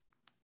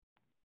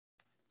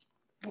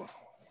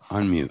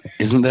Unmute.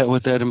 Isn't that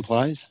what that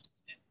implies?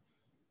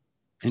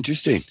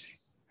 Interesting.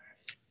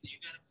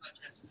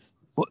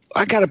 Well,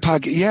 I got a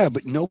podcast. Yeah,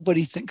 but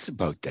nobody thinks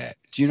about that.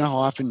 Do you know how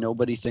often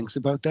nobody thinks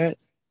about that?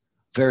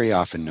 Very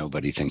often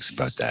nobody thinks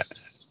about that.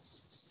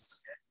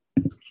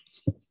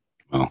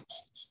 Well,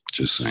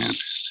 just saying.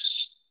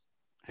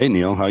 Hey,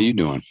 Neil, how you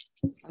doing?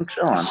 I'm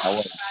chilling. How are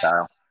you,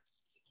 Kyle?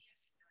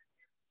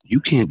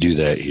 You can't do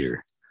that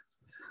here.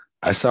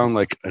 I sound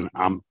like an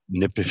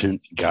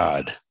omnipotent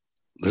god.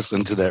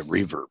 Listen to that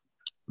reverb,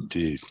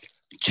 dude.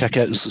 Check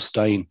out the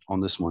sustain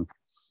on this one.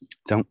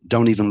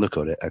 Don't even look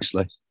at it.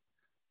 Actually,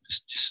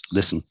 just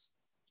listen.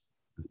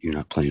 You're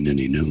not playing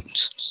any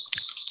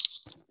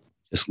notes.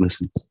 Just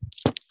listen.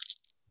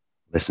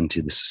 Listen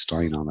to the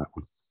sustain on that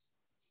one.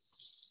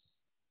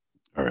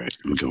 All right,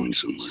 I'm going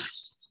somewhere.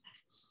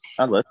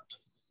 I listen.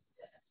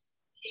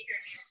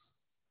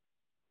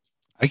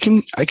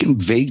 I can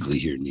vaguely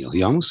hear Neil.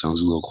 He almost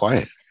sounds a little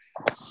quiet.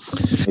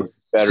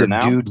 Better now?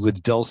 Subdued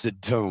with dulcet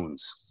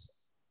tones.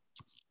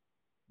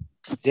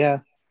 Yeah.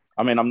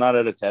 I mean, I'm not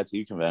at a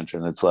tattoo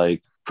convention. It's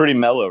like pretty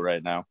mellow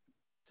right now.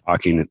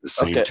 Talking at the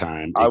same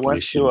time. I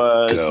went to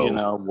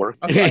work.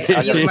 Okay.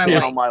 I got to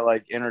get on my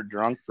like inner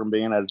drunk from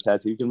being at a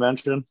tattoo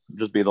convention.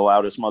 Just be the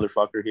loudest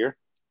motherfucker here.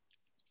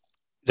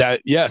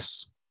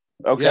 Yes.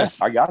 Okay,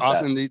 yes. I got that.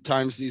 Often the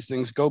times these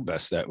things go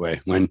best that way.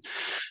 When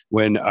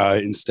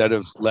instead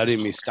of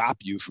letting me stop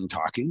you from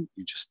talking,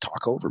 you just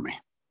talk over me.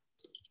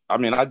 I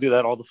mean, I do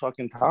that all the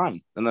fucking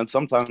time. And then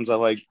sometimes I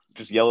like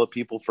just yell at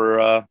people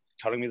for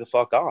cutting me the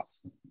fuck off.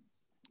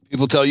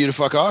 People tell you to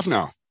fuck off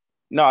now.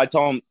 No, I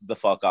tell them the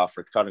fuck off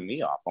for cutting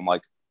me off. I'm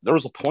like, there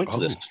was a point to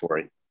this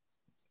story.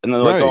 And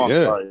then they're like, I'm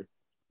sorry.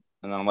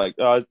 And then I'm like,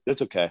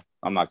 it's okay.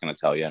 I'm not going to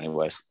tell you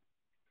anyways.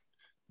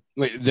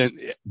 Wait, then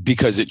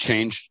because it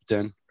changed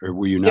then? Or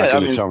were you not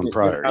going to tell them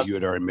prior? You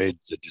had already made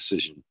the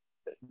decision.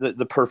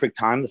 The perfect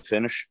time to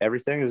finish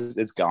everything is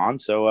it's gone.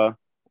 So,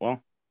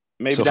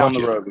 maybe down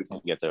the road we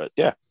can get to it.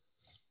 Yeah.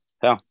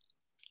 Hell,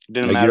 it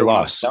didn't matter what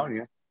I was telling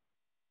you.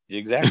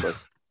 Exactly.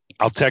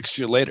 I'll text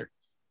you later.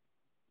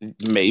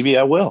 Maybe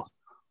I will.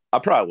 I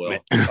probably will.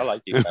 I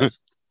like you guys.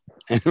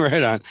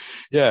 Right on.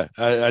 Yeah,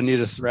 I need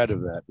a thread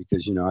of that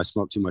because, I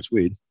smoke too much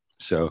weed.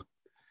 So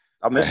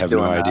I have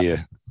no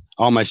idea.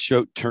 All my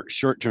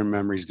short-term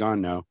memory's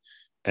gone now.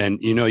 And,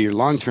 your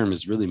long-term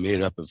is really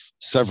made up of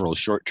several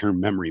short-term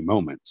memory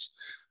moments.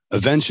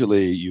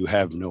 Eventually, you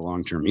have no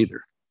long-term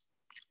either.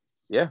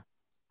 Yeah.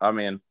 I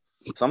mean,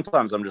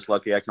 sometimes I'm just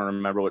lucky I can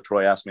remember what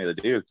Troy asked me to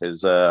do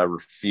because I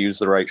refuse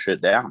to write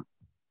shit down.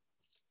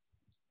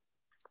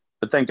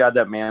 But thank God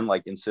that man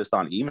insists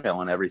on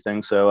email and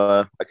everything.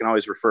 So I can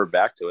always refer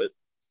back to it.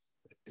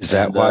 Is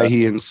that why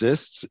he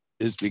insists?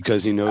 Is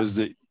because he knows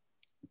that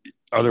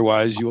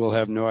otherwise you will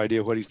have no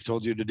idea what he's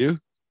told you to do?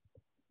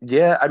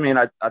 Yeah. I mean,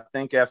 I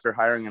think after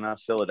hiring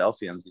enough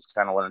Philadelphians, he's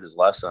kind of learned his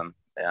lesson.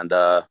 And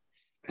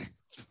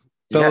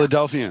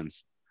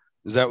Philadelphians.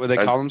 Is that what they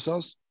call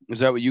themselves? Is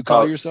that what you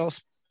call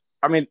yourself?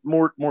 I mean,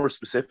 more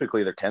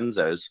specifically, they're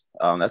Kenzos.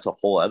 That's a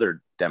whole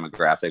other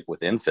demographic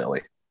within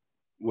Philly.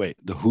 Wait,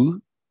 the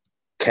who?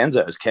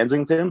 Kenzos,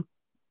 Kensington.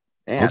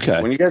 And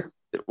okay. When you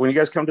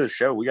guys come to the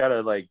show, we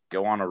gotta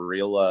go on a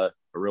real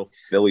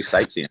Philly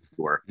sightseeing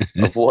tour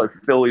of what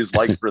Philly's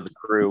like for the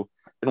crew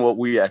and what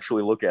we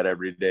actually look at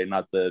every day,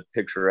 not the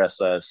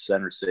picturesque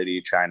Center City,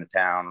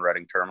 Chinatown,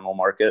 Reading Terminal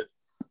Market.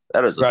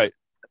 That is right.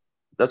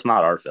 That's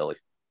not our Philly.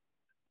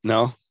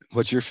 No,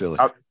 what's your Philly?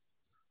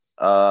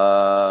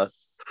 Rough,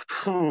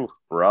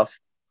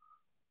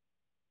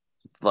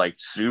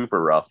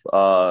 super rough.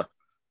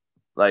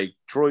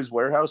 Troy's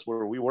warehouse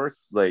where we work,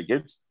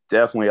 it's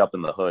definitely up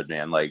in the hood,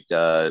 man. We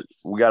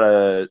got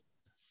a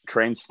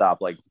train stop.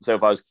 So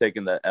if I was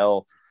taking the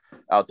L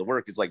out to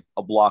work, it's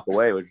a block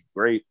away, which is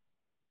great.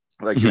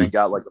 You ain't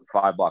got a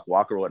 5-block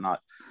walk or whatnot.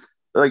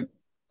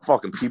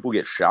 Fucking people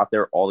get shot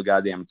there all the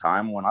goddamn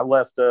time. When I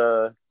left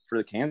for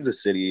the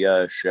Kansas City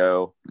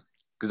show,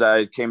 because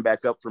I came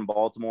back up from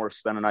Baltimore,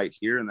 spent a night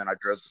here, and then I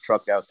drove the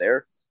truck out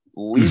there,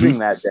 leaving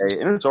that day.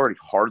 And it's already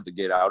hard to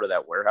get out of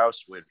that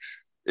warehouse, which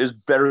is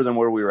better than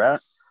where we were at.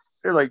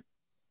 They're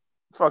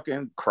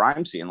fucking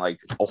crime scene. A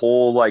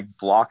whole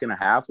block and a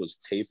half was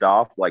taped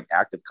off,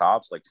 active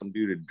cops. Some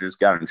dude had just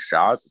gotten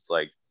shot. It's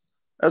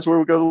that's where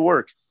we go to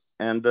work.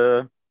 And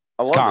I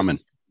love common.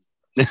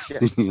 It. Yeah,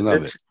 you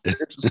love it.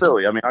 It's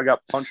silly. I mean, I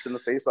got punched in the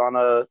face on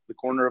the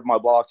corner of my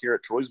block here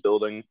at Troy's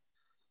building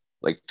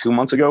 2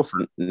 months ago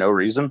for no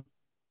reason.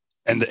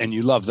 And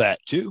you love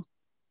that too?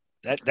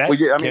 That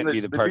can't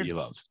be the part you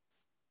love.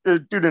 The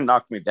dude didn't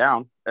knock me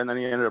down, and then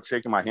he ended up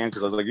shaking my hand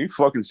because I was like, "Are you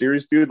fucking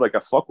serious, dude? I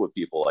fuck with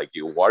people like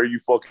you. Why are you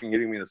fucking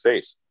hitting me in the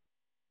face?"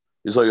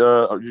 He's like,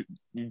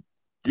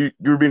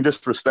 you're being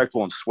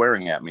disrespectful and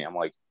swearing at me." I'm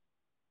like,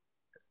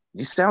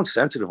 "You sound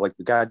sensitive like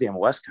the goddamn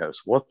West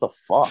Coast. What the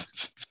fuck?"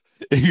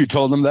 You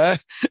told him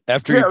that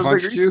after he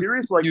punched Are you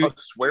serious? A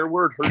swear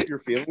word hurt your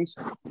feelings?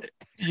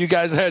 You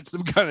guys had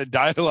some kind of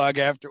dialogue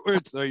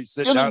afterwards, so you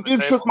sit down.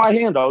 You shook my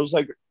hand. I was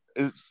like,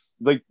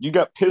 you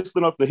got pissed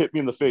enough to hit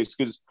me in the face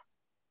because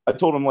I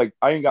told him like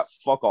I ain't got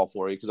fuck all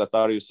for you because I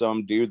thought he was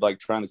some dude like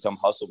trying to come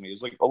hustle me. It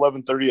was like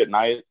 11:30 at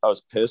night. I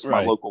was pissed.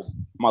 Right.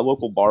 My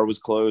local bar was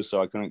closed,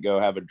 so I couldn't go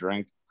have a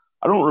drink.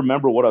 I don't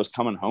remember what I was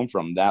coming home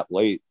from that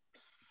late.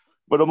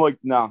 But I'm like,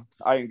 no,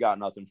 I ain't got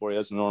nothing for you.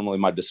 That's normally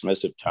my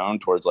dismissive tone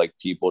towards like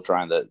people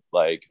trying to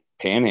like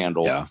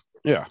panhandle. Yeah.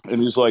 Yeah.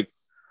 And he's like,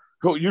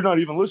 oh, you're not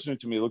even listening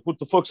to me. Like, what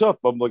the fuck's up?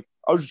 I'm like,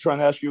 I was just trying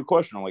to ask you a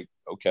question. I'm like,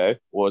 okay,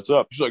 what's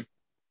up? He's like,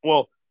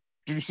 well,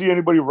 did you see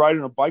anybody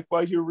riding a bike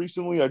by here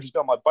recently? I just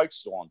got my bike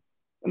stolen.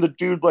 And the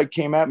dude like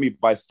came at me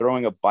by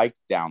throwing a bike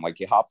down. Like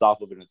he hopped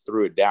off of it and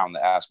threw it down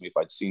to ask me if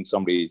I'd seen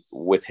somebody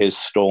with his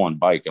stolen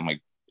bike. I'm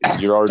like,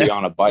 you're already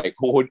on a bike.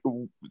 What?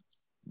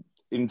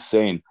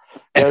 Insane.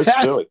 That's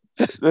silly.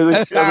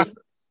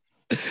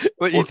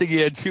 What, you think he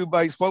had two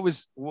bikes?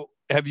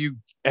 Have you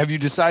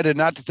decided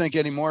not to think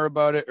anymore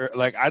about it? Or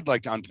like, I'd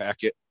like to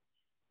unpack it.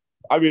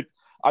 I mean,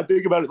 I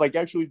think about it like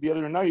actually the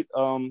other night.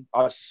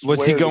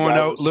 Was he going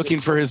out looking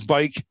for his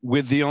bike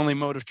with the only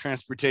mode of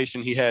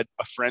transportation he had,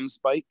 a friend's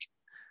bike?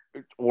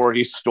 Or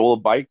he stole a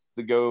bike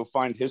to go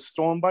find his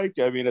stolen bike.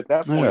 I mean, at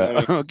that point, I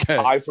mean, okay.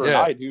 Eye for an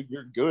eye, dude.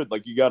 You're good.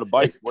 Like, you got a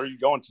bike. Where are you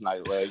going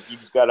tonight? Like, you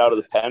just got out of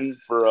the pen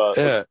for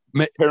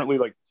apparently,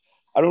 like,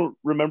 I don't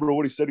remember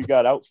what he said he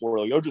got out for.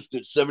 Like, I just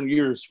did 7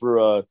 years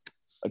for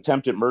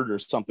attempted murder or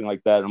something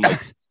like that. And I'm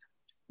like,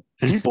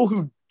 people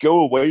who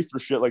go away for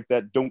shit like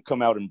that don't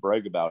come out and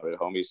brag about it,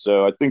 homie.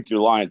 So I think you're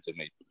lying to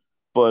me.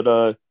 But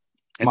and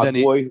my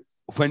then boy,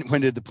 when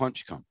did the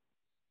punch come?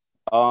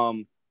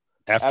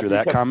 After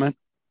that comment?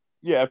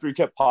 Yeah, after he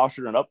kept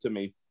posturing up to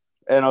me.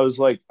 And I was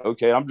like,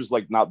 okay, I'm just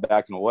like not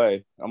backing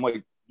away. I'm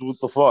like, what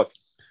the fuck?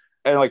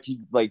 And like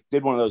he like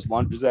did one of those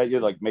lunges at you,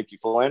 like make you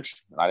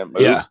flinch. And I didn't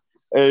move. Yeah.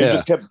 And he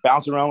just kept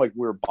bouncing around like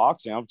we were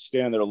boxing. I'm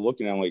standing there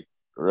looking at him like,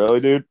 really,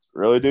 dude?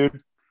 Really, dude?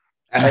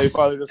 And he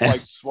finally just like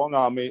swung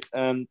on me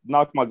and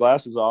knocked my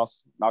glasses off,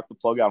 knocked the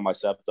plug out of my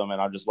septum, and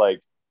I'm just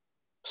like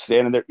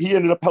standing there. He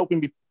ended up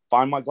helping me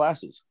find my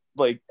glasses.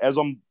 Like as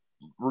I'm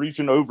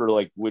reaching over,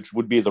 like which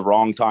would be the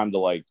wrong time to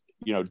like,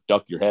 you know,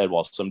 duck your head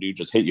while some dude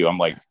just hit you. I'm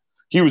like,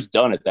 he was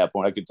done at that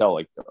point. I could tell,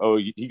 like, oh,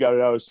 he got it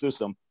out of his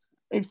system.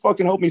 And he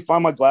fucking helped me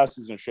find my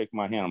glasses and shake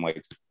my hand. I'm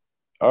like,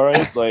 all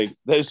right, like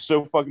that is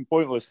so fucking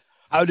pointless.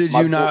 How did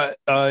you not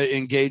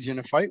engage in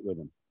a fight with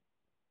him?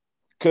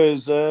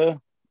 Because I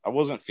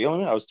wasn't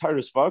feeling it. I was tired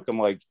as fuck. I'm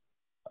like,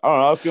 I don't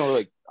know.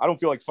 I don't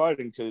feel like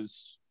fighting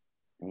because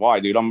why,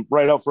 dude? I'm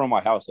right out front of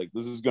my house. Like,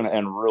 this is going to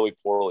end really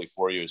poorly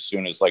for you as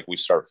soon as like we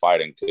start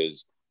fighting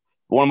because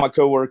one of my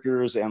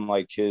coworkers and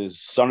like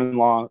his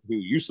son-in-law who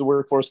used to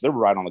work for us, they were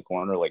right on the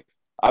corner. Like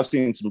I've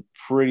seen some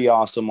pretty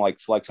awesome, like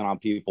flexing on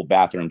people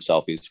bathroom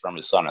selfies from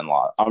his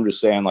son-in-law. I'm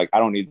just saying, like, I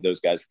don't need those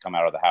guys to come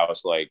out of the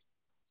house, like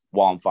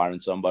while I'm firing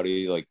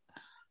somebody. Like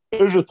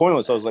it was just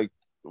pointless. I was like,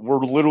 we're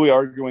literally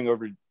arguing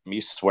over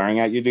me swearing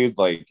at you, dude.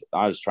 Like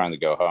I was trying to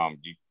go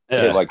home.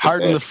 Like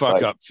harden the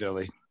fuck up,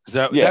 Philly.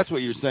 That's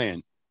what you're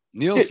saying.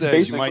 Neill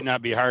says you might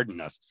not be hard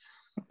enough.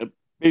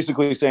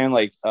 Basically saying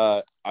like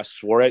I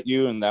swore at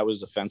you and that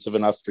was offensive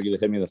enough for you to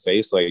hit me in the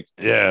face. Like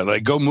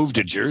like go move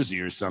to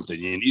Jersey or something.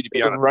 You need to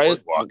be on a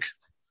boardwalk.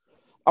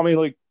 I mean,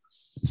 like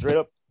straight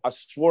up, I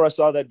swore I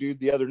saw that dude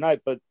the other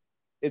night, but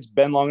it's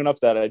been long enough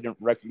that I didn't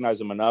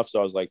recognize him enough. So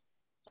I was like,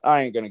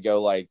 I ain't gonna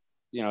go like,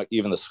 you know,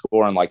 even the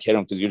score and like hit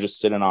him because you're just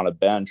sitting on a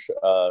bench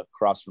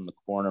across from the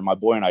corner. My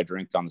boy and I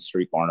drink on the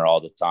street corner all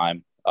the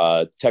time.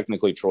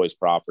 Technically Troy's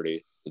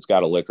property. It's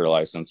got a liquor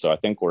license, so I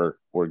think we're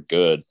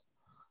good.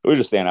 We were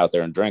just standing out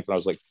there and drinking. I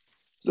was like,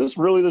 is this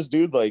really this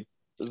dude? Like,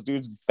 this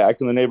dude's back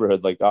in the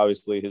neighborhood. Like,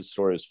 obviously, his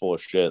story is full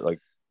of shit. Like,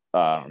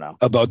 I don't know.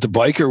 About the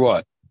bike or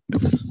what?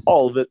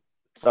 All of it.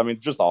 I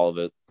mean, just all of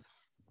it.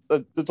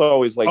 It's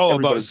always like...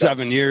 about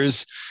 7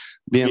 years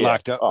being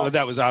locked up. Well,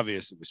 that was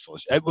obvious. It was full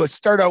of shit. Let's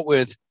start out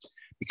with,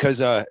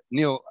 because,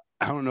 Neill,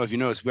 I don't know if you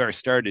noticed where I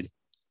started,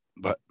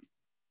 but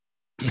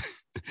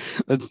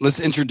let's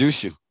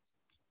introduce you.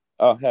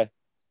 Oh, hey.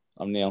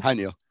 I'm Neill. Hi,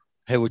 Neill.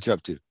 Hey, what you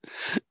up to?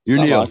 You're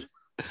Neill.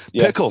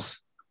 Yeah. Pickles,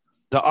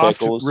 the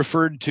oft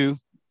referred to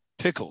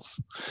Pickles.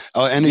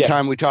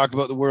 Anytime we talk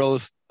about the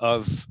world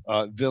of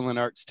villain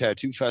arts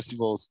tattoo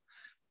festivals,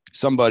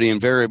 somebody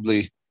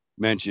invariably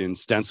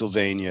mentions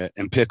Stencilvania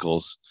and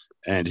Pickles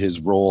and his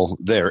role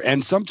there.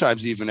 And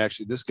sometimes even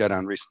actually this got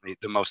on recently,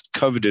 the most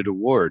coveted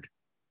award.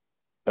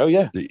 Oh,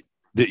 yeah.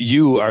 That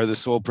you are the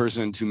sole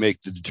person to make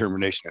the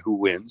determination of who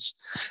wins.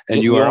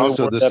 And you are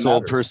also the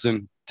sole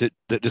person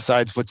that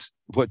decides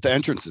what the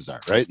entrances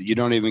are, right? You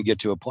don't even get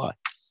to apply.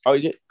 Oh,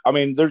 yeah. I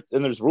mean,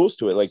 there's rules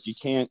to it. Like you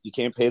can't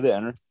pay the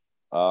enter.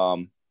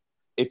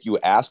 If you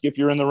ask if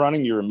you're in the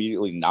running, you're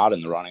immediately not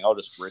in the running. I'll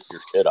just rip your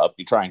shit up.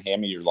 You try and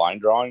hand me your line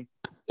drawing,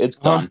 it's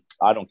done.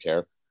 I don't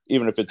care,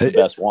 even if it's the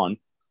best one.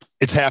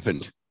 It's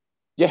happened.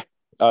 Yeah,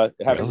 it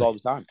happens all the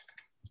time.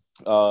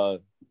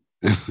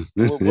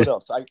 What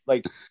else? I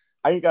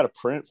ain't got to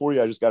print it for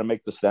you. I just got to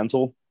make the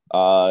stencil.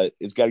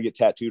 It's got to get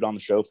tattooed on the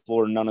show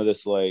floor. None of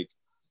this like,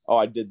 oh,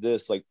 I did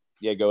this. Like,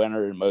 yeah, go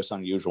enter in most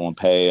unusual and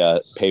pay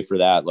for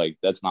that. Like,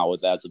 that's not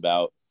what that's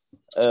about.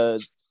 So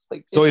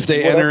if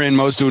they enter in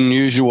most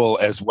unusual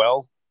as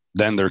well,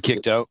 Then they're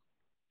kicked out.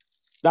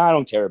 No, I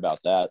don't care about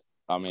that.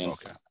 I mean,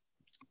 Okay.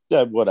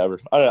 Yeah, whatever.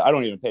 I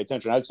don't even pay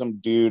attention. I had some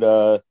dude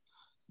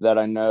that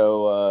I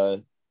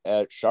know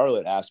at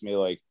Charlotte asked me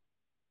like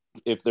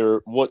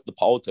what the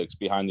politics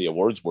behind the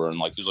awards were, and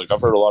like he's like,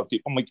 I've heard a lot of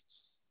people. I'm like,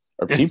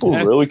 are people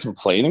really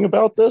complaining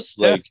about this?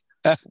 Like,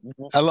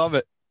 I love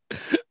it.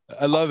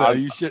 I love it. Are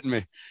you shitting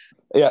me?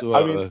 Yeah, so,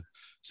 I mean,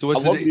 so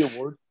what's I love the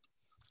award.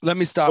 Let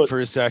me stop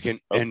for a second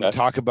and Okay.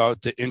 talk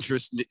about the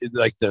interest,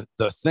 like the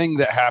thing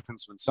that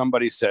happens when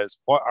somebody says,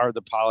 what are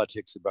the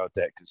politics about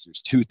that? Because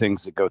there's two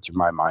things that go through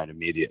my mind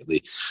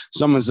immediately.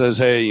 Someone says,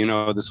 hey, you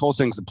know, this whole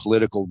thing's a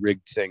political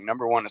rigged thing.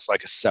 Number one, it's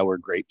like a sour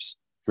grapes,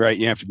 right?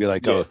 You have to be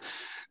like, oh,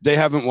 they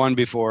haven't won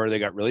before. They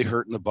got really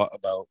hurt in the butt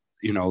about,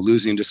 you know,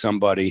 losing to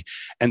somebody.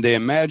 And they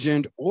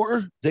imagined,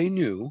 or they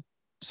knew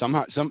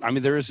somehow, I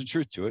mean, there is a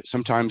truth to it.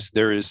 Sometimes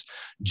there is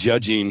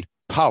judging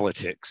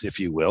politics, if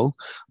you will,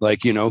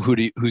 like, you know,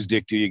 whose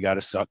dick do you got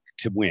to suck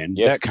to win,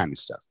 that kind of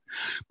stuff.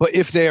 But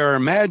if they are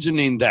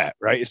imagining that,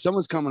 right, if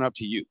someone's coming up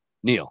to you,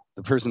 Neill,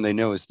 the person they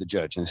know is the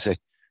judge, and they say,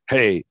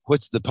 hey,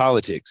 what's the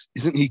politics?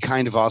 Isn't he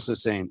kind of also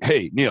saying,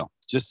 hey, Neill,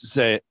 just to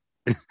say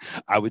it,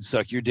 I would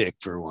suck your dick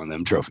for one of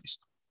them trophies?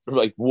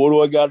 Like, what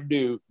do I got to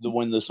do to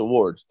win this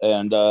award?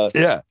 And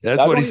yeah,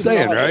 that's what he's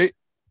saying, right?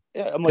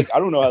 I'm like, I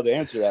don't know how to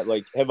answer that.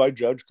 Like, have I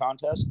judged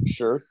contests?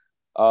 Sure.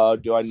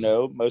 Do I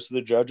know most of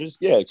the judges?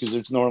 Yeah, because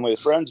it's normally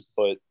friends.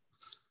 But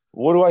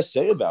what do I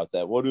say about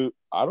that?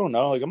 I don't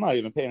know. Like, I'm not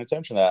even paying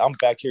attention to that. I'm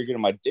back here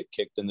getting my dick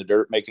kicked in the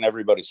dirt, making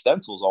everybody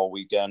stencils all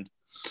weekend.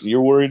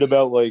 You're worried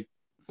about like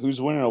who's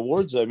winning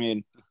awards? I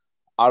mean,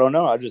 I don't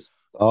know. Are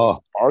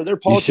there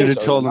politics? You should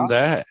have told him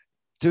that.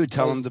 Dude,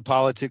 tell him the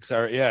politics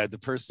are, the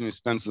person who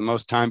spends the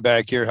most time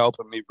back here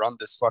helping me run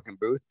this fucking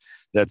booth,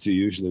 that's who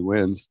usually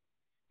wins.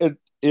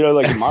 You know,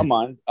 like in my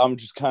mind, I'm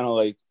just kind of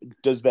like,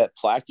 does that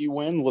plaque you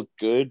win look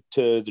good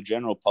to the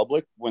general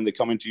public when they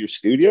come into your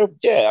studio?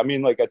 Yeah. I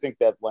mean, like, I think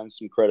that lends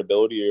some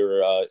credibility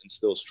or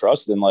instills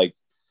trust in like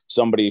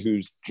somebody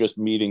who's just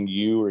meeting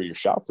you or your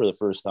shop for the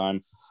first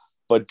time.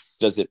 But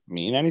does it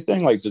mean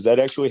anything? Like, does that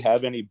actually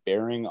have any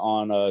bearing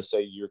on,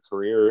 say, your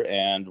career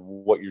and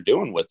what you're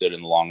doing with it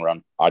in the long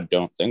run? I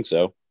don't think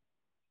so.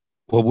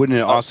 Well, wouldn't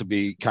it also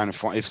be kind of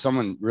fun if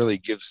someone really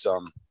gives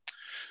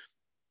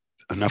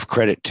enough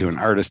credit to an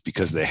artist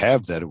because they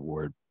have that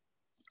award?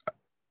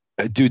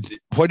 Dude,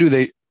 what do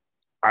they?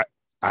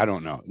 I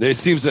don't know. It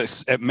seems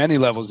that at many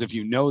levels, if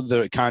you know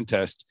the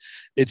contest,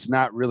 it's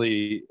not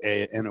really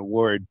an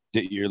award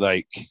that you're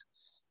like,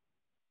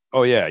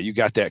 oh yeah, you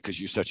got that because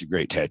you're such a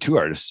great tattoo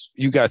artist.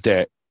 You got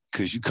that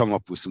because you come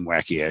up with some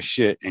wacky ass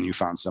shit and you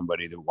found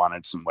somebody that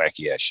wanted some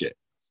wacky ass shit.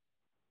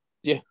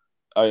 Yeah.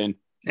 I mean,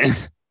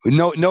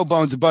 no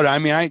bones about it. I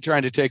mean, I ain't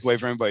trying to take away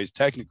from anybody's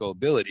technical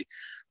ability,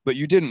 but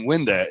you didn't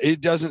win that.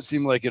 It doesn't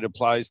seem like it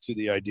applies to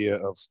the idea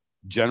of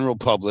general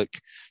public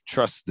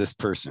trust this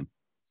person.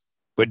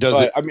 But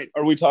does it? I mean,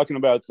 are we talking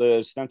about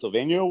the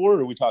Stencilvania award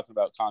or are we talking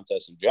about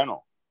contests in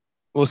general?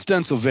 Well,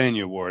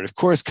 Stencilvania award, of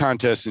course,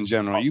 contests in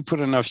general. You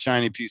put enough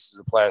shiny pieces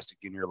of plastic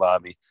in your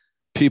lobby,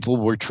 people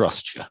will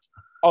trust you.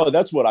 Oh,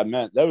 that's what I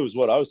meant. That was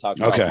what I was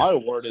talking about. My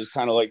award is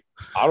kind of like,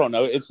 I don't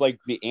know. It's like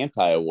the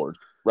anti-award,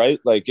 right?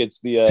 Like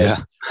it's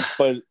the,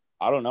 but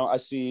I don't know. I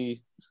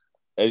see,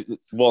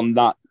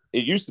 not,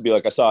 it used to be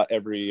like I saw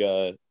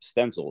every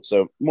stencil.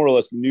 So more or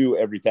less knew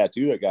every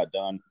tattoo that got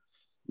done.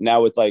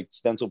 Now with like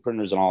stencil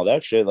printers and all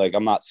that shit, like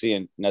I'm not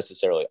seeing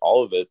necessarily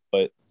all of it,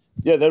 but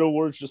yeah, that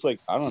award's just like,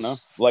 I don't know,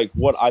 like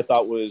what I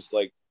thought was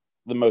like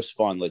the most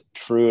fun, like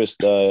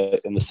truest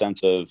in the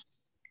sense of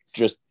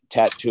just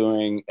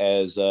tattooing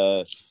as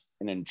an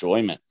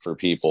enjoyment for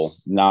people,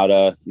 not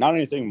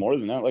anything more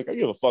than that. Like I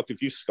give a fuck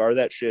if you scar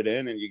that shit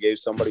in and you gave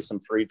somebody some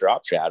free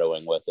drop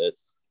shadowing with it.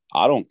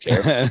 I don't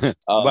care.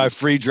 By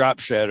free drop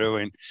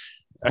shadowing,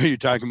 are you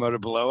talking about a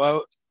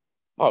blowout?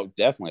 Oh,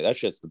 definitely. That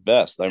shit's the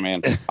best. I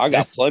mean, I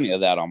got plenty of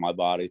that on my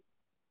body.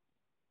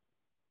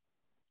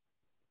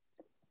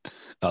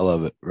 I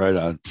love it. Right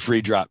on.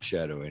 Free drop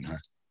shadowing, huh?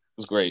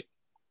 It's great.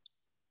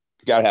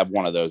 You got to have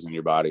one of those in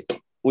your body. At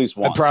least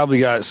one. I probably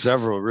got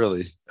several,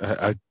 really.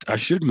 I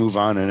should move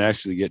on and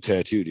actually get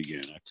tattooed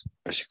again.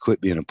 I should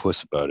quit being a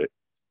puss about it.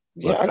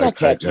 Yeah, I got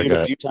tattooed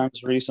a few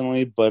times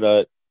recently,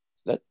 but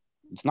that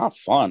it's not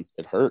fun.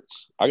 It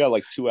hurts. I got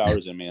like 2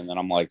 hours in me, and then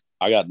I'm like,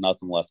 I got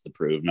nothing left to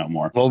prove no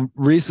more. Well,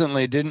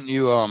 recently, didn't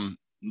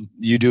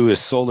you do a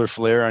solar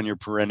flare on your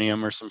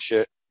perineum or some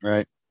shit,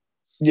 right?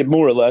 Yeah,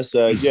 more or less.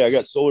 Yeah, I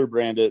got solar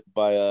branded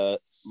by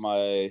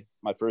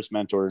my first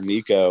mentor,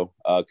 Nico,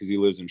 because he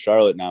lives in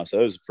Charlotte now. So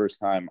that was the first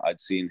time I'd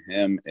seen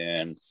him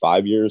in 4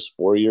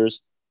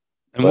 years.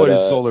 And what is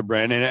solar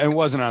branding? It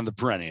wasn't on the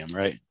perineum,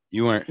 right?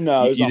 You weren't.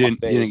 No, you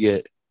didn't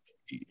get.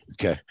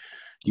 Okay,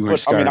 you weren't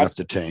scarring up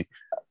the tank.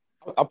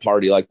 I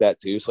party like that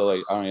too. So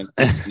like, I mean,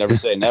 never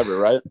say never,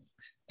 right?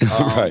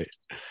 Right.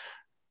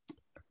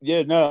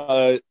 Yeah.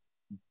 No.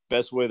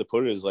 Best way to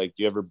put it is like,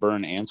 do you ever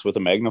burn ants with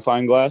a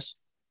magnifying glass?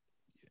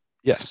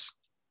 Yes.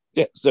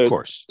 Yeah. So of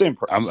course,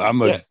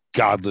 I'm a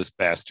godless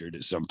bastard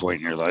at some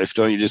point in your life.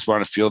 Don't you just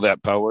want to feel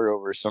that power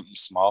over something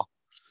small?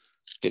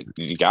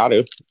 You got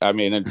to. I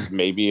mean,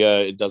 maybe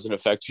it doesn't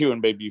affect you,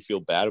 and maybe you feel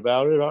bad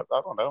about it. I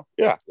don't know.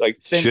 Yeah, like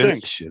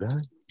same thing.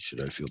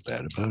 Should I feel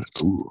bad about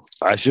it? Ooh,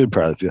 I should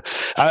probably feel.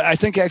 I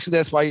think actually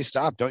that's why you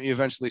stop. Don't you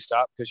eventually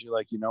stop because you're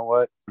like, you know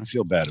what? I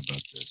feel bad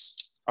about this.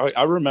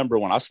 I remember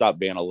when I stopped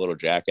being a little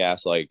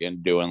jackass, like,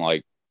 and doing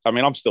like, I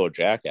mean, I'm still a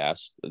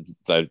jackass,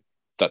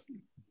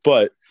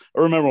 but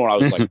I remember when I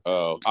was like,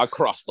 oh, I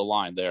crossed the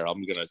line there.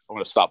 I'm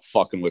gonna stop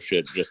fucking with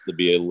shit just to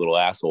be a little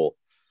asshole.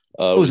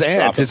 Those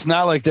ants, it's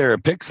not like they're a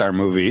Pixar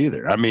movie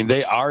either. I mean,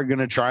 they are going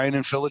to try and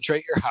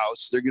infiltrate your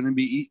house. They're going to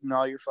be eating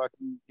all your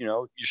fucking,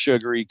 your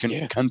sugary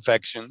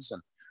confections.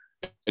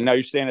 And now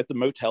you're staying at the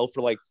motel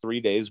for like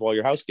 3 days while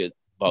your house gets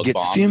bug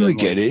bombed.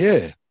 Fumigated,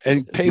 yeah.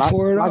 And pay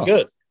for it all. Not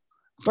good.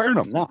 Burn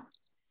them. No.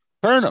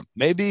 Burn them.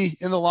 Maybe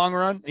in the long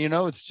run,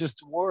 it's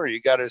just a war.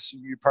 You got to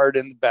assume your part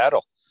in the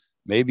battle.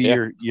 Maybe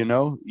you're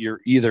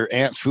either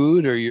ant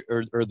food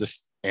or the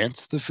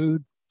ants the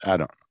food. I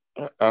don't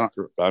know.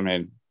 I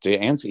mean, do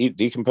ants eat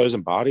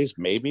decomposing bodies?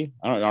 Maybe.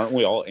 I don't know. Aren't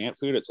we all ant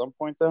food at some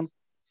point then?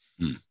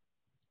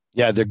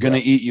 Yeah, they're going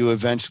to eat you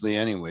eventually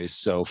anyway.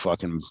 So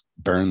fucking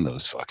burn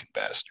those fucking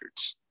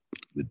bastards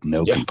with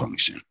no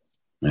compunction.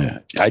 Yeah.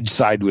 I'd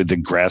side with the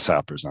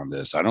grasshoppers on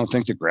this. I don't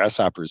think the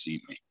grasshoppers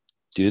eat me.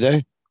 Do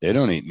they? They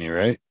don't eat me,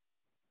 right?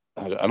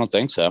 I don't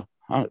think so.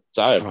 I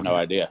have no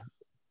idea.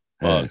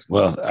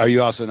 Well, are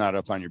you also not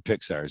up on your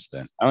Pixars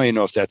then? I don't even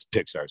know if that's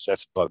Pixar's.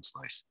 That's Bug's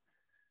Life.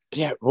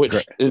 Yeah,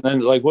 and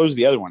then like what was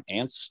the other one?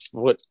 Ants.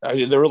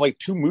 There were like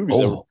two movies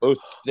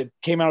that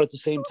came out at the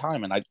same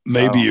time, and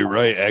maybe you're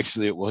right.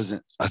 Actually, it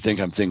wasn't. I think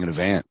I'm thinking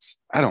of Ants.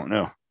 I don't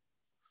know.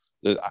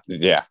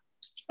 Yeah,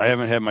 I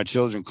haven't had my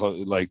children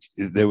like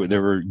they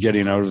were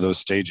getting out of those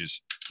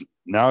stages.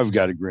 Now I've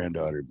got a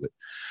granddaughter, but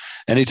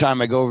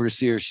anytime I go over to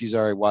see her, she's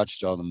already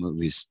watched all the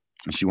movies,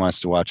 and she wants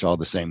to watch all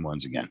the same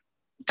ones again.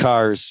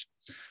 Cars.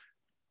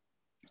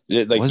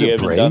 Like, you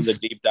haven't done the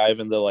deep dive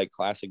into like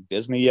classic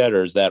Disney yet,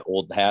 or is that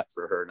old hat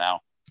for her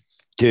now?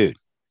 Dude,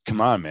 come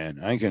on, man.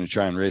 I ain't gonna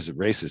try and raise a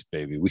racist,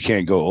 baby. We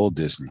can't go old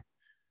Disney.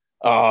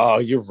 Oh,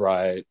 you're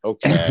right.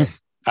 Okay.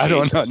 I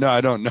don't know. No,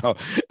 I don't know.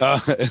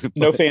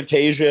 No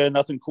Fantasia,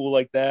 nothing cool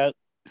like that.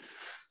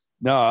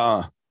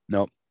 No.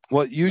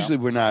 Well, usually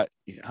we're not.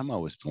 I'm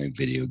always playing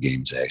video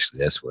games. Actually,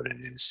 that's what it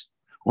is.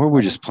 Or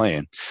we're just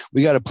playing.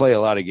 We got to play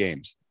a lot of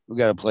games. We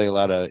got to play a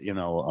lot of,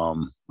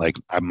 like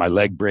my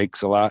leg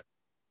breaks a lot.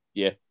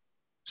 Yeah.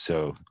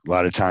 So a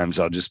lot of times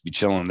I'll just be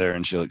chilling there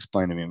and she'll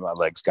explain to me my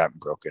leg's gotten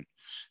broken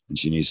and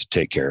she needs to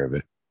take care of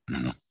it.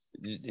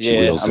 She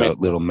wheels out a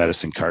little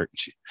medicine cart and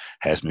she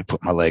has me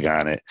put my leg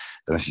on it.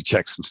 And then she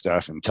checks some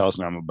stuff and tells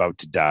me I'm about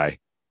to die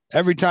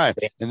every time.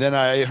 And then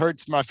it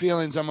hurts my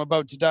feelings. I'm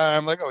about to die.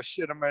 I'm like, oh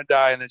shit, I'm going to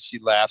die. And then she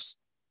laughs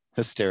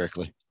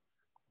hysterically.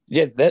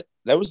 Yeah. That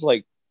was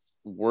like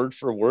word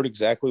for word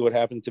exactly what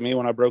happened to me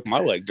when I broke my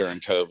leg during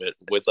COVID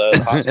with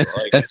the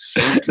hospital. Like,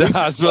 the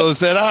hospital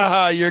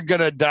said, you're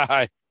gonna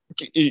die.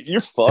 You're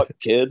fucked,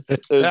 kid.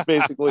 That's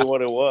basically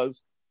what it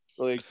was.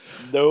 Like,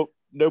 no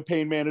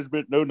pain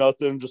management, no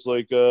nothing. Just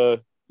like you're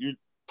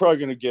probably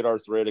gonna get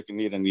arthritic and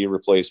need a knee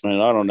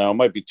replacement. I don't know. It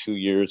might be 2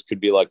 years,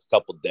 could be like a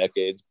couple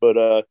decades, but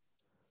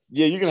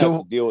yeah, you're gonna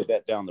have to deal with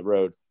that down the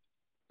road.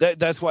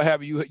 That's what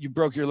happened. You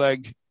broke your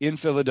leg in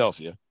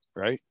Philadelphia,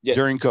 right? Yeah.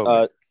 During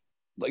COVID.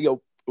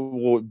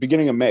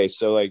 Beginning of May,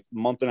 so like a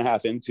month and a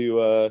half into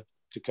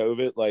to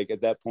COVID. Like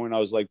at that point I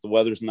was like, the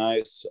weather's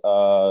nice.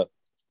 I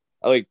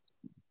like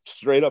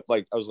straight up,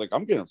 like I was like,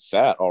 I'm getting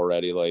fat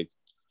already. Like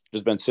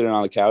just been sitting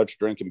on the couch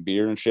drinking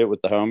beer and shit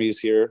with the homies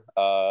here.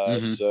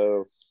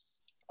 So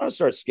I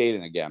started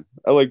skating again.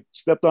 I like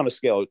stepped on a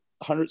scale.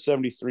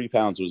 173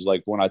 pounds was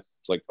like when I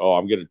was like, oh,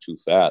 I'm getting too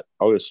fat.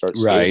 I was start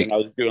skating. Right. I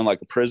was doing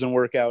like a prison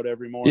workout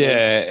every morning.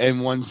 Yeah,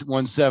 and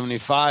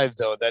 175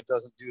 though, that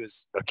doesn't do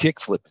a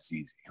kickflip as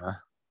easy, huh?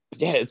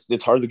 Yeah,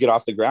 it's hard to get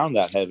off the ground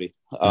that heavy.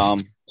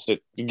 So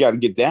you got to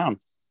get down.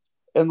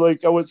 And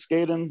like I went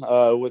skating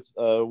with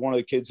one of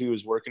the kids who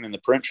was working in the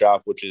print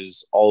shop, which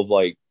is all of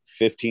like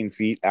 15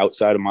 feet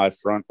outside of my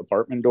front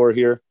apartment door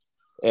here.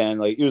 And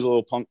like he was a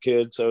little punk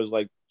kid, so I was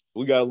like,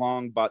 we got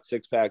along, bought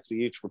 6-packs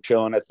each. We're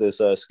chilling at this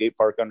skate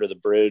park under the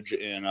bridge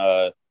in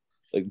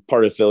like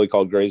part of Philly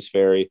called Gray's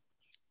Ferry.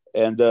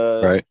 And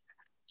right.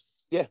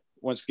 Yeah,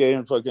 went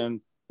skating, fucking,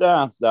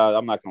 I'm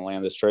not going to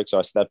land this trick. So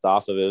I stepped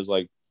off of it. It was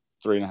like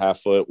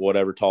 3.5 foot,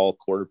 whatever, tall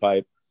quarter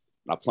pipe.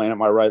 And I planted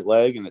my right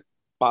leg and it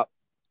popped.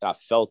 I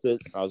felt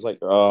it. I was like,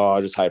 oh,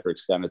 I just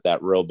hyperextended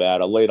that real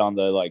bad. I laid on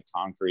the like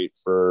concrete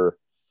for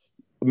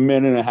a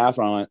minute and a half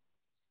and I went,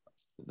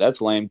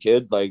 that's lame,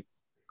 kid. Like,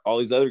 all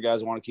these other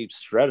guys want to keep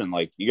shredding.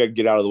 Like, you got to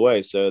get out of the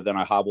way. So then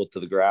I hobbled to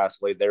the grass,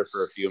 laid there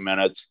for a few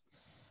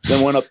minutes,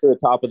 then went up to the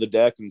top of the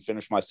deck and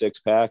finished my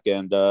 6-pack.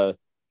 And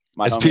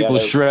as people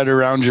shred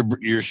around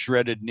your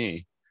shredded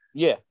knee.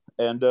 Yeah.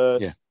 And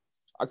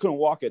I couldn't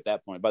walk at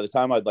that point. By the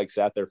time I'd like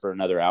sat there for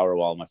another hour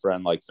while my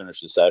friend like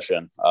finished the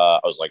session, I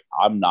was like,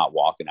 I'm not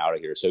walking out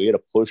of here. So he had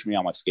to push me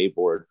on my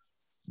skateboard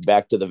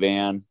back to the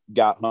van,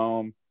 got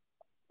home.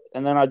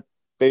 And then I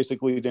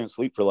basically didn't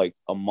sleep for like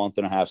a month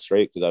and a half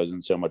straight because I was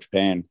in so much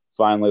pain.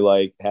 Finally,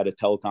 like had a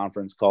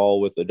teleconference call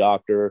with the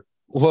doctor.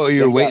 Well,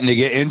 you're waiting to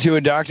get into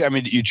a doctor. I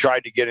mean, you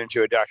tried to get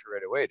into a doctor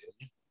right away, didn't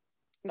you?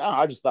 No,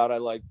 I just thought I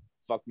like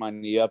fucked my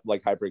knee up,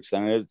 like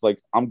hyperextended. It's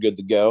like I'm good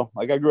to go.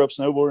 Like I grew up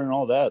snowboarding and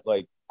all that.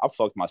 Like I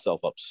fucked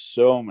myself up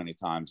so many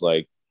times,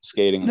 like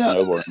skating and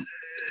snowboarding.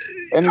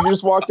 And you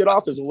just walked it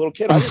off as a little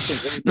kid. I didn't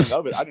think anything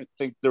of it. I didn't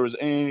think there was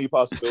any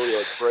possibility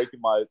of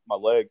breaking my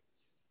leg.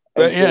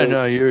 But yeah,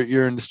 no,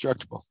 you're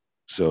indestructible.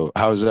 So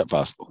how is that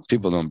possible?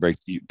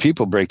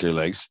 People break their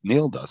legs.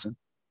 Neill doesn't.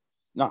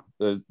 No,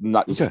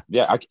 not. Okay.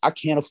 Yeah, I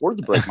can't afford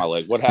to break my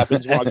leg. What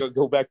happens when I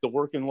go back to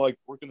work in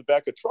the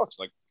back of trucks?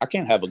 Like I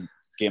can't have a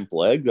gimp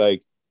leg.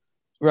 Like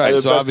right.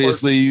 So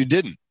obviously you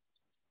didn't.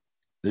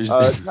 There's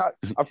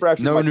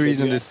no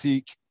reason to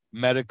seek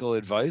medical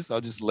advice.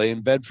 I'll just lay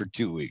in bed for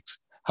 2 weeks.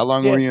 How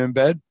long were you in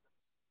bed?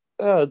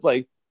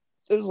 Like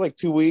it was like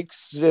 2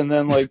 weeks, and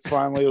then like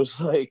finally it was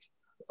like,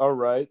 all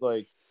right,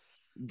 like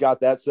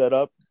got that set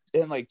up.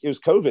 And like it was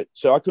COVID,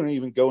 so I couldn't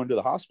even go into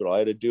the hospital. I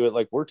had to do it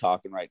like we're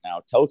talking right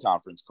now,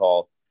 teleconference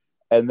call.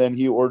 And then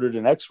he ordered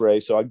an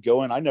x-ray. So I'd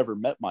go in. I never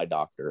met my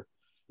doctor.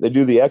 They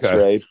do the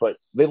x-ray, but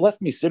they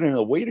left me sitting in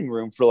the waiting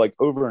room for like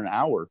over an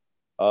hour.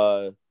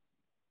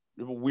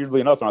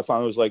 Weirdly enough. And I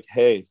finally was like,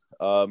 hey,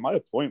 my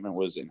appointment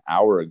was an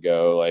hour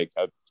ago. Like,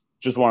 I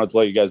just wanted to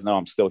let you guys know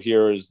I'm still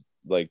here. Is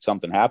like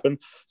something happened.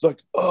 It's like,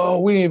 oh,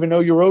 we didn't even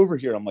know you were over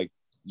here. I'm like,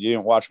 you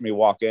didn't watch me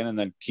walk in and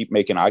then keep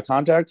making eye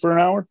contact for an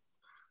hour?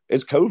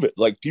 It's COVID.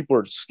 Like people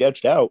are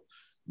sketched out.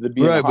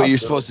 Right, but you're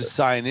supposed to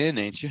sign in,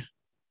 ain't you?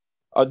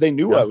 They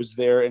knew I was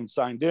there and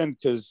signed in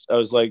because I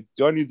was like,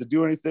 do I need to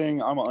do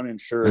anything? I'm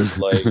uninsured.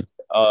 Like,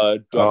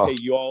 do I pay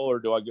you all or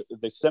do I get,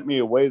 they sent me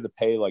away to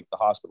pay like the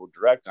hospital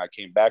direct. And I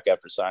came back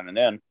after signing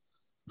in and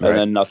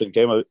then nothing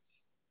came of it.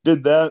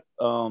 Did that.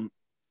 Like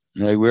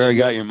we already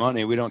got your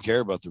money. We don't care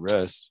about the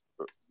rest.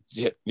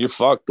 Yeah, you're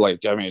fucked.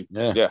 Like, I mean,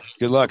 yeah.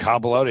 Good luck.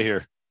 Hobble out of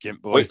here.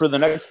 Wait for the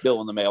next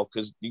bill in the mail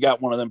because you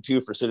got one of them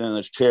too for sitting in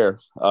this chair.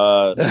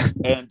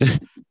 And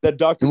that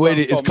doctor,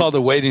 it's called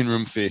a waiting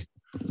room fee.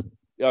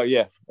 Oh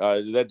yeah,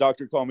 that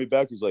doctor called me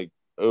back. He's like,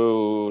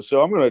 "Oh,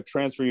 so I'm going to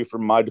transfer you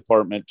from my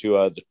department to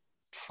the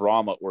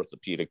trauma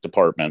orthopedic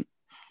department."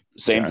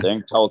 Same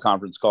thing,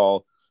 teleconference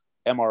call,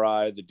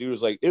 MRI. The dude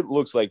was like, "It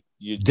looks like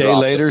you." Day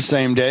later,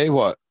 same day.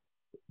 What?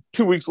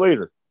 2 weeks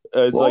later.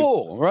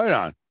 Right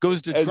on.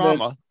 Goes to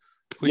trauma,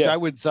 which I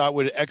would thought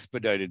would have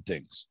expedited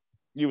things.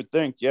 You would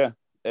think, yeah.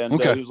 And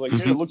he was like,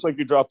 hey, it looks like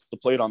you dropped the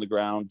plate on the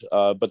ground.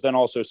 But then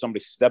also somebody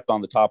stepped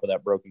on the top of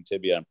that broken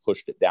tibia and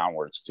pushed it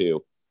downwards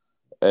too.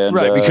 And,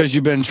 because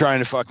you've been trying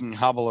to fucking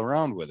hobble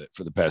around with it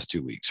for the past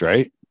 2 weeks,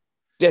 right?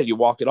 Yeah, you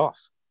walk it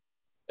off.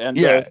 And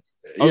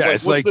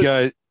it's like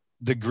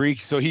the Greek.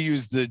 So he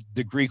used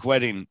the Greek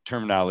wedding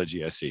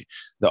terminology. I see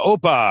the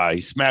opa.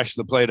 He smashed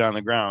the plate on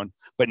the ground,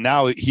 but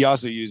now he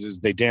also uses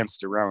they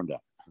danced around it.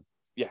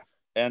 Yeah,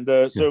 and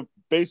so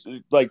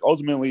basically, like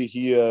ultimately,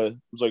 he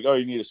was like, "Oh,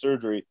 you need a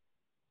surgery,"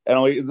 and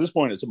I'm like, at this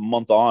point, it's a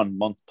month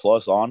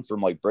plus on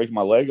from like breaking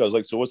my leg. I was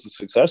like, "So what's the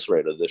success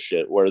rate of this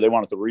shit?" Where they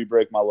wanted to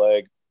re-break my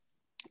leg,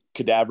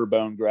 cadaver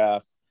bone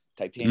graft,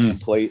 titanium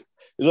plate.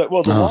 It's like,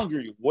 well, the longer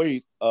you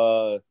wait,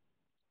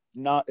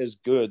 not as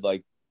good.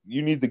 Like,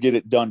 you need to get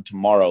it done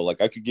tomorrow.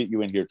 Like, I could get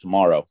you in here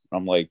tomorrow.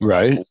 I'm like,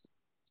 right.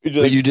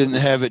 But you didn't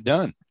have it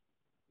done.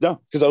 No,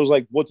 because I was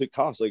like, what's it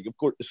cost? Like, of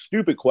course, a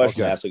stupid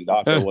question asking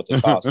doctor, what's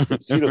it cost?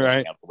 She doesn't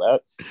handle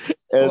that.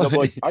 And I'm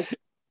like,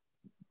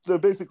 so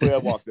basically I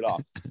walked it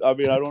off. I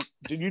mean,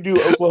 did you do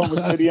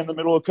Oklahoma City in the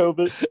middle of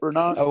COVID or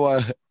not?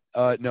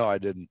 No, I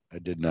didn't. I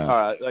did not. All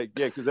right. Like,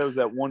 yeah, because that was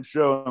that one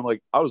show. And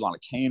like, I was on a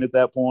cane at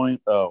that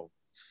point. Oh,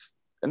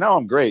 and now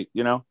I'm great,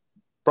 you know?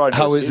 Probably.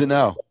 How is it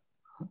now?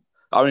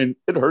 I mean,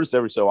 it hurts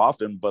every so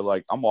often, but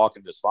like, I'm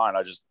walking just fine.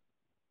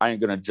 I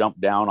ain't going to jump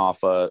down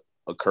off a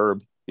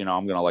curb. You know,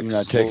 I'm going to like. You're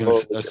not taking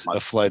a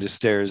flight of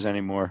stairs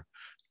anymore.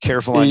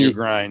 Careful on your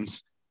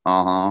grinds.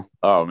 Uh-huh.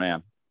 Oh,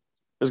 man.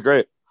 It's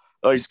great.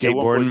 Like,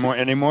 skateboarding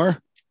anymore?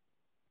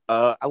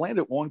 I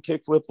landed one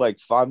kickflip like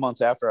 5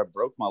 months after I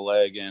broke my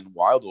leg in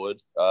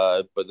Wildwood.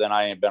 But then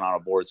I ain't been on a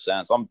board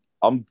since.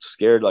 I'm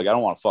scared. Like, I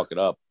don't want to fuck it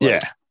up. Like,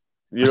 yeah.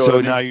 You know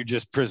so now you're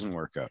just prison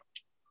workout.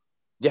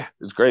 Yeah,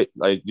 it's great.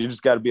 Like, you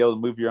just got to be able to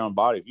move your own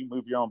body. If you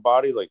move your own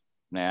body, like,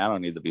 I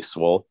don't need to be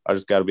swole. I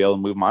just got to be able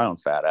to move my own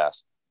fat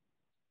ass.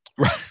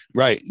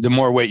 Right. The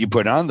more weight you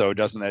put on, though,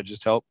 doesn't that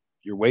just help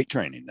your weight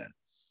training then?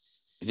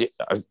 Yeah,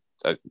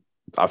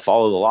 I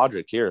follow the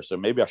logic here. So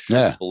maybe I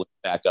should pull it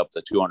back up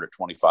to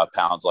 225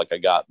 pounds like I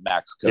got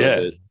max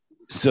COVID. Yeah.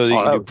 So that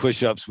you can do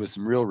push-ups with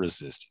some real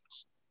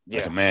resistance.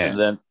 Yeah, like a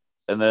man.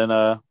 And then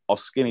I'll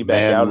skinny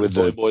back out with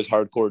Troy Boys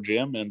Hardcore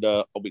Gym, and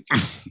I'll be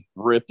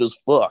ripped as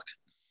fuck.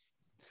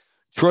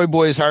 Troy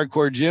Boys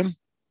Hardcore Gym?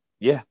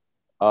 Yeah.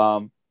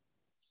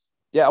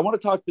 Yeah, I want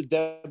to talk to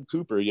Deb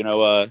Cooper, you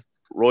know,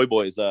 Roy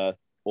Boy's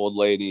old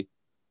lady.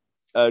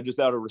 Just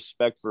out of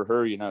respect for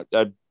her, you know,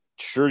 I'm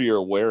sure you're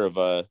aware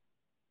of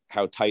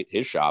how tight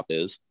his shop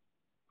is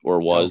or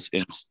was.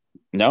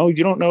 No,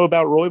 you don't know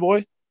about Roy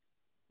Boy?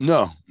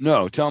 No.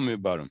 Tell me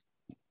about him.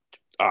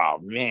 Oh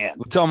man.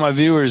 Well, tell my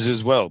viewers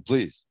as well,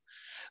 please.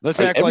 Let's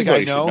act like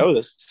I Everybody should know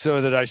this.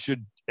 so that I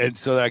should, and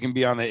so that I can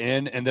be on the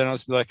in, and then I'll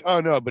just be like, oh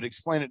no, but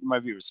explain it to my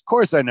viewers. Of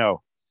course I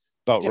know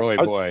about Roy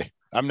Boy.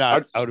 I'm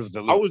not out of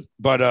the loop,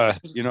 but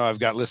I've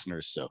got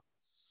listeners, so.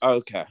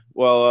 Okay.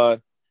 Well,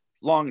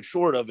 long and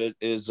short of it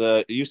is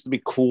it used to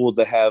be cool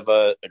to have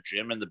a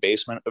gym in the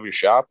basement of your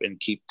shop and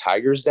keep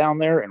tigers down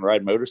there and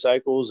ride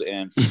motorcycles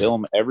and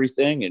film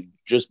everything and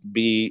just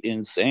be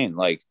insane.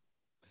 Like,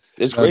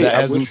 it's great. That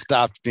hasn't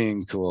stopped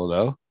being cool,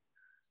 though.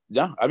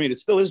 Yeah, I mean, it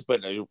still is,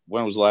 but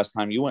when was the last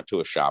time you went to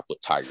a shop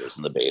with tigers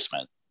in the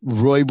basement?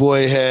 Roy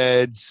Boy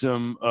had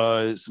some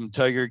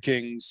Tiger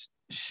Kings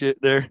shit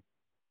there.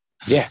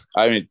 Yeah,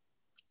 I mean,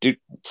 dude,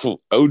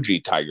 OG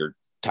Tiger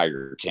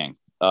King.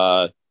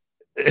 Yeah,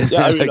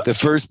 I mean, like the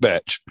first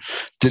batch,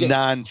 the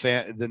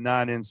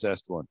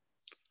non-incest one.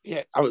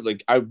 Yeah,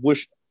 I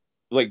wish,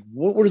 like,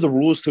 what were the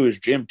rules to his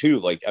gym too?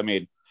 Like, I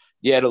mean,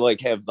 you had to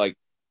like have like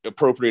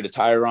appropriate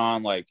attire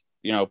on, like,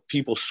 you know,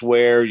 people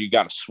swear you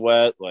got to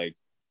sweat, like,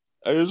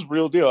 it was a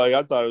real deal. Like,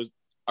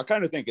 I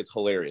kind of think it's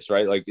hilarious,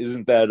 right? Like,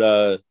 isn't that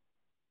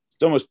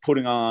it's almost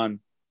putting on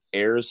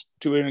airs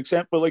to an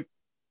extent, but like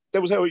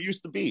that was how it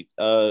used to be.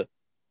 It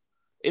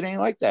ain't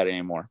like that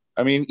anymore.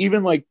 I mean,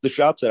 even like the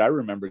shops that I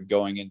remember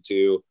going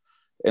into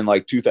in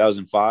like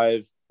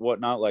 2005,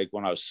 whatnot, like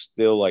when I was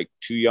still like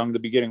too young to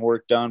be getting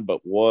work done, but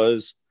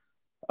was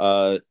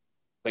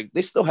like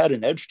they still had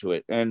an edge to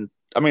it. And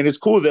I mean, it's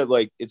cool that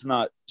like it's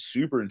not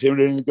super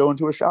intimidating to go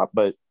into a shop,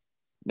 but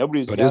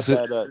nobody's but got is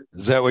it, that.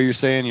 Is that what you're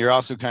saying? You're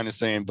also kind of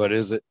saying, but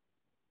is it?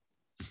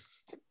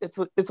 It's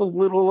a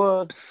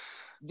little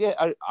yeah,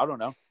 I don't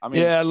know. I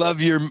mean, yeah, I love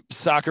your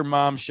soccer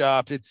mom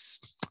shop.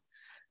 It's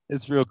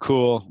real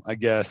cool, I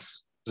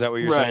guess. Is that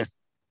what you're saying?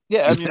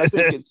 Yeah, I mean, I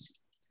think it's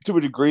to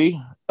a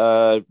degree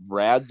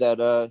rad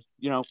that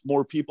you know,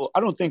 more people. I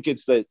don't think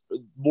it's that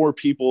more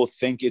people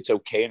think it's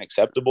okay and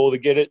acceptable to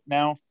get it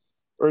now,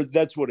 or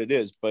that's what it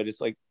is. But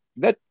it's like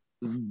that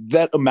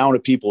amount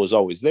of people is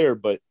always there.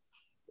 But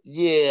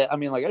yeah, I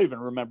mean, like I even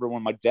remember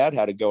when my dad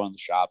had to go in the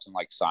shops and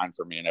like sign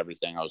for me and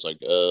everything. I was like,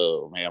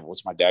 oh man,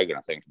 what's my dad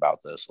gonna think about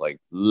this? Like,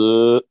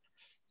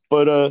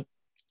 but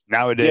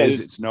nowadays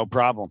it's no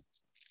problem,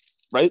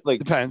 right? Like,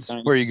 depends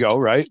where you go,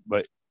 right?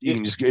 But you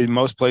can just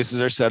most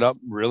places are set up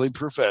really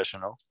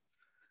professional,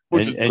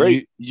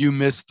 and you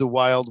miss the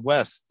Wild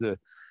West, the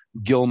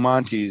Gil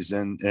Montes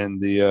and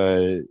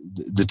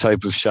the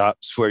type of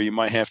shops where you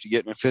might have to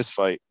get in a fist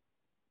fight,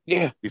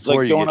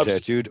 before like you get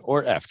tattooed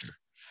or after.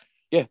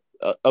 Yeah,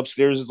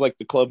 upstairs is like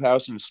the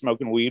clubhouse and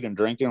smoking weed and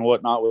drinking and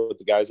whatnot with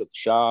the guys at the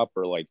shop,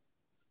 or like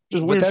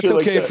just weird. But that's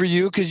okay like for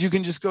you because you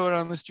can just go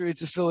down the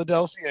streets of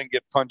Philadelphia and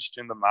get punched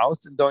in the mouth,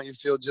 and don't you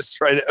feel just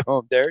right at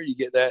home there? You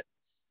get that.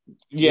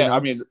 Yeah, you know? I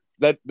mean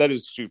that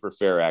is super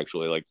fair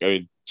actually. Like, I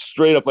mean,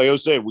 straight up, like I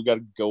was saying, we got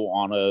to go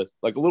on a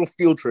little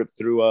field trip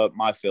through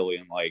my Philly,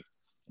 and like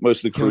most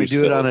of the Can we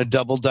do it on a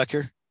double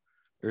decker,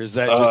 or is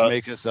that just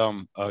make us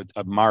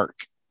a mark?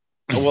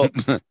 Well,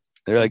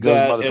 they're like,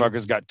 those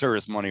motherfuckers got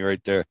tourist money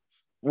right there.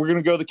 We're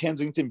gonna go to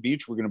Kensington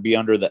Beach. We're gonna be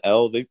under the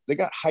L. They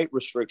got height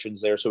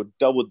restrictions there, so a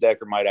double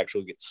decker might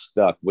actually get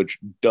stuck, which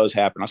does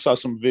happen. I saw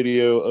some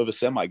video of a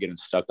semi getting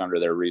stuck under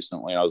there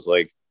recently. I was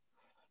like,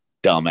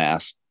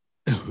 dumbass,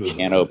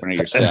 can't open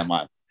your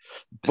semi.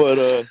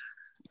 But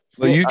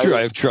well, you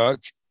drive truck.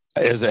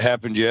 Has it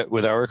happened yet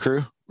with our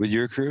crew? With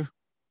your crew?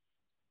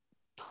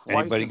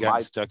 Anybody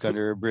got stuck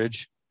under a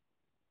bridge?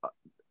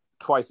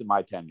 Twice in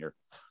my tenure,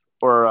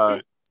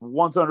 or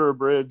once under a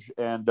bridge,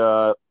 and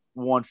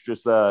once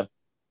just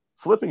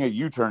flipping a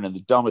U-turn in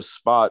the dumbest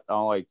spot.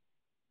 I'm like,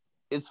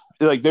 it's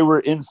like they were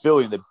in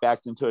Philly and they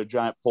backed into a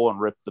giant pole and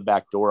ripped the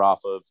back door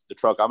off of the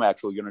truck I'm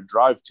actually going to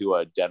drive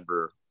to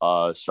Denver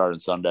starting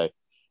Sunday.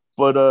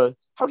 But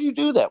how do you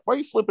do that? Why are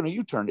you flipping a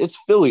U-turn? It's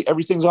Philly.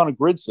 Everything's on a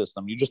grid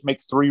system. You just make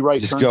 3 right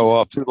just turns. Go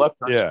up. 2 left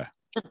turns. Yeah.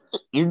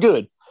 You're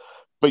good.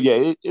 But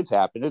yeah, it's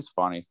happened. It's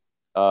funny.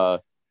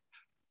 Not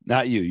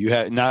you. You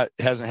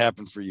hasn't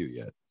happened for you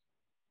yet.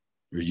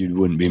 Or you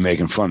wouldn't be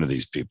making fun of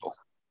these people.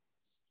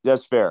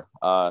 That's fair.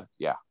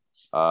 Yeah.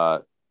 I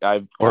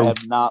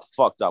have not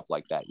fucked up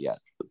like that yet.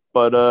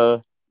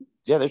 But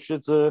yeah, this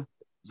shit's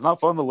it's not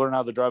fun to learn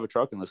how to drive a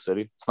truck in this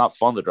city. It's not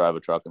fun to drive a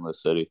truck in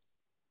this city.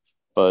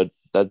 But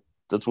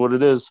that's what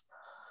it is.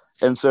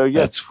 And so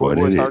yeah, that's what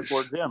it is.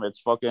 Hardcore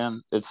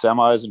Gym. It's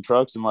semis and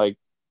trucks, and like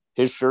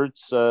his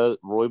shirt's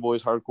Roy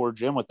Boy's Hardcore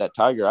Gym with that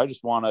tiger. I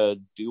just want to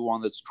do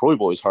one that's Troy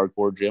Boy's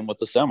Hardcore Gym with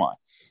the semi.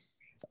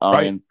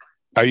 Right.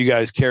 Are you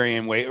guys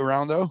carrying weight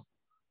around though?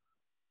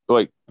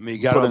 Like, I mean,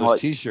 you got all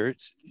those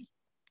t-shirts.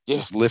 Yeah.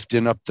 Just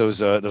lifting up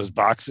those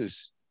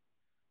boxes.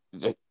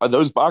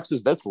 Those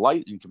boxes, that's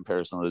light in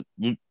comparison.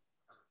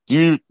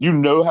 You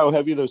know how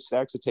heavy those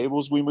stacks of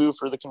tables we move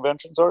for the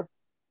conventions are?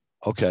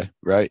 Okay,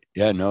 right.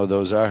 Yeah, no,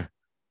 those are.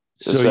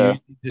 So you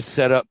just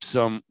set up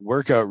some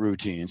workout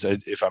routines,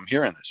 if I'm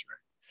hearing this right.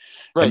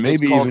 Right, and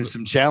maybe even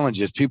some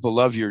challenges. People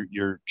love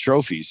your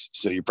trophies,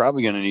 so you're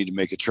probably going to need to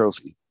make a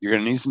trophy. You're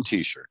going to need some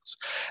T-shirts,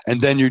 and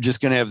then you're just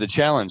going to have the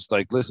challenge.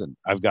 Like, listen,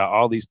 I've got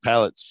all these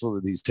pallets full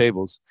of these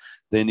tables.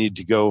 They need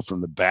to go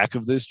from the back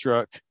of this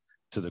truck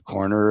to the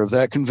corner of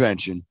that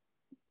convention.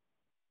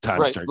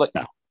 Time starts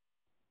now.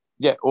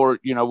 Yeah, or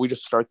we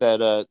just start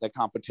that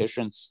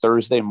competition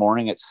Thursday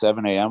morning at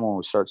 7 a.m. when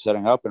we start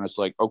setting up, and it's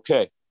like,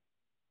 okay,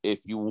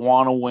 if you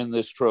want to win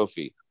this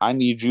trophy, I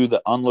need you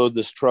to unload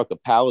this truck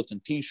of pallets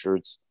and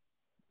T-shirts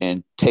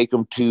and take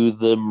them to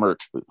the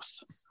merch booth.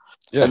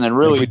 Yeah. And then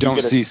really, if we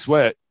don't see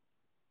sweat,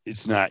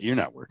 you're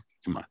not working.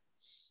 Come on.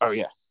 Oh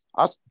yeah.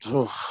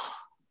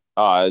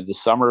 The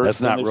summer.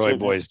 That's not Roy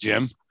Boy's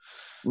gym.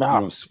 No,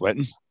 you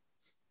sweating.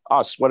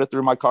 I sweated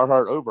through my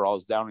Carhartt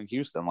overalls down in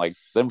Houston. Like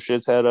them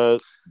shits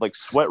had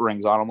sweat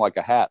rings on them like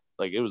a hat.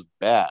 Like it was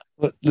bad.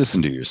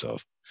 Listen to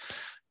yourself.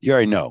 You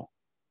already know.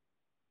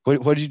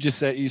 What did you just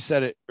say? You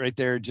said it right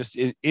there, just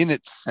in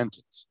its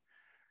sentence.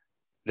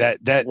 That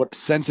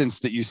sentence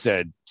that you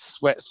said,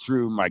 sweat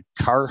through my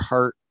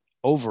Carhartt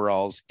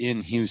overalls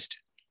in Houston.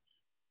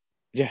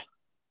 Yeah.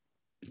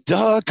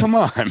 Duh, come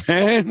on,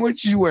 man.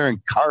 What you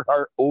wearing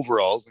Carhartt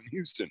overalls in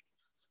Houston?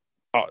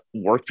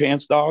 Work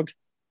pants, dog.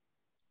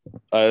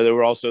 They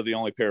were also the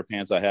only pair of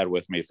pants I had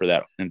with me for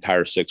that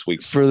entire 6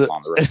 weeks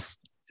on the road.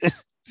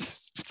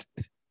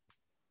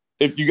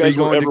 If you guys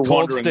were ever cold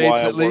wondering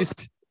states why at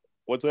least.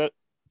 What's that?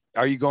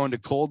 Are you going to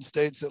cold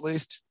states at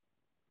least?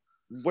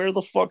 Where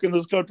the fuck in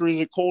this country is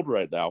it cold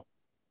right now?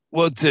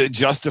 Well, what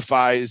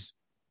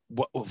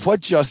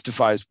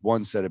justifies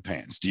one set of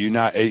pants? Do you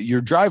not?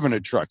 You're driving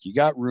a truck. You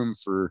got room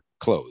for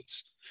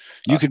clothes.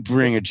 You could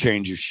bring a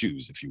change of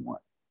shoes if you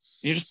want.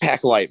 You just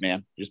pack light,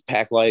 man. Just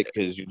pack light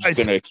because you're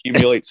just going to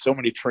accumulate so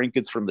many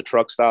trinkets from the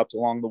truck stops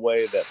along the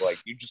way that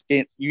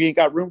you ain't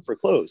got room for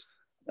clothes.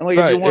 And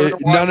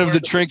none of the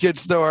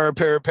trinkets though are a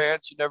pair of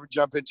pants. You never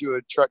jump into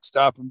a truck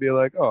stop and be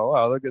like, oh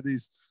wow, look at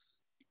these.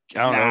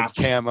 I don't know,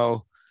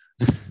 camo.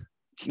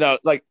 No,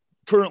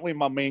 currently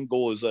my main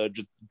goal is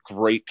just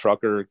great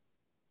trucker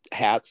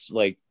hats.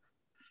 Like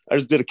I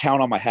just did a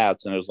count on my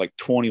hats and it was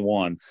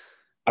 21.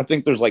 I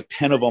think there's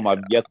 10 of them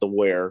I've yet to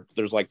wear.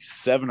 There's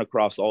 7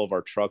 across all of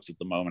our trucks at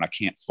the moment I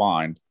can't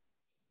find.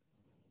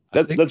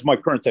 That's my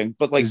current thing.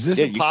 But is this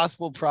a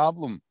possible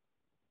problem?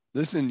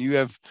 Listen, you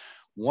have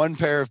one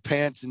pair of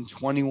pants and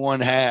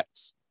 21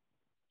 hats.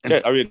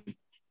 Yeah, I mean,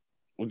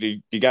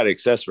 you got to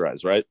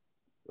accessorize, right?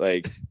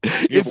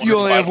 If you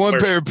only have one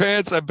pair of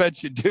pants, I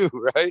bet you do,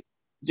 right?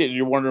 Yeah,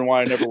 you're wondering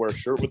why I never wear a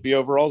shirt with the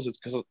overalls. It's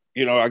because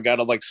I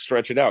gotta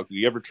stretch it out.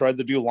 You ever tried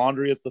to do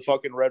laundry at the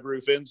fucking Red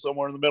Roof Inn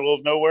somewhere in the middle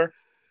of nowhere?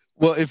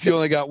 Well, if you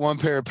only got one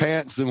pair of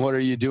pants, then what are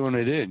you doing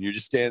it in? You're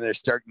just standing there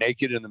stark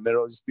naked in the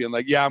middle, just being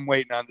like, yeah, I'm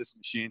waiting on this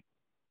machine.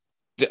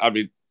 I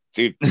mean,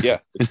 dude, yeah,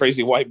 the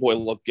crazy white boy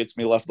look gets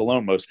me left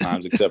alone most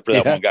times, except for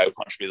that one guy who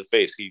punched me in the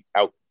face. He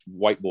out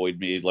white boyed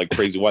me,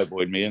 crazy white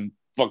boyed me, and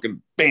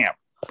fucking bam,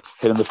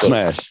 hit in the face.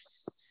 Smash.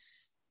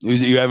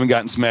 You haven't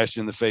gotten smashed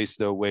in the face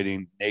though,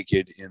 waiting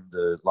naked in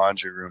the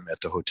laundry room at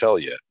the hotel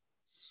yet.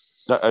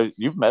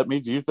 You've met me.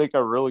 Do you think I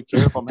really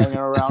care if I'm hanging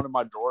around in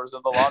my drawers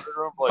in the laundry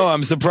room?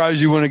 I'm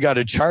surprised you wouldn't have got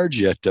a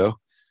charge yet, though.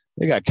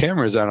 They got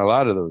cameras on a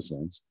lot of those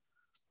things.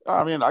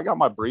 I mean, I got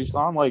my briefs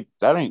on.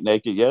 That ain't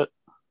naked yet.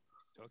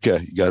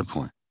 Okay, you got a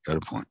point.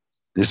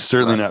 This is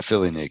certainly not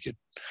Philly naked.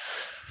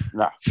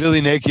 No.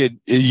 Philly naked,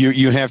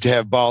 you have to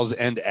have balls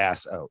and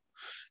ass out.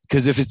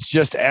 Because if it's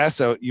just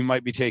ass out, you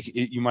might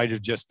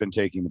have just been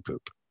taking the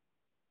poop.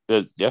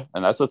 Yeah,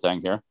 and that's the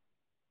thing here.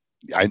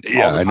 I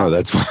know.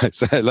 That's why I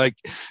said,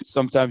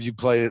 sometimes you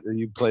play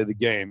the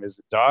game. Is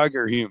it dog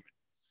or human?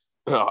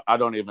 No, I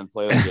don't even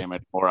play the game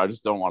anymore. I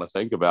just don't want to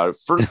think about it.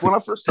 When I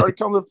first started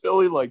coming to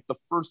Philly, the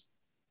first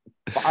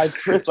 5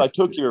 trips I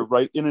took here,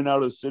 right in and out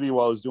of the city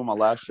while I was doing my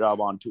last job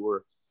on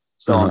tour,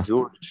 selling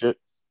jewelry and shit.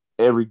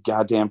 Every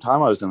goddamn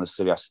time I was in the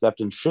city, I stepped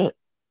in shit.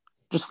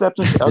 Just stepped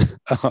in shit.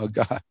 Oh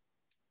God.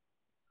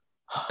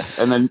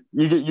 And then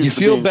you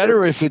feel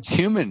better if it's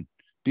human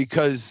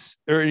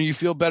or you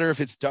feel better if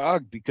it's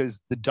dog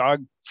because the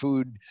dog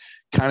food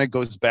kind of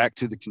goes back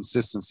to the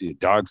consistency of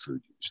dog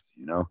food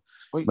usually,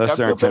 Wait, I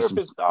feel better if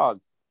it's dog.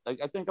 I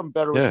think I'm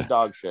better with the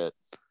dog shit.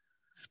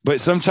 But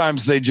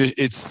sometimes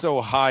it's so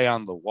high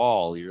on the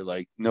wall, you're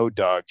like, no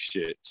dog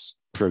shit's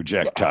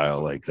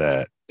projectile like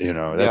that.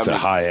 That's a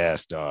high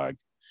ass dog.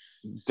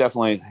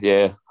 Definitely,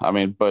 yeah. I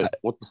mean, but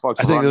what the fuck?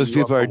 I think those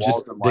people are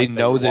just they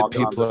know that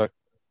people are.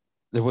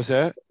 What's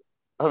that?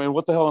 I mean,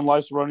 what the hell in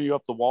life's running you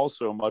up the wall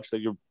so much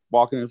that you're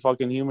walking in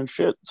fucking human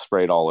shit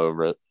sprayed all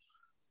over it?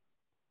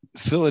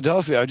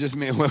 Philadelphia. I just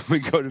mean when we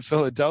go to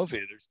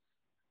Philadelphia, there's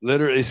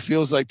literally it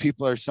feels like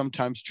people are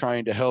sometimes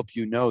trying to help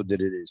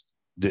that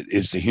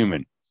it's a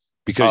human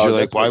because you're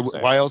like,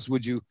 why else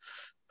would you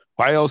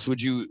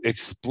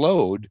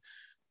explode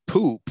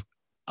poop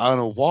on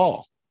a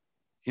wall?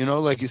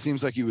 It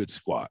seems like you would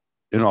squat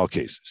in all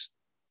cases.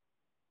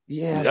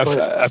 Yeah,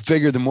 I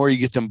figure the more you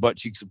get them butt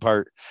cheeks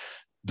apart,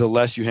 the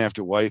less you have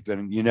to wipe,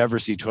 and you never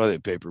see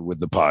toilet paper with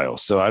the pile.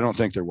 So I don't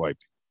think they're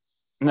wiping.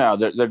 No,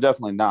 they're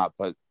definitely not.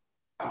 But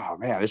oh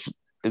man,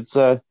 it's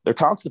they're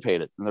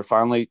constipated and they're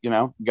finally,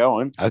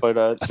 going,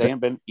 but they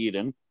ain't been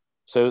eating.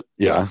 So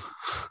yeah,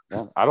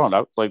 I don't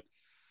know. Like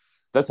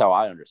that's how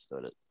I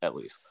understood it, at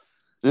least.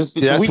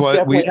 That's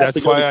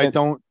why I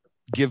don't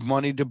give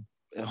money to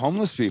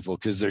homeless people,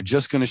 because they're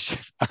just going to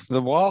shit on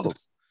the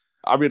walls.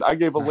 I mean, I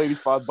gave a lady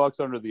 $5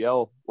 under the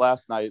L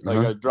last night. Like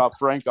I dropped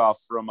Frank off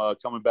from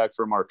coming back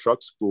from our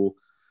truck school.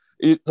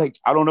 I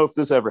don't know if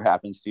this ever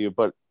happens to you,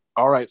 but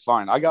all right,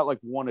 fine. I got like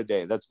one a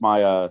day. That's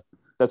my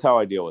that's how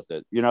I deal with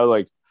it.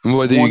 Like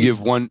whether you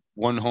give one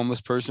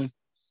homeless person,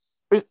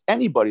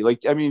 anybody.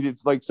 Like I mean,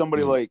 it's like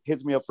somebody like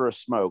hits me up for a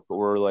smoke,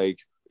 or like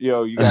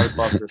you got a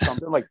buck or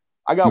something. Like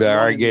I got one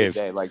a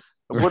day. Like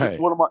what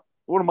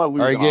am I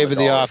losing? I gave at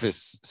the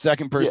office.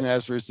 Second person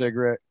asked for a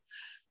cigarette.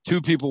 2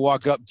 people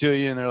walk up to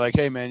you and they're like,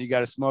 "Hey man, you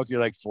got to smoke?"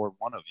 You're like, "For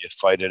one of you,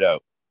 fight it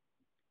out."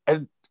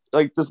 And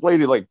like this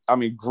lady, like, I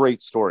mean,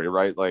 great story,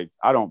 right? Like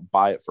I don't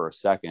buy it for a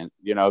second,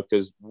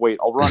 because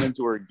I'll run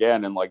into her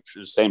again and like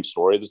the same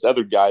story. This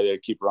other guy that I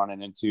keep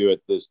running into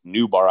at this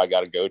new bar I got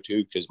to go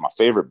to because my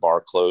favorite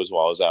bar closed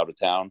while I was out of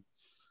town.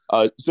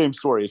 Same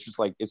story. It's just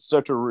like it's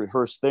such a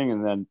rehearsed thing,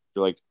 and then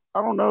you're like,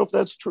 I don't know if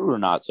that's true or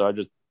not. So I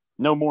just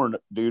no more,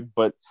 dude.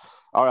 But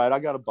all right, I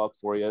got a buck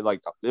for you. Like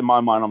in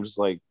my mind, I'm just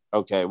like,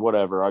 okay,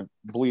 whatever. I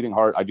bleeding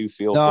heart. I do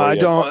feel. No, I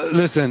don't.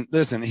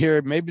 Listen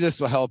here. Maybe this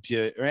will help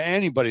you or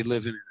anybody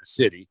living in a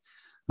city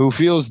who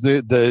feels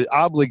the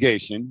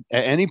obligation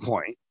at any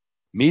point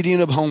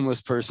meeting a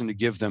homeless person to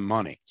give them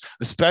money,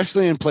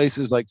 especially in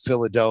places like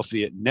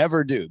Philadelphia.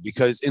 Never do,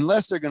 because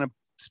unless they're going to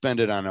spend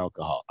it on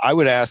alcohol, I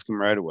would ask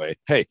them right away,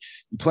 "Hey,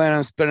 you plan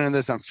on spending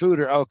this on food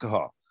or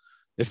alcohol?"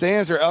 If they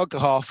answer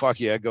alcohol, fuck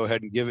yeah, go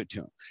ahead and give it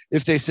to them.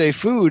 If they say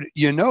food,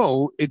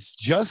 it's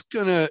just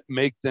going to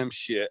make them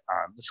shit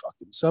on the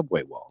fucking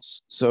subway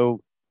walls.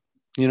 So,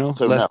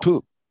 less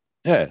poop.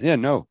 Yeah,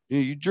 no.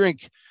 You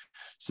drink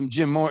some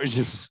Jim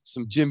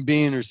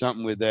Beam or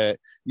something with that.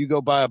 You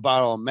go buy a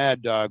bottle of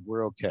Mad Dog,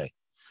 we're okay.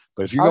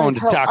 But if you're going to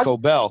Taco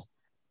Bell.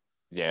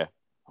 Yeah.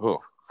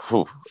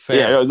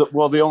 Yeah,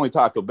 well, the only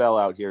Taco Bell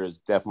out here is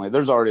definitely,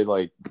 there's already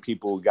like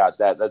people who got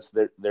that. That's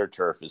their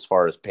turf as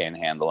far as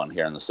panhandling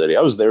here in the city.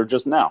 I was there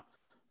just now.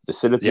 They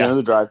sit at the end of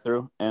the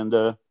drive-thru,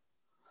 and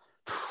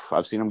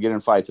I've seen them get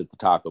in fights at the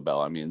Taco Bell.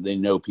 I mean, they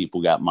know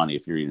people got money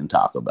if you're eating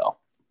Taco Bell.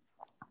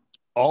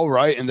 All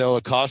right, and they'll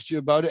accost you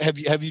about it.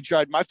 Have you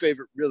tried? My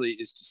favorite really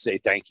is to say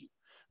thank you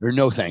or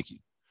no thank you.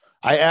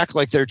 I act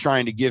like they're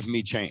trying to give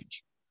me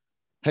change.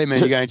 Hey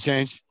man, you got any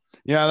change?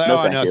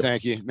 No,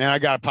 thank you, man. I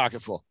got a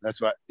pocket full. That's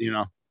what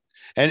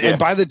And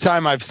by the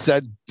time I've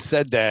said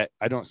that,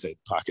 I don't say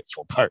pocket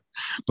full part,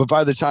 but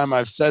by the time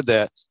I've said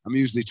that, I'm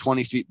usually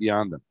 20 feet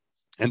beyond them,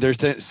 and they're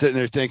sitting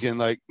there thinking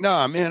like,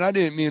 "No, man, I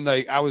didn't mean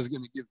like I was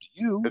going to give to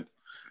you."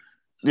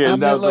 Yeah,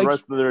 now the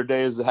rest of their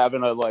day is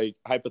having a like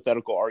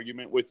hypothetical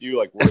argument with you,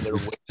 like where they're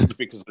with,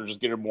 because they're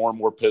just getting more and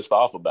more pissed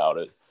off about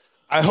it.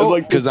 I hope,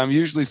 because I'm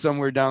usually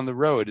somewhere down the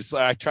road. It's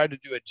like I tried to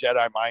do a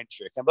Jedi mind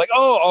trick. I'm like,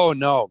 oh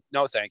no,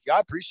 thank you.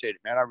 I appreciate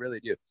it, man. I really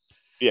do.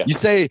 Yeah. You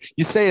say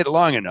it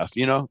long enough,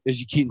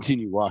 as you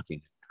continue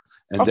walking,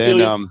 and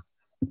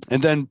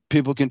then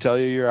people can tell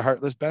you're a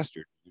heartless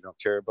bastard. You don't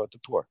care about the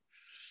poor.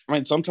 I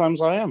mean, sometimes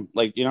I am.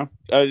 Like,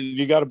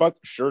 you got a buck?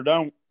 Sure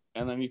don't.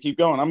 And then you keep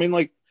going. I mean,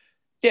 like,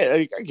 yeah,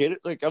 I get it.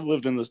 Like, I've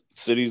lived in the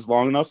cities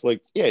long enough. Like,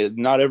 yeah,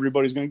 not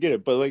everybody's gonna get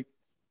it, but like,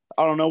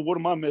 I don't know, what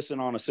am I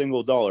missing on a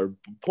single dollar?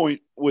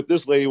 Point with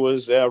this lady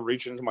was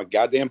reaching into my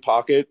goddamn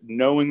pocket,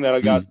 knowing that I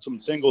got some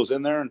singles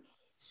in there, and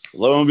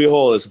lo and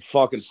behold, it's a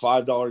fucking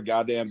 $5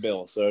 goddamn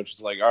bill. So it's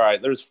just like, all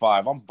right, there's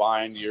 $5. I'm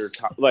buying your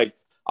time. Like,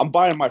 I'm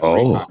buying my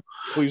free time.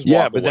 Please,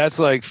 but away. That's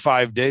like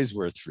 5 days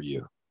worth for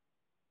you.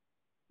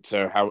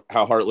 So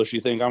how heartless you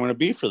think I'm going to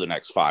be for the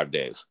next 5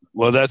 days?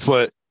 Well, that's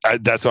what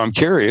I'm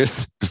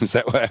curious. Is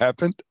that what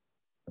happened?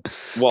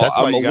 Well, that's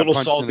I'm a little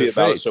salty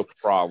about it, so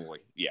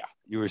probably, yeah.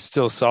 You were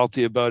still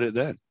salty about it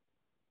then.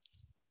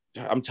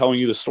 I'm telling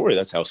you the story.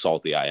 That's how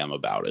salty I am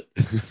about it.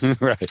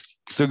 Right.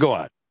 So go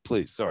on,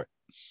 please. Sorry.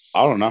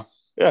 I don't know.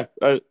 Yeah.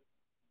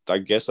 I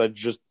guess I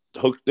just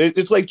hooked.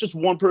 It's like just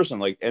one person,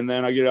 like, and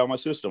then I get it out of my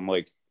system.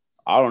 Like,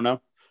 I don't know.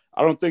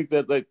 I don't think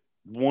that like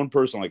one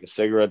person, like a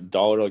cigarette,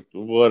 $1, like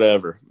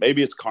whatever.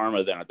 Maybe it's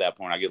karma. Then at that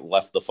point, I get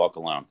left the fuck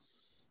alone.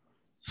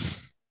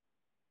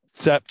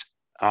 Except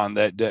on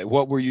that day,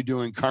 what were you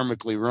doing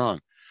karmically wrong?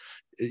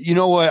 You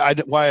know what?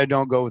 Why I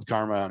don't go with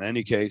karma on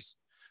any case.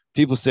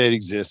 People say it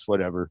exists,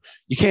 whatever.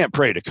 You can't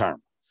pray to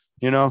karma.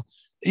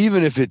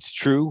 Even if it's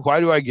true, why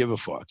do I give a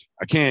fuck?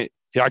 I can't.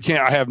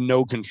 I have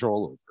no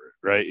control over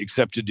it, right?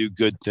 Except to do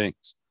good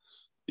things.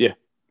 Yeah,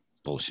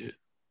 bullshit.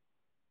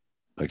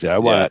 Like that.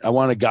 I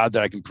want a God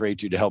that I can pray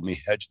to help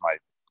me hedge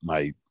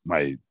my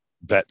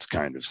bets,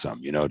 kind of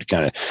something, to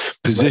kind of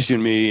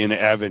position me in an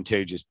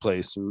advantageous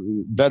place,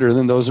 better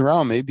than those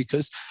around me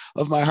because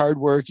of my hard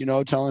work,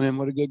 telling him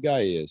what a good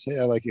guy he is. Hey,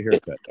 I like your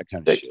haircut, that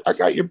kind of shit. I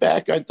got your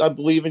back. I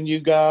believe in you,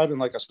 God, and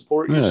like I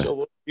support you.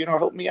 So,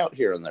 help me out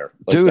here and there.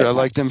 Like, dude, I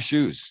like them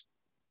shoes.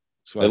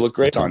 They look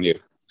great on you.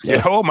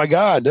 Yeah. Oh my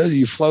God.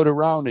 You float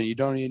around and you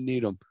don't even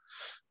need them.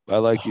 I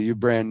like it. You're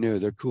brand new.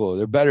 They're cool.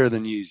 They're better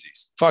than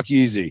Yeezys. Fuck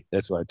Yeezy.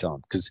 That's what I tell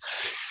them. Because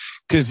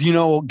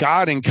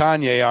God and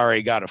Kanye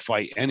already got a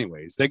fight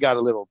anyways. They got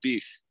a little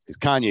beef because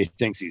Kanye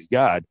thinks he's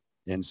God,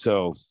 and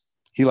so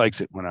he likes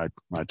it when I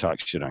talk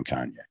shit on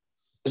Kanye.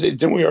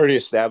 Didn't we already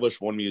establish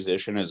one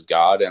musician as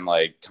God, and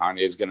like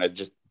Kanye's gonna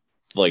just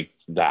like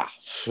that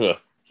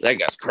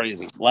guy's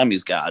crazy.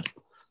 Lemmy's God.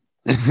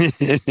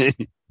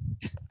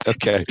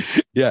 Okay,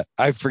 yeah,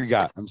 I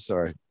forgot. I'm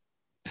sorry.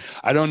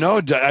 I don't know.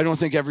 I don't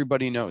think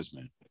everybody knows,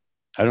 man.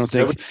 I don't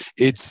think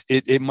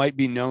it might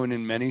be known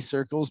in many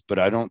circles, but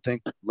I don't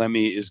think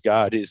Lemmy is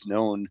God is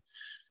known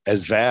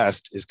as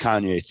vast as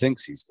Kanye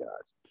thinks he's God.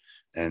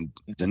 And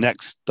the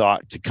next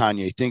thought to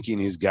Kanye thinking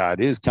he's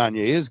God is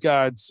Kanye is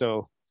God.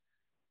 So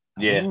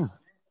yeah,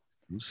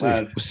 we'll see.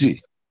 We'll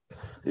see.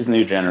 These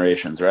new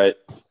generations, right?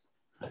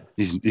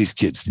 These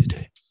kids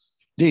today.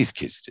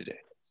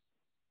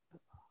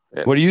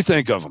 Yeah. What do you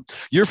think of them?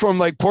 You're from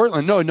like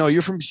Portland. No,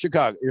 you're from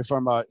Chicago. You're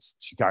from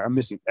Chicago. I'm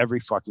missing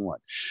every fucking one.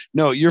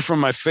 No, you're from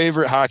my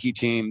favorite hockey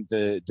team,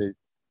 the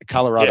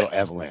Colorado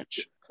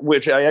Avalanche.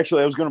 Which I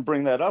was going to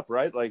bring that up,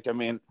 right? Like, I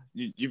mean,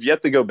 you've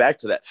yet to go back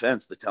to that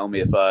fence to tell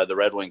me if the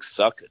Red Wings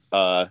suck.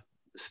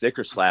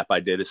 Sticker slap I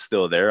did is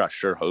still there. I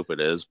sure hope it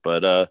is.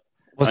 But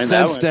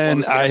since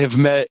then, I have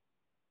met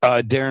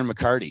Darren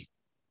McCarty,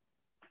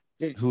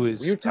 who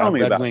is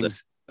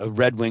a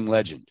Red Wing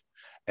legend.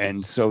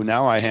 And so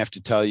now I have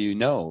to tell you,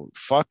 no,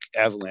 fuck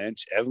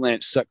Avalanche.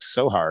 Avalanche sucks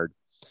so hard.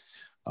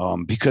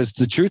 Because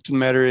the truth of the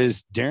matter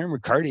is Darren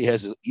McCarty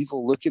has an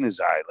evil look in his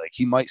eye. Like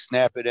he might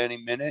snap at any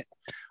minute.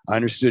 I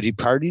understood he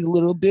partied a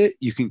little bit.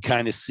 You can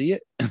kind of see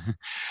it.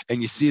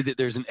 And you see that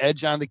there's an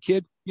edge on the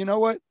kid. You know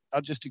what?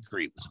 I'll just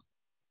agree with him.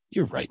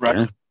 You're right.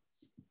 Darren.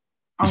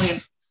 I mean,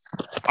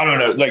 I don't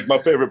know. Like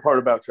my favorite part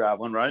about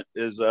traveling, right,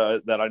 is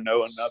that I know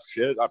enough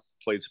shit. I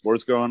played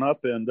sports growing up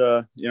and,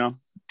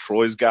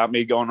 Troy's got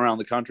me going around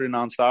the country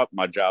nonstop.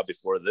 My job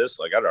before this,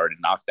 like I'd already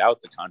knocked out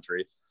the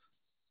country.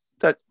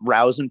 That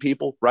rousing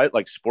people, right?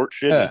 Like sports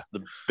shit is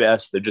the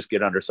best to just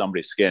get under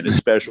somebody's skin,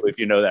 especially if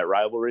you know that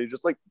rivalry,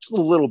 just a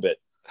little bit.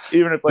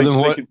 Even if like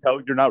they can tell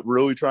you're not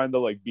really trying to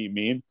like be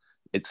mean,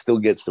 it still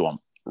gets to them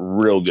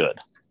real good.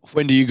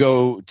 When do you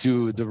go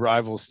to the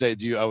rival state?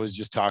 Do you always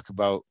just talk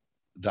about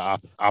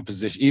the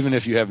opposition, even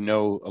if you have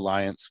no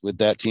alliance with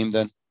that team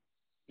then?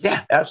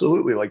 Yeah,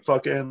 absolutely. Like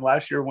fucking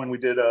last year when we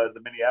did the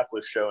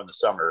Minneapolis show in the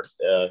summer,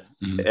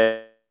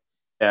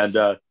 and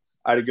I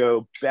had to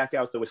go back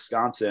out to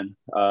Wisconsin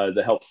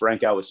to help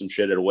Frank out with some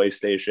shit at a way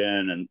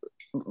station. And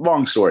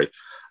long story.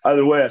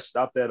 Either way, I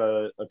stopped at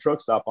a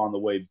truck stop on the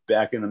way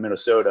back into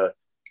Minnesota,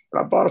 and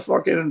I bought a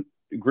fucking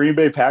Green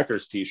Bay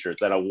Packers t-shirt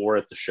that I wore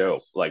at the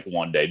show like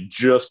one day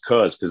just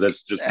because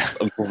that's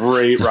just a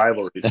great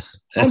rivalry. I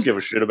don't give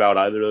a shit about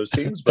either of those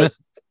teams, but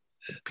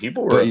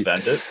people were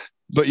offended.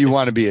 But you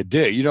want to be a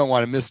dick. You don't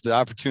want to miss the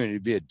opportunity to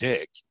be a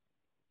dick.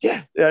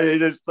 Yeah,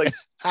 it's like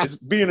it's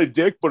being a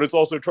dick, but it's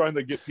also trying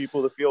to get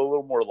people to feel a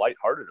little more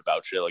lighthearted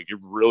about shit. Like you're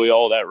really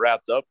all that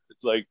wrapped up.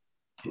 It's like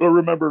I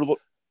remember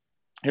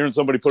hearing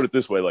somebody put it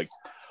this way: like,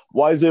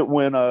 why is it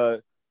when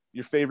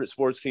your favorite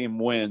sports team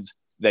wins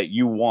that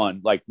you won?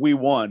 Like we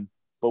won,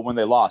 but when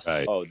they lost,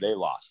 they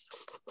lost.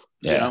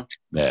 Yeah, you know?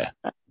 Yeah.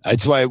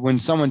 That's why when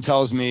someone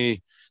tells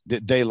me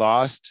that they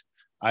lost,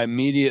 I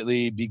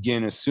immediately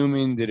begin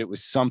assuming that it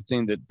was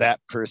something that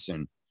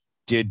person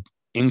did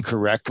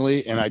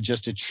incorrectly, and I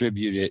just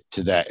attribute it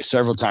to that.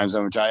 Several times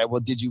I'm trying,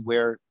 well, did you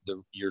wear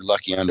your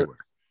lucky underwear?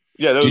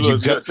 Yeah, did you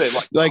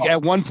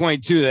at one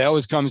point too, that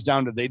always comes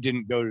down to they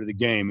didn't go to the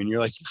game, and you're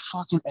like, you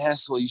fucking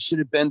asshole, you should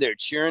have been there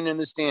cheering in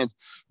the stands.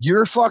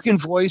 Your fucking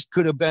voice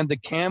could have been the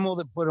camel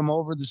that put him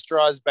over the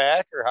straw's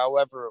back, or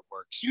however it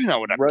works. You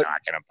know what I'm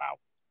talking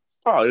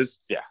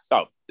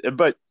about.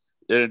 But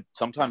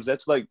sometimes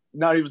that's like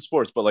not even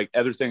sports, but like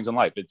other things in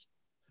life. It's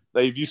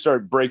like if you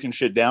start breaking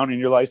shit down in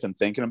your life and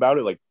thinking about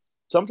it, like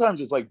sometimes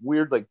it's like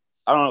weird, like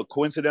I don't know,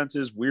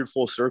 coincidences, weird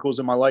full circles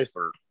in my life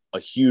are a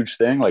huge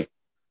thing. Like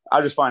I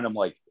just find them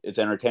like it's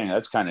entertaining.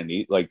 That's kind of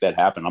neat. Like that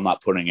happened. I'm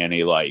not putting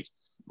any like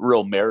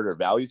real merit or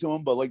value to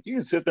them, but like you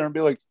can sit there and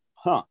be like,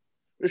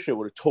 this shit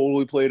would have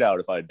totally played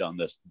out if I had done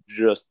this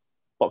just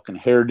fucking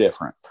hair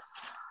different.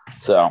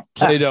 So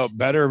played out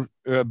better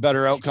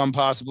outcome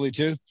possibly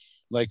too.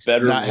 Like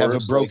better, not have a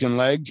broken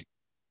leg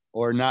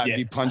or not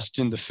be punched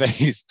in the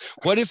face.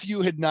 What if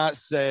you had not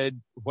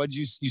said,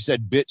 you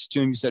said bitch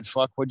to him, you said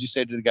fuck, what'd you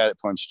say to the guy that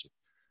punched you?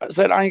 I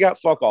said, I ain't got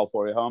fuck all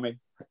for you, homie.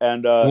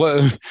 And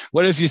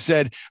what if you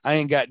said, I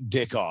ain't got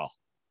dick all?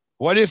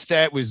 What if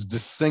that was the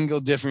single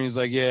difference? He's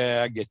like,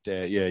 yeah, I get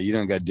that. Yeah, you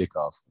don't got dick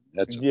off.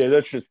 That's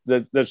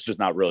just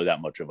not really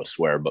that much of a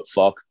swear, but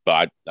fuck.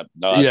 But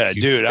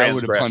dude, I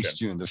would have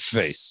punched you in the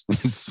face.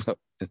 So.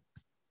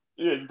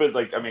 Yeah, but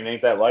like, I mean,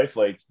 ain't that life?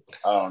 Like,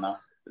 I don't know.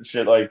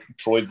 Shit like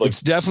Troy. Like,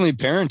 it's definitely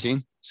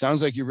parenting.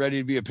 Sounds like you're ready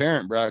to be a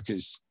parent, bro,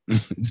 because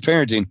it's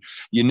parenting.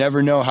 You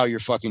never know how you're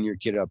fucking your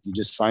kid up. You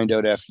just find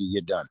out after you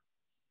get done.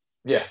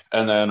 Yeah.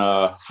 And then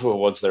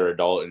once they're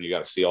adult and you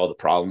got to see all the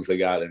problems they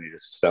got, and you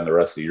just spend the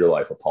rest of your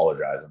life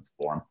apologizing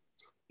for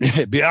them.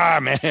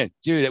 Man,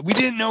 dude, we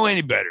didn't know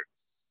any better.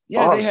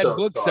 Yeah, they had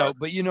books out,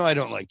 but I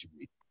don't like to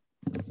read.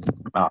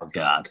 Oh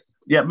God,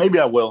 yeah, maybe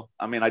I will.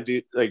 I mean, I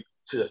do like.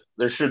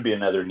 There should be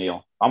another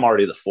Neill. I'm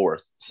already the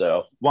fourth,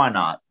 so why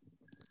not?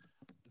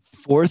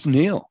 Fourth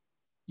Neill.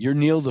 You're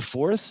Neill the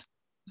fourth?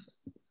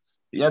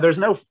 Yeah, there's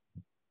no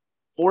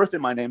fourth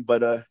in my name,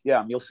 but yeah,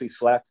 I'm Neill C.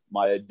 Slack.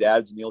 My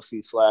dad's Neill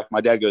C. Slack.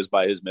 My dad goes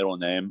by his middle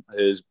name.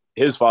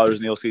 His father's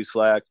Neill C.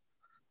 Slack.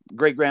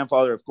 Great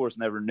grandfather, of course,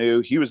 never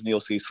knew. He was Neill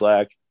C.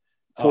 Slack.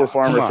 Poor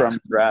farmer from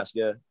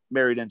Nebraska,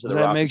 married into the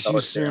that makes you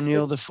Sir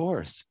Neill the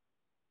fourth.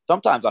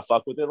 Sometimes I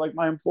fuck with it, like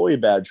my employee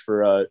badge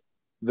for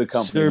the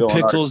company. Sir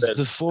Pickles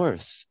the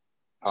fourth.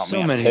 Oh,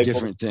 so many Pickles,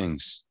 different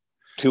things.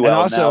 And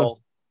also,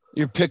 Nell.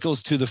 Your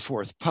Pickles to the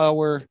fourth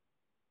power.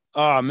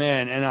 Oh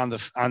man! And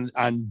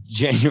on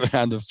January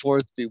on the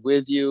 4th, be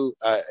with you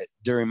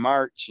during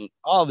March and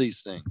all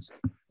these things.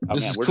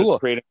 This is we're cool. Just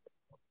creating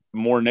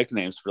more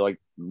nicknames for I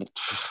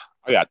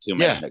got too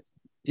many nicknames.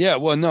 Yeah,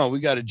 well, no, we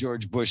got to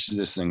George Bush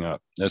this thing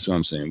up. That's what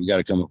I'm saying. We got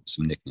to come up with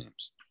some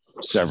nicknames.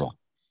 Several.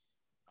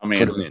 I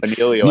mean,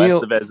 Emilio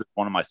Estevez is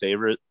one of my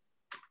favorite.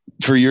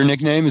 For your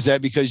nickname, is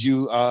that because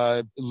you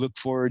look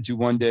forward to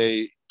one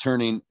day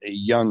turning a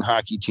young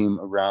hockey team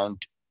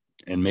around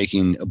and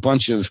making a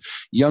bunch of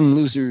young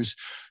losers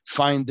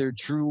find their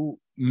true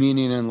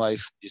meaning in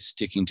life is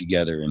sticking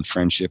together in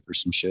friendship or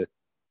some shit?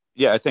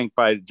 Yeah, I think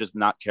by just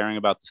not caring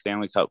about the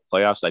Stanley Cup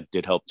playoffs, I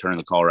did help turn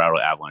the Colorado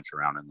Avalanche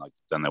around, and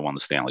then they won the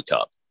Stanley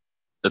Cup.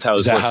 That's how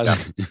it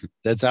works.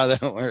 That's how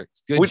that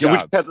works. Good job. We just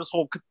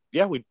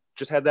had we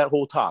just had that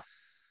whole top.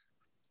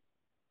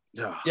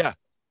 Yeah.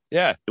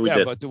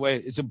 But the way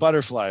it's a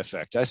butterfly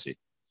effect, I see.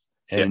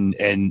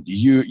 And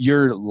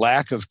your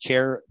lack of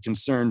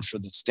concern for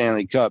the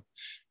Stanley Cup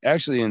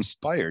actually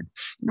inspired.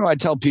 I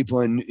tell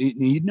people, and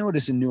you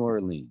notice in New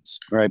Orleans,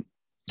 right?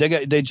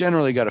 They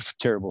generally got a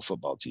terrible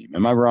football team.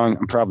 Am I wrong?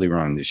 I'm probably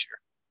wrong this year,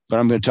 but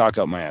I'm going to talk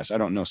out my ass. I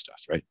don't know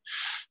stuff, right?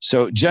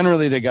 So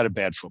generally they got a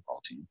bad football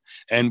team.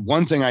 And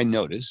one thing I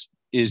notice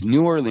is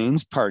New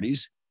Orleans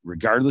parties,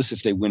 regardless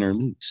if they win or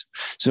lose.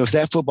 So if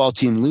that football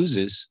team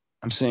loses,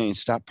 I'm saying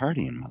stop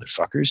partying,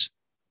 motherfuckers.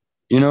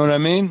 You know what I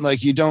mean? Like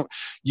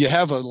you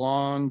have a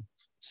long,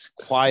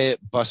 quiet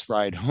bus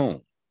ride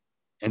home,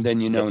 and then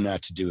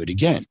not to do it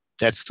again.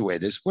 That's the way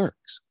this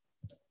works.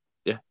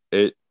 Yeah.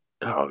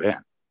 Oh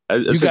man.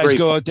 You guys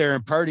go out there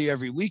and party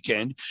every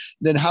weekend.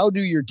 Then how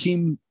do your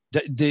team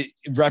that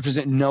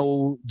represent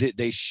know that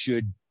they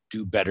should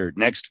do better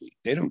next week?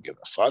 They don't give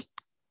a fuck.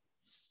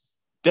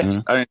 Yeah. Mm-hmm.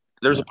 I mean,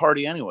 there's a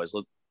party anyways.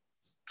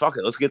 Fuck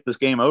it. Let's get this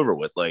game over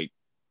with. Like,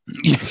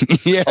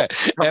 yeah.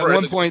 At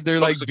one point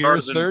they're like beer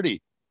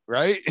 30,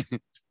 right?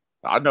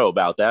 I know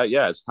about that.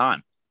 Yeah, it's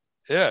time.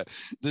 Yeah.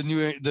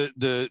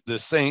 The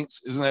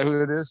Saints, isn't that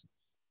who it is?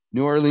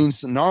 New Orleans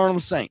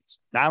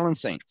Saints.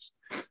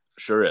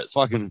 Sure is.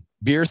 Fucking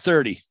beer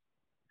 30,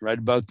 right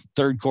about the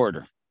third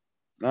quarter.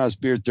 No, it's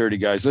beer 30,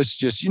 guys. Let's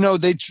just,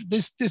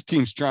 this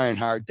team's trying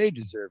hard. They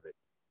deserve it.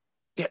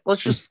 Yeah,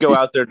 let's just go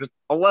out there. Just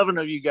 11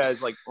 of you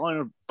guys,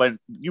 but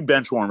you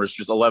bench warmers,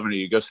 just 11 of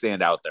you, go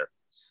stand out there.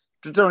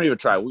 Just don't even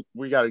try.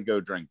 We got to go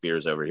drink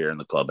beers over here in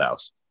the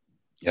clubhouse.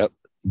 Yep.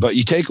 But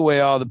you take away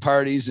all the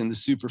parties and the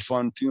super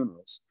fun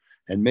funerals,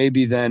 and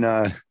maybe then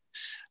I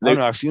don't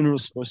know. Our funeral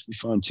is supposed to be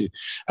fun too.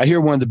 I hear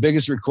one of the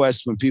biggest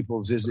requests when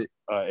people visit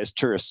as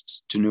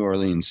tourists to New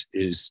Orleans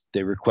is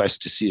they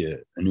request to see a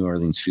New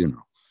Orleans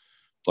funeral.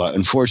 But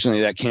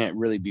unfortunately, that can't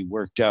really be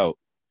worked out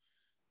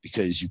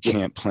because you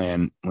can't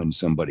plan when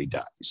somebody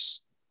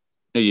dies.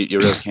 You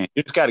really can't.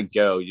 You just got to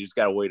go. You just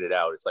got to wait it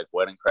out. It's like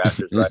Wedding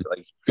Crashers, right?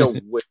 Like, go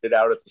wait it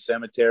out at the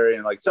cemetery,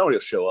 and somebody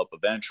will show up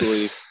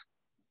eventually.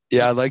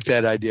 Yeah, I like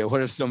that idea.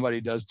 What if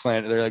somebody does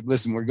plan it? They're like,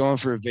 listen, we're going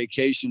for a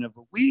vacation of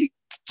a week.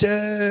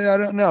 I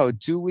don't know,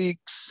 2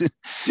 weeks.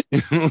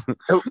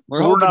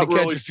 we're hoping to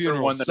catch a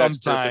funeral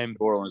sometime.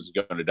 New Orleans is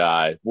going to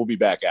die. We'll be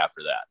back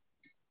after that.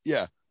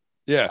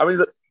 Yeah. I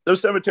mean,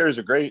 those cemeteries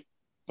are great.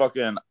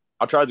 Fucking,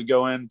 I tried to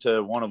go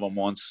into one of them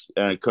once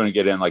and I couldn't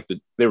get in.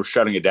 They were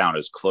shutting it down. It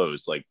was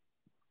closed.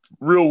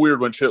 Real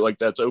weird when shit like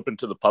that's open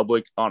to the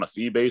public on a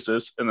fee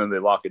basis, and then they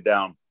lock it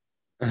down.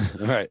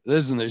 All right,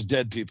 listen, there's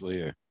dead people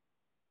here.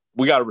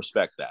 We got to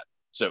respect that.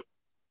 So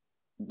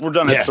we're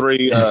done at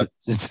 3.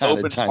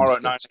 Open tomorrow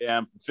at 9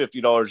 a.m. For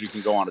 $50, you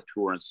can go on a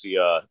tour and see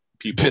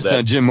people. Piss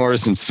on Jim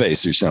Morrison's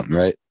face or something,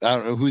 right? I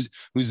don't know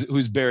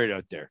who's buried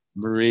out there.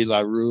 Marie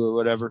LaRue or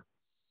whatever.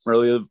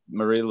 Marie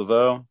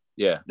Laveau.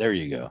 Yeah. There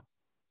you go.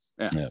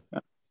 Yeah.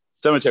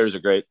 Cemeteries are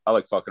great. I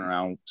like fucking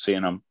around,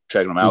 seeing them,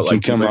 checking them out.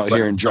 You can come out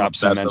here and drop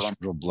some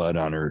menstrual blood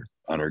on her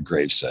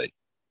gravesite.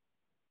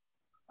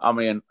 I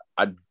mean,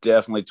 I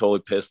definitely totally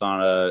pissed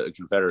on a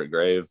Confederate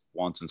grave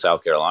once in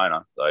South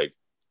Carolina.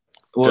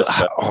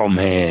 Oh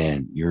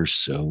man, you're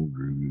so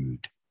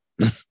rude.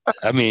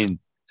 I mean,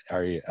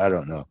 are you? I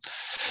don't know.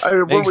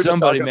 Hey,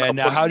 somebody, man.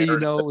 Now, how do you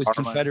know it was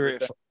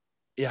Confederate?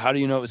 Yeah, how do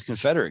you know it was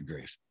Confederate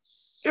grave?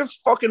 You're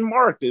fucking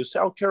marked. It was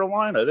South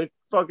Carolina. They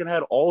fucking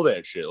had all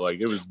that shit.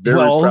 It was very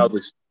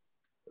proudly.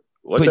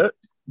 What's that?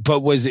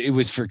 But it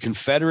was for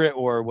Confederate,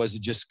 or was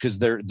it just because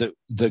the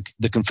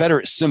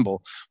Confederate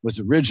symbol was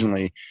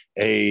originally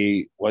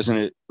wasn't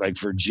it like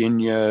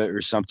Virginia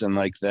or something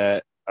like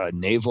that, a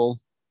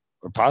naval,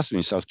 or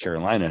possibly South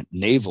Carolina,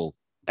 naval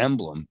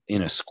emblem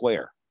in a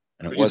square,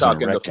 and it wasn't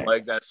a rectangle. The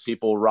flag that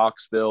people rock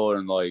still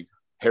and like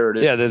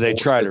heritage. Yeah, that they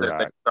try to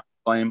rock.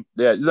 Claim.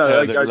 Yeah,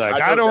 no,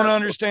 I don't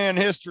understand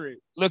history.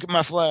 Look at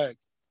my flag.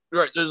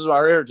 Right, this is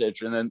our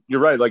heritage, and then you're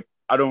right. Like,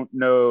 I don't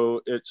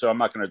know it, so I'm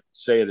not going to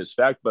say it as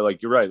fact, but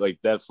like you're right. Like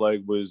that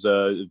flag was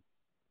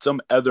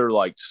some other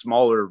like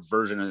smaller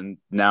version, and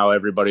now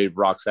everybody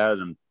rocks that.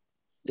 And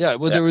yeah,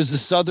 well, there was the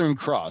Southern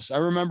Cross. I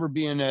remember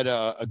being at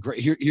a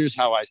great. Here's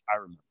how I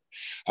remember.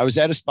 I was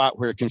at a spot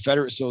where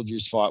Confederate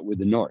soldiers fought with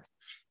the North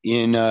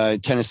in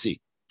Tennessee.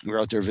 We're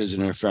out there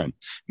visiting a friend.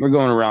 We're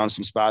going around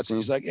some spots, and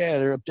he's like, "Yeah,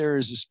 they're up there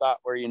is a spot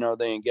where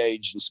they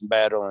engaged in some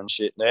battle and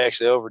shit. And they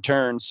actually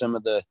overturned some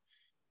of the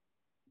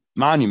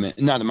not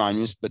the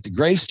monuments, but the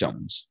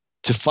gravestones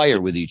to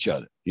fire with each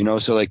other.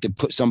 So like they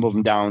put some of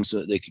them down so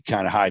that they could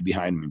kind of hide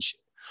behind them and shit."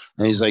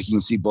 And he's like, "You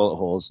can see bullet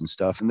holes and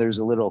stuff, and there's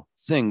a little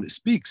thing that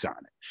speaks on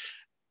it."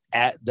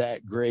 At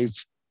that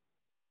grave,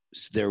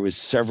 there was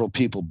several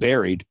people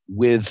buried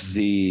with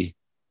the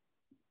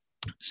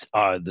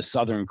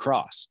Southern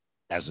Cross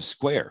as a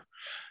square.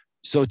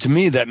 So to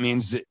me, that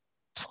means that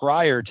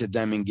prior to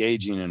them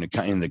engaging in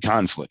the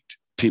conflict,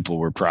 people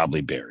were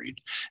probably buried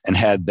and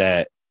had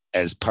that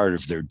as part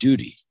of their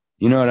duty.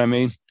 You know what I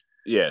mean?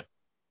 Yeah.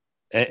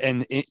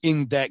 And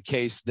in that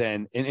case,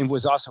 then, and it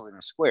was also in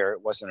a square,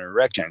 it wasn't a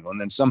rectangle. And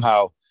then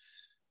somehow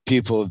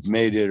people have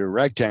made it a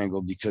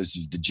rectangle because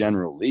of the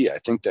General Lee. I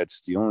think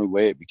that's the only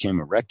way it became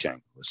a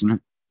rectangle, isn't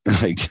it?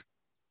 Like,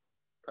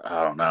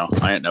 I don't know.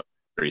 I ain't no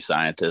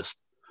scientist.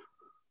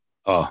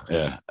 Oh,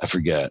 yeah. I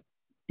forgot.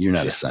 You're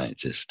not a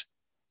scientist.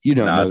 You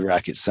don't know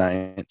rocket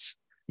science.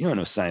 You don't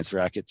know science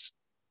rockets.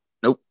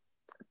 Nope.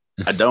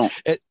 I don't.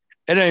 At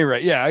any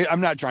rate, yeah,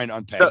 I'm not trying to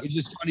unpack. It's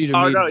just funny to me.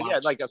 Oh, no, yeah.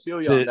 Like, I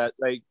feel you on that.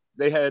 Like,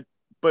 they had,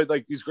 but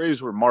like these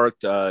graves were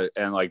marked.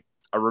 And like,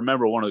 I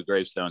remember one of the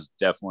gravestones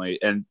definitely.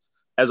 And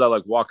as I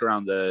like walked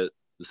around the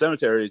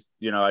cemetery,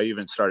 I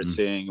even started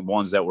seeing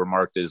ones that were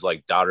marked as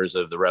like Daughters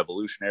of the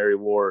Revolutionary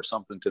War or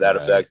something to that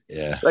effect.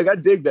 Yeah. Like, I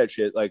dig that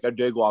shit. Like, I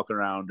dig walking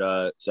around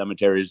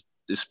cemeteries,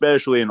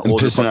 especially in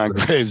older pissing on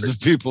graves of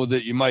people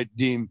that you might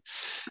deem,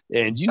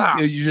 and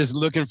you're just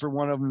looking for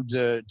one of them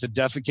to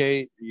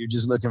defecate. You're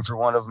just looking for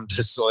one of them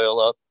to soil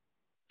up.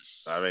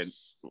 I mean,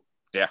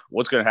 yeah,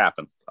 what's going to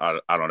happen? I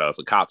don't know. If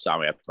the cops saw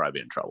me, I'd probably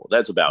be in trouble.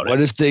 That's about it.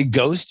 What if they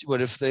ghost? What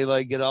if they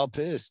like get all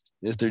pissed?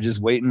 If they're just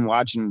waiting,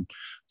 watching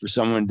for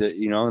someone to,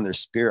 and their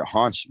spirit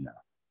haunts you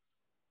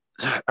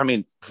now. I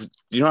mean,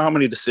 you know how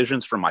many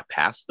decisions from my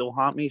past still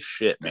haunt me?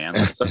 Shit, man.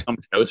 Some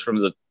notes from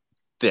the.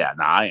 Yeah,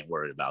 I ain't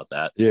worried about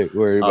that. Yeah,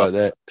 worried about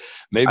that.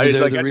 Maybe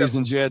they're the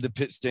reasons you had the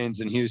pit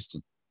stains in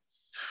Houston.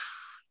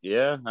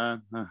 Yeah,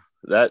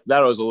 that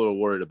I was a little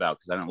worried about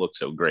because I didn't look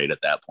so great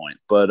at that point.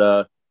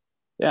 But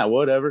yeah,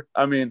 whatever.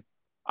 I mean,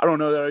 I don't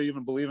know that I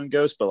even believe in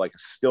ghosts, but like I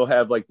still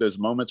have like those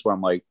moments where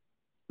I'm like,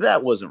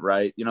 that wasn't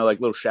right. Like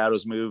little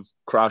shadows move,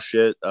 cross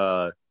shit.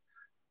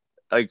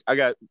 Like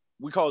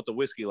we call it the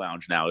whiskey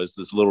lounge now. Is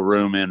this little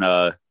room in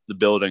the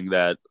building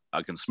that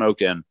I can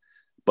smoke in.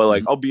 But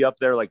like I'll be up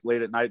there like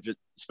late at night,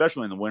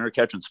 especially in the winter,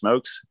 catching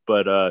smokes.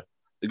 But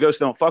the ghosts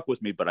don't fuck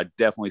with me. But I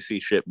definitely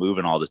see shit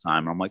moving all the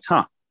time. And I'm like,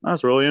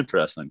 that's really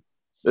interesting.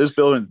 This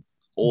building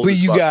old. But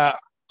you got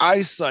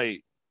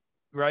eyesight,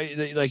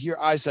 right? Like your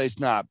eyesight's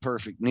not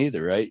perfect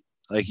neither, right?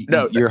 Like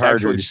you're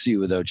harder to see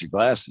without your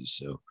glasses.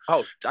 So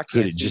I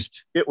can't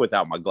just get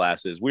without my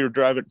glasses. We were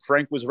driving.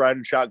 Frank was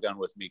riding shotgun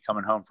with me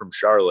coming home from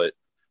Charlotte.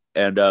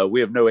 And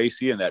we have no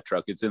AC in that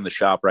truck. It's in the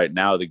shop right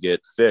now to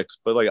get fixed.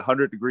 But like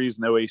 100 degrees,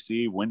 no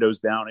AC, windows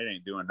down. It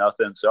ain't doing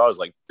nothing. So I was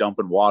like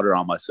dumping water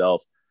on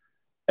myself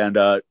and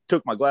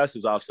took my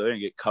glasses off so they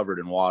didn't get covered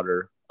in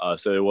water.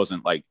 So it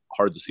wasn't like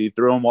hard to see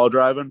through them while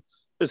driving.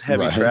 Just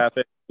heavy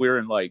traffic.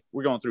 We're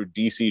going through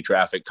DC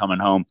traffic coming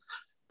home.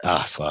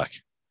 Ah, fuck.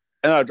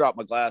 And I dropped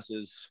my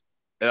glasses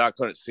and I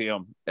couldn't see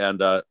them.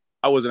 And I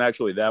wasn't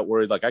actually that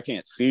worried. Like I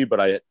can't see, but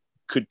I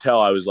could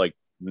tell I was like,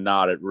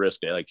 not at risk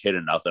of like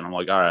hitting nothing. I'm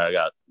like, all right, I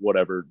got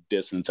whatever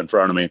distance in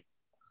front of me.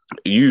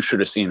 You should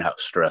have seen how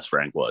stressed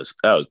Frank was.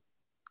 That was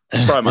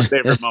probably my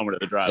favorite moment of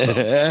the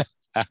drive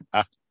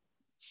home.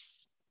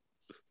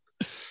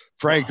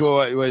 Frank,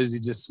 was he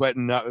just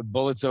sweating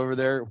bullets over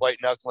there, white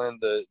knuckling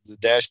the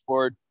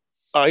dashboard?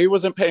 He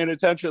wasn't paying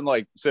attention.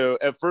 Like, so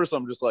at first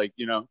I'm just like,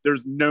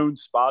 there's known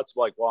spots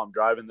like while I'm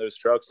driving those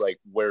trucks, like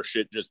where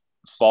shit just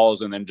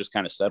falls and then just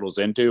kind of settles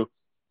into.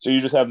 So you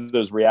just have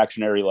those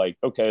reactionary, like,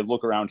 okay,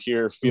 look around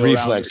here, feel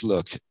reflex around.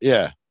 Look.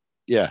 Yeah.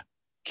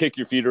 Kick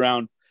your feet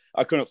around.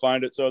 I couldn't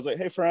find it. So I was like,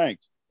 hey, Frank,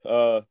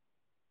 I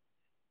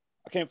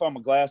can't find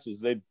my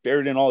glasses. They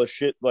buried in all the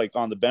shit, like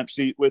on the bench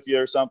seat with you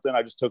or something.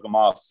 I just took them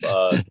off.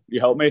 You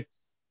help me?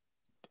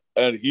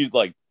 And he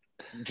like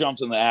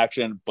jumps in the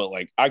action. But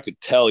like, I could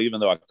tell,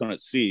 even though I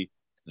couldn't see,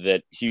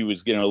 that he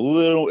was getting a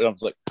little, and I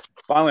was like,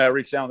 finally I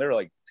reached down there,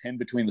 like 10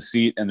 between the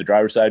seat and the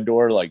driver's side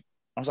door, like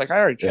I was like, I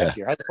already checked Yeah.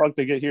 here. How the fuck did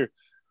they get here?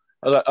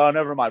 I was like, oh,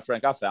 never mind,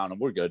 Frank. I found them.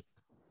 We're good.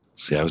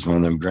 See, I was one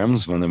of them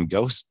gremlins, one of them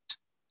ghosts.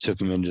 Took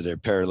them into their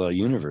parallel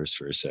universe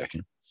for a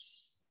second.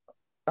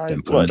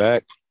 Then put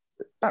them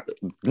back.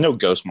 No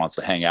ghost wants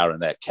to hang out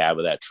in that cab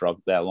of that truck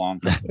that long.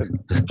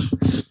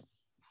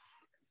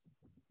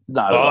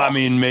 Not well, at all. I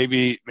mean,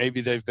 maybe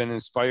they've been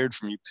inspired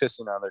from you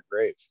pissing on their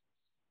grave.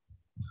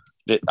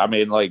 I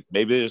mean, like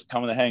maybe they're just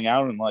coming to hang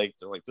out and like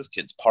they're like, this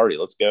kid's party.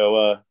 Let's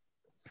go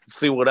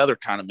see what other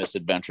kind of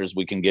misadventures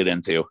we can get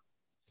into.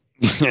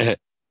 Yeah,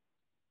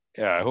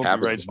 I hope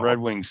he writes Red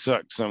Wing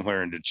Suck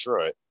somewhere in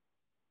Detroit.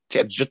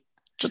 Yeah, just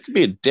to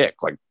be a dick.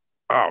 Like,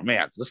 oh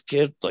man, this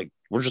kid, like,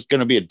 we're just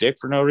gonna be a dick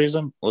for no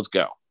reason. Let's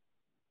go.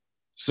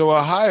 So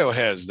Ohio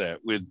has that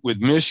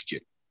with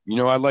Michigan. You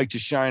know, I'd like to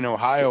shine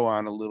Ohio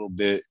on a little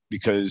bit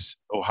because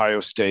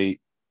Ohio State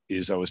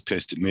is always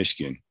pissed at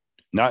Michigan.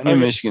 Not in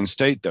Michigan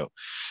State, though.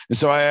 And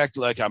so I act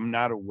like I'm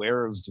not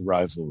aware of the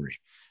rivalry.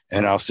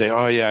 And I'll say,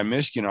 oh, yeah,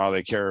 Michigan, all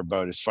they care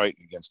about is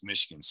fighting against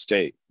Michigan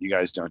State. You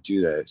guys don't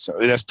do that. So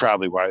that's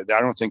probably why. I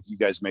don't think you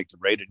guys make the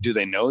rated. Do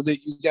they know that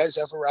you guys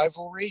have a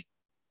rivalry?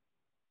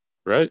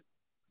 Right.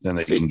 Then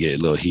they can get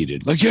a little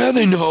heated. Like, yeah,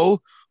 they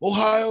know.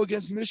 Ohio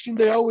against Michigan,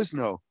 they always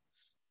know.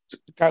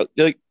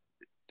 Like,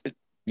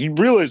 you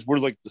realize we're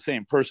like the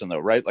same person, though,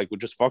 right? Like, we're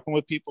just fucking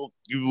with people.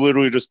 You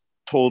literally just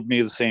told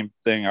me the same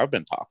thing I've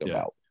been talking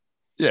about.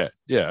 Yeah.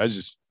 I was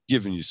just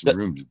giving you some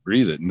room to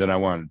breathe it. And then I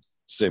wanted to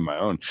say my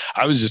own.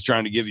 I was just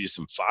trying to give you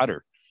some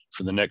fodder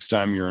for the next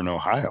time you're in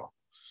Ohio.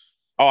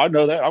 Oh, I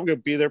know that. I'm going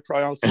to be there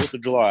probably on the 4th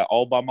of July,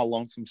 all by my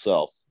lonesome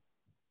self.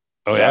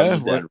 Oh,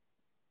 yeah?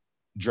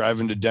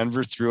 Driving to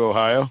Denver through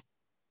Ohio?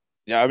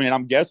 Yeah, I mean,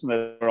 I'm guessing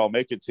that I'll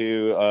make it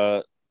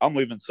to I'm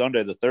leaving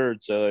Sunday the 3rd,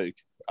 so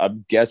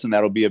I'm guessing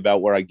that'll be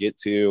about where I get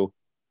to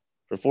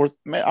for 4th.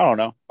 I don't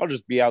know. I'll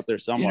just be out there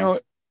somewhere. You know,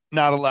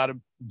 not a lot of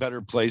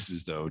better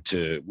places, though,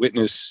 to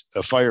witness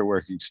a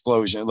firework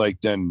explosion, like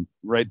then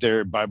right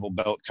there, Bible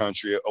Belt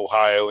country,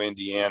 Ohio,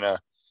 Indiana.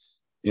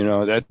 You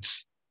know,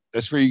 that's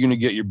where you're going to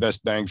get your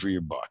best bang for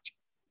your buck.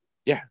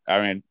 Yeah,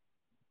 I mean,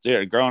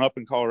 yeah, growing up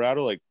in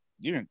Colorado, like,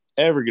 you didn't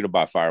ever get to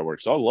buy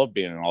fireworks. So I love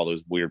being in all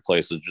those weird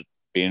places, just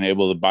being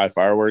able to buy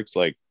fireworks.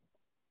 Like,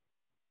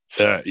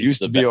 it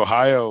used to be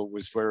Ohio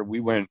was where we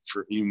went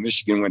for.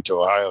 Michigan went to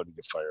Ohio to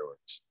get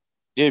fireworks.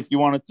 If you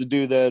wanted to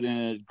do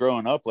that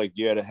growing up, like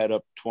you had to head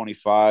up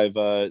 25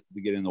 to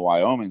get into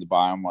Wyoming to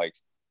buy them. Like,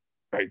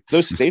 right,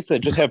 those states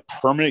that just have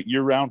permanent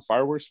year-round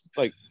fireworks,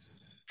 like,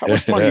 how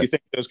much money do you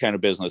think those kind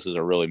of businesses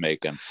are really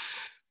making?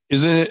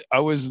 Isn't it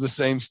always the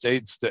same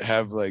states that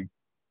have the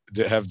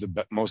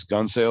most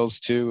gun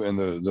sales too, and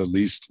the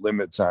least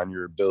limits on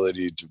your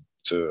ability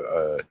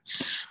to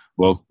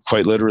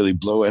quite literally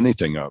blow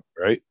anything up,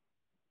 right?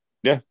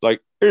 Yeah, like,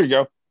 here you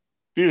go.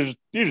 You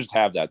just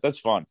have that. That's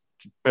fun.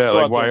 Yeah,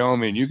 like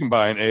Wyoming, you can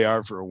buy an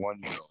AR for a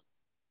 1-year-old.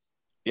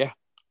 Yeah,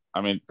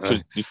 I mean,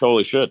 you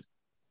totally should.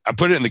 I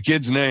put it in the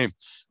kid's name.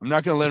 I'm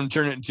not going to let him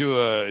turn it into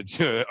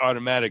an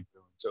automatic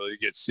until he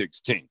gets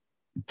 16.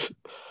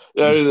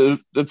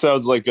 That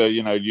sounds like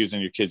using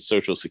your kid's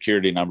social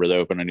security number to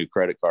open a new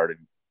credit card,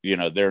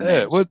 and their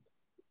names.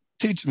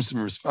 Teach them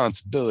some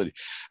responsibility.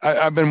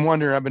 I've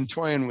been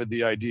toying with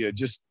the idea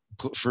just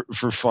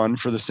for fun,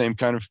 for the same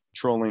kind of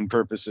trolling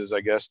purposes,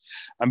 I guess.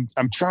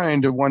 I'm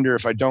trying to wonder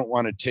if I don't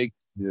want to take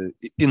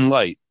in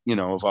light,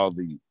 of all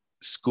the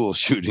school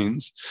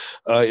shootings,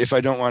 if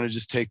I don't want to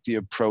just take the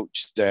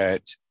approach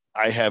that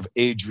I have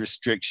age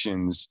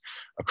restrictions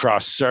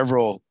across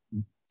several,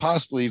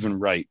 possibly even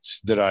rights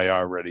that I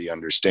already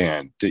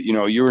understand, that,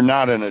 you're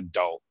not an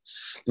adult.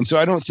 And so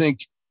I don't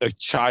think a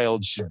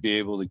child should be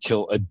able to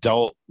kill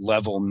adult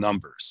level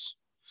numbers.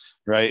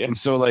 Right. And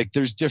so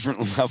there's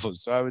different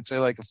levels. So I would say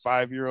like a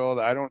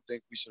 5-year-old, I don't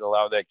think we should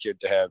allow that kid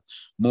to have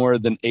more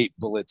than 8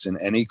 bullets in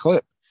any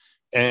clip.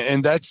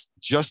 And that's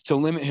just to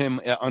limit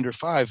him at under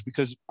 5,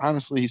 because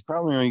honestly, he's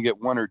probably going to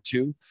get 1 or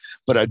 2,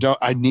 but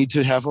I need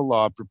to have a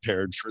law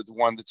prepared for the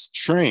one that's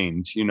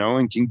trained,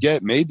 and can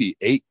get maybe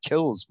 8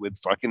 kills with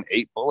fucking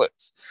 8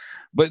 bullets.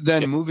 But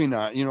then moving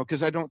on,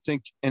 because I don't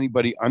think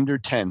anybody under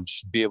 10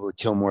 should be able to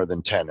kill more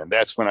than 10. And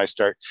that's when I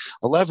start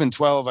 11,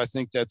 12. I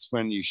think that's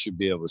when you should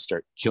be able to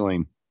start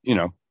killing,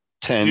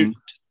 10.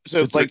 So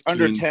it's like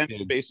under 10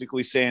 is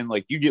basically saying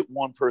like you get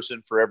 1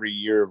 person for every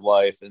year of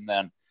life. And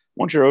then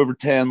once you're over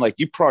 10, like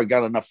you probably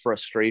got enough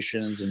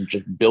frustrations and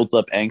just built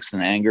up angst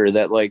and anger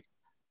that like,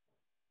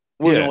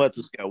 we're going to let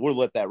this go. We'll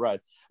let that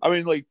ride. I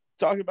mean, like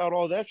talking about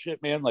all that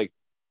shit, man, like,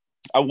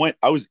 I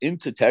was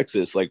into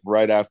Texas like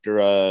right after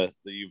the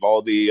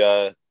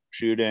Uvalde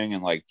shooting,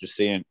 and like just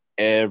seeing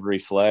every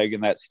flag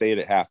in that state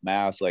at half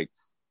mast. Like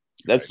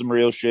that's some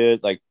real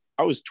shit. Like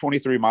I was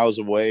 23 miles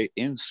away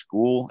in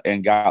school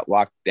and got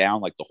locked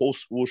down. Like the whole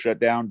school shut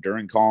down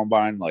during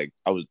Columbine. Like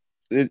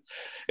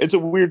it's a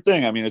weird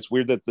thing. I mean, it's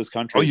weird that this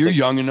country. Oh, you're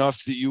young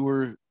enough that you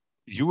were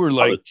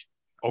like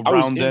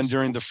around then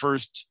during the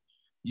first.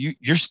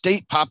 Your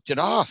state popped it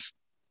off.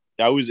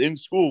 I was in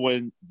school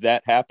when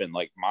that happened.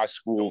 Like my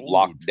school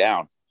locked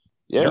down.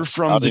 Yeah, you're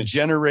from the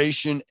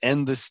generation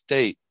and the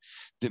state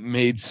that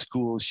made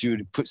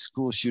put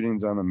school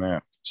shootings on the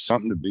map.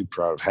 Something to be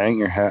proud of. Hang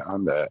your hat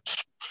on that.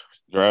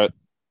 Right.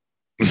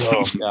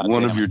 Oh,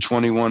 one of your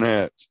 21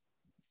 hats.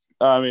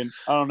 I mean,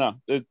 I don't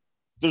know.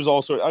 There's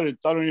also I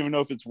don't even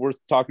know if it's worth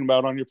talking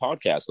about on your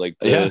podcast. Like,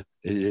 it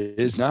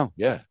is now.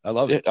 Yeah, I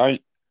love it. I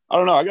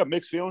don't know. I got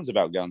mixed feelings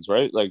about guns,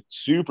 right? Like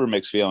super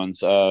mixed feelings.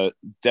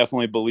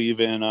 Definitely believe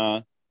in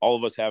all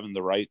of us having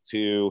the right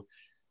to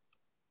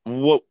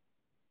what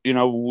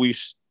we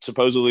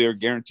supposedly are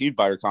guaranteed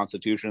by our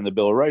Constitution and the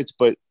Bill of Rights.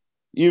 But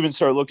you even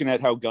start looking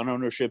at how gun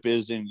ownership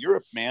is in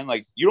Europe, man.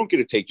 Like you don't get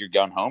to take your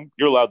gun home.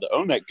 You're allowed to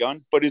own that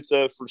gun, but it's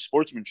for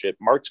sportsmanship,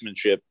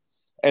 marksmanship,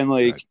 and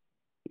like. Right.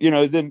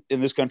 Then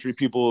in this country,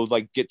 people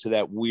like get to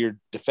that weird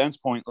defense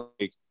point.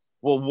 Like,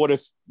 well, what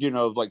if,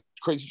 like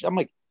crazy? I'm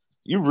like,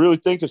 you really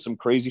think if some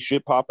crazy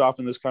shit popped off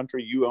in this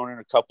country, you owning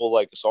a couple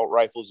like assault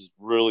rifles is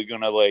really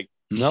going to like.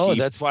 No,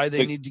 that's why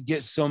they need to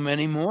get so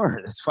many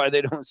more. That's why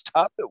they don't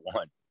stop at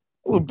one.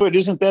 Well, but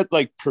isn't that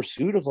like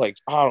pursuit of like,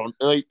 I don't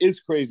like, it's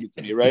crazy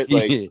to me, right?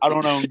 Like, I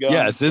don't own guns.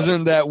 Yes.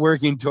 Isn't that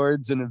working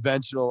towards an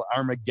eventual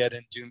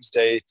Armageddon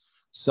doomsday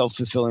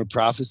self-fulfilling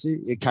prophecy?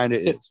 It kind of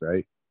is,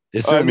 right?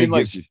 It certainly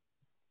gives you.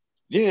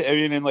 Yeah, I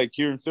mean, and like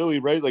here in Philly,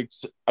 right? Like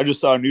I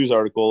just saw a news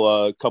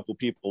article, a couple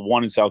people,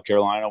 one in South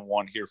Carolina,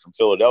 one here from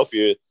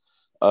Philadelphia,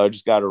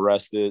 just got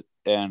arrested,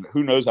 and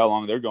who knows how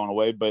long they're going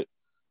away, but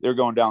they're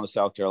going down to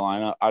South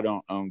Carolina. I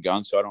don't own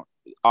guns, so I don't.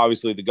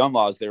 Obviously, the gun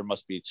laws there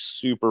must be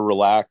super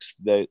relaxed.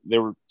 They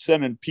were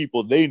sending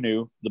people they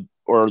knew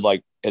or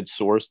like had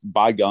sourced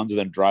buy guns and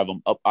then drive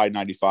them up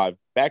I-95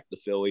 back to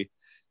Philly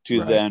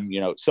to then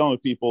some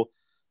of people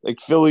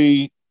like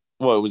Philly.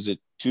 What was it?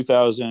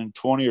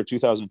 2020 or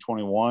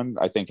 2021,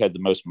 I think had the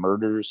most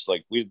murders.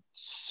 Like we had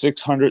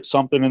 600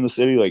 something in the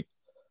city. Like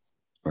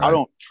right. I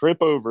don't trip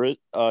over it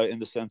in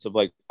the sense of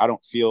like I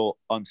don't feel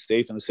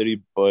unsafe in the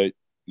city, but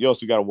you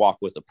also got to walk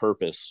with a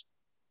purpose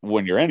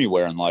when you're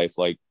anywhere in life,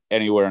 like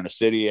anywhere in a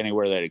city,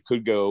 anywhere that it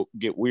could go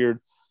get weird.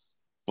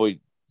 But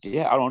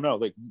yeah, I don't know.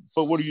 Like,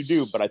 but what do you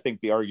do? But I think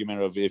the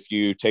argument of if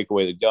you take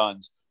away the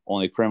guns,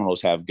 only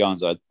criminals have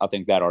guns. I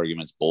think that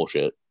argument's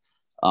bullshit.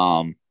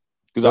 Because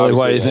really,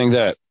 why do you think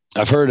that?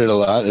 I've heard it a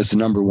lot. It's the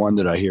number one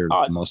that I hear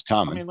most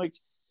common. I mean, like,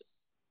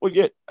 well,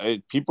 yeah,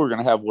 people are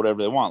going to have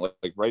whatever they want.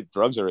 Like, right?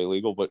 Drugs are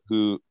illegal, but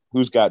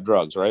who's got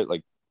drugs, right?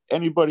 Like,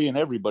 anybody and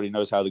everybody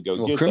knows how to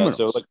go get criminals.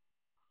 that. So, like,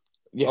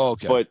 yeah,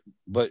 okay.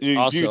 But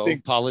also you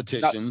think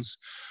politicians,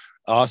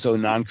 also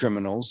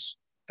non-criminals,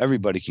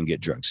 everybody can get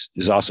drugs.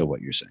 Is also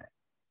what you're saying.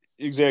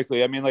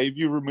 Exactly. I mean, like, if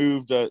you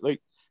removed, like,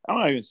 I'm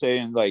not even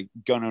saying like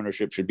gun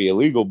ownership should be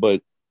illegal,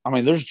 but I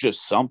mean, there's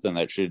just something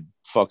that should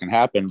fucking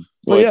happen.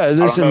 Well, yeah,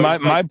 listen,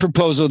 my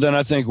proposal then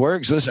I think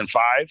works. Listen,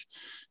 5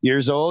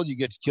 years old, you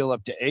get to kill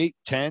up to 8,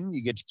 10,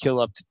 you get to kill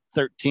up to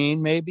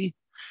 13, maybe.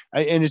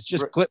 And it's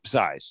just clip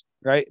size,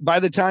 right? By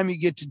the time you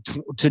get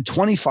to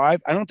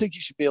 25, I don't think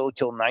you should be able to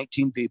kill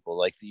 19 people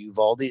like the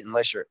Uvalde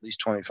unless you're at least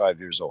 25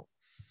 years old.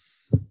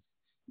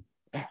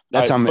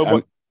 That's how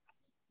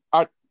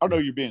I know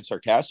you're being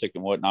sarcastic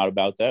and whatnot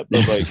about that,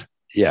 but like,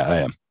 yeah, I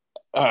am.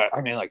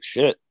 I mean, like,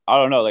 shit. I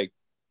don't know. Like,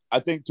 I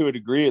think to a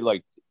degree,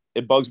 like,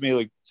 it bugs me,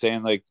 like,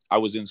 saying, like, I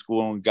was in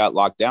school and got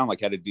locked down,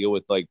 like, had to deal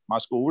with, like, my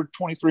school. We're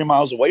 23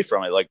 miles away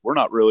from it. Like, we're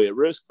not really at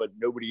risk, but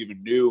nobody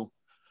even knew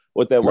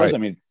what that was. I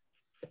mean,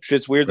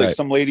 shit's weird. Like,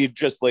 some lady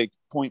just, like,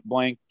 point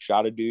blank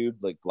shot a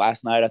dude, like,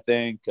 last night, I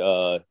think,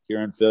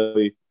 here in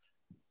Philly.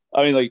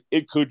 I mean, like,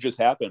 it could just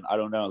happen. I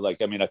don't know.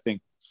 Like, I mean, I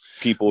think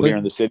people here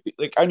in the city,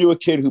 like, I knew a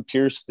kid who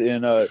pierced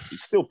in, he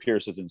still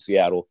pierces in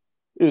Seattle.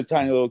 He was a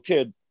tiny little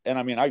kid. And,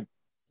 I mean, I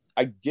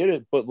get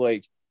it, but,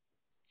 like,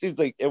 he's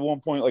like at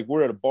one point, like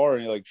we're at a bar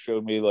and he like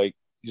showed me like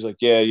he's like,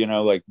 yeah,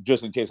 like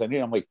just in case I need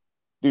it. I'm like,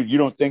 dude, you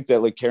don't think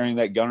that like carrying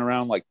that gun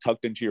around like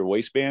tucked into your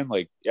waistband,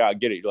 like yeah, I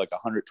get it. You're like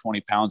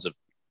 120 pounds of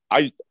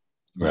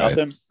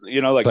nothing,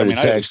 like but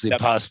it's actually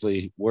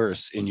possibly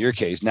worse in your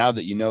case now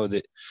that you know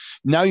that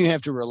now you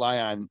have to rely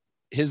on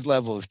his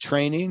level of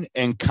training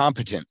and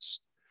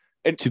competence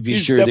and to be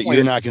sure that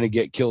you're not going to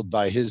get killed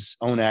by his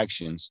own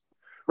actions.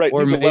 Right.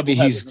 Or maybe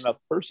he's enough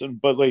person,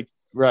 but like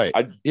right.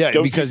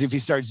 Because if he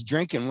starts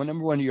drinking, well,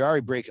 number one, you're already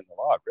breaking the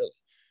law, really,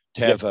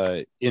 to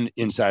have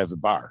inside of a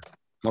bar.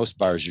 Most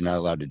bars, you're not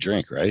allowed to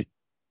drink, right?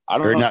 I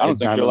don't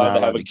think you're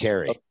allowed to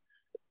carry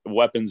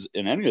weapons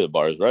in any of the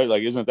bars, right?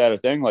 Like, isn't that a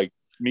thing? Like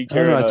me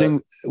carrying. I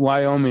think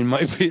Wyoming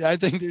might be. I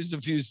think there's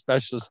a few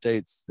special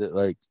states that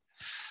like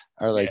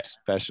are like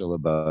special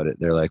about it.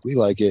 They're like, we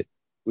like it.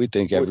 We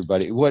think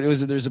everybody. What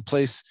was it? There's a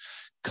place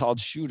called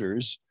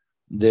Shooters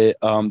that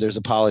there's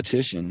a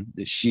politician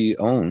that she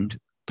owned.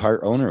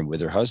 Part owner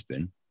with her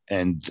husband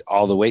and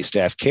all the wait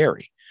staff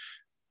carry.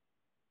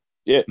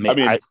 Yeah. I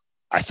mean,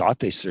 I thought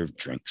they served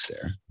drinks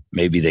there.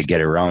 Maybe they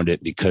get around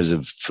it because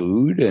of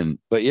food.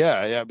 But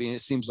yeah, I mean,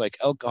 it seems like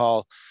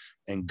alcohol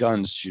and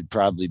guns should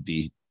probably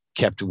be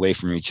kept away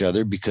from each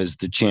other because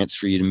the chance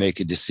for you to make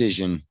a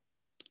decision.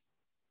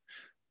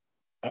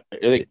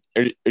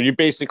 Are you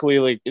basically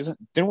like,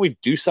 didn't we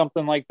do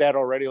something like that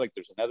already? Like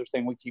there's another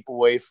thing we keep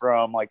away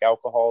from like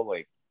alcohol.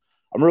 Like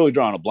I'm really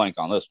drawing a blank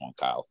on this one,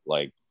 Kyle.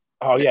 Like,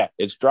 Oh yeah,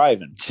 it's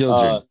driving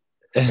children.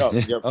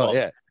 well,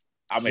 Yeah.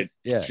 I mean,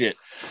 Yeah. shit.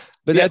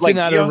 But Yeah, that's like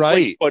not a young,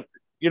 right. but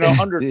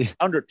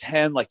under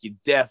 10, like you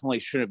definitely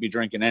shouldn't be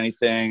drinking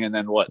anything. And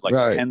then what, like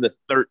Right. 10 to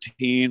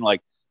 13,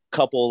 like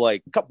couple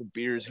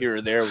beers here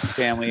or there with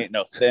family ain't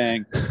no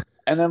thing.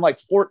 And then like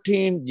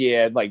 14,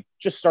 yeah, like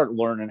just start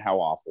learning how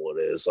awful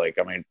it is. Like,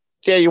 I mean,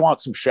 yeah, you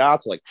want some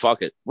shots? Like,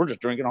 fuck it, we're just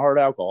drinking hard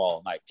alcohol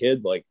all night,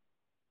 kid. Like,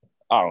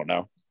 I don't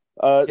know.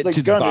 Get like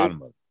to the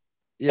bottom of it.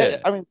 Yeah.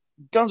 I mean,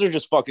 guns are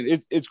just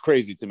fucking. It's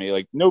crazy to me.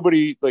 Like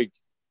nobody like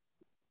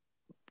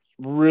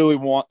really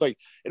want like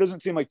it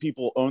doesn't seem like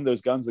people own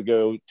those guns to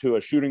go to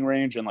a shooting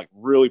range and like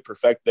really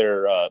perfect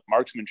their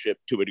marksmanship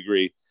to a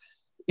degree.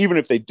 Even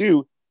if they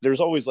do,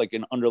 there's always like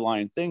an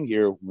underlying thing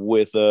here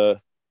with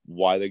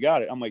why they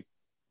got it. I'm like,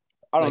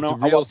 I don't know.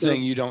 The real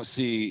thing you don't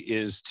see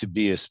is to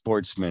be a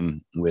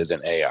sportsman with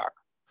an AR.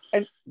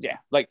 And yeah,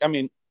 like I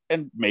mean,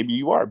 and maybe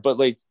you are, but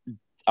like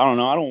I don't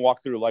know. I don't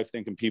walk through life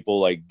thinking people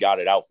like got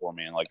it out for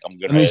me and like I'm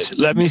gonna.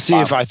 Let me see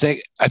if I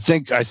think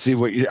I see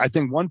what you. I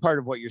think one part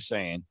of what you're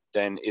saying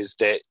then is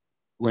that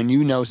when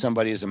you know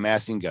somebody is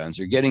amassing guns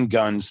or getting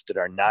guns that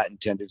are not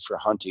intended for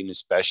hunting,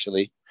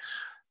 especially,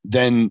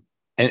 then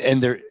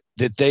and they're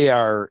that they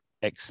are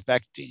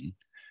expecting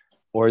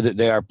or that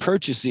they are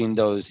purchasing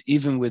those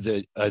even with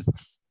a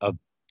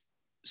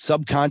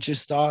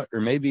subconscious thought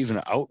or maybe even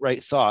an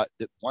outright thought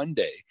that one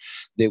day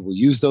they will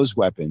use those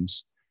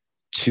weapons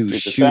to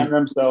shoot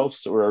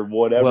themselves or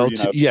whatever. Well,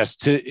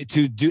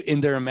 to do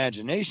in their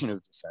imagination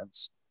of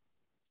defense,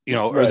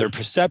 or their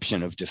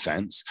perception of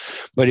defense.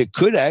 But it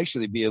could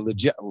actually be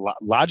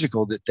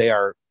logical that they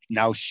are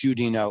now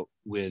shooting out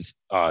with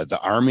the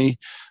Army,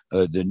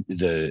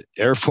 the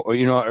Air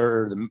Force,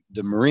 or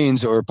the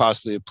Marines, or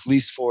possibly a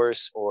police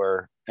force.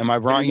 Or am I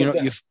wrong?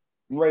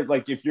 Right,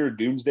 like if you're a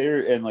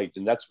doomsdayer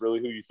and that's really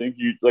who you think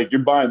you're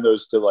buying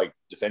those to like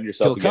defend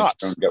yourself against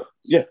cops.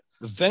 Yeah.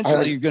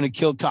 Eventually, you're going to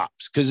kill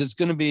cops because it's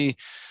going to be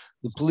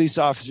the police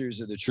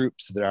officers or the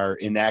troops that are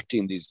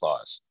enacting these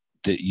laws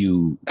that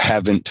you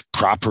haven't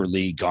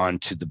properly gone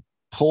to the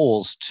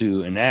polls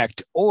to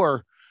enact,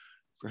 or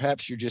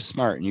perhaps you're just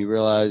smart and you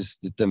realize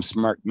that them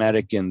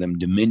Smartmatic and them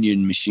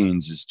Dominion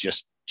machines is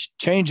just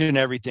changing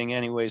everything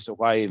anyway. So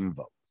why even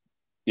vote?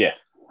 Yeah,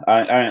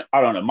 I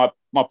don't know.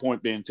 My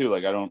point being too,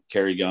 like I don't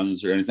carry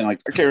guns or anything. Like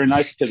I carry a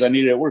knife because I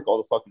need it at work all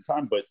the fucking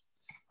time. But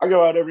I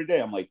go out every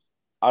day. I'm like,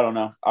 I don't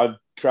know. I've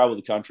traveled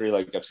the country.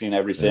 Like I've seen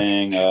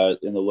everything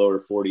in the lower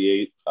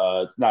 48.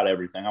 Not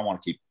everything. I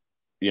want to keep,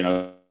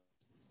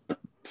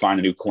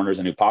 finding new corners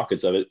and new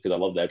pockets of it because I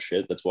love that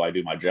shit. That's why I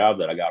do my job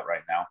that I got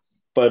right now.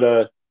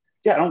 But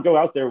yeah, I don't go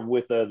out there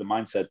with the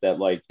mindset that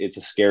like it's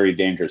a scary,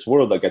 dangerous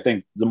world. Like I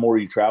think the more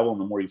you travel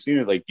and the more you've seen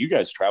it, like you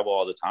guys travel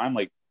all the time,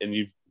 like, and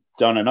you've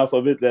done enough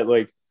of it that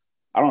like,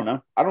 I don't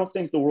know. I don't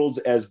think the world's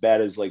as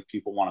bad as like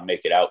people want to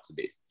make it out to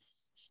be.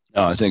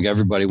 No, I think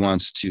everybody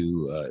wants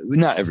to,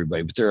 not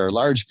everybody, but there are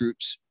large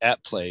groups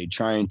at play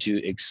trying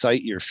to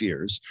excite your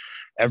fears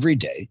every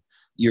day.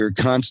 You're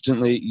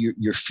constantly,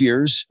 your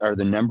fears are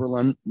the number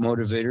one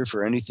motivator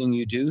for anything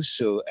you do.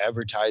 So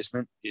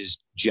advertisement is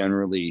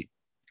generally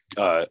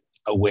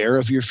aware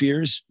of your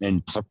fears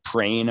and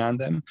preying on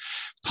them.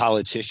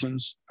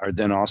 Politicians are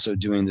then also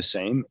doing the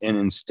same. And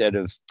instead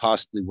of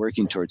possibly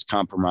working towards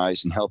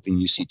compromise and helping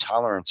you see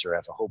tolerance or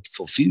have a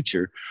hopeful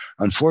future,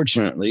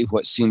 unfortunately,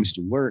 what seems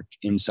to work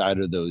inside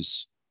of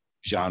those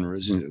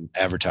genres in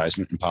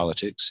advertisement and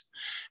politics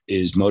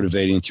is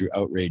motivating through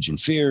outrage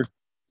and fear.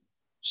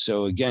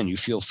 So again, you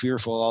feel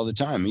fearful all the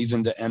time.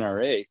 Even the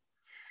NRA,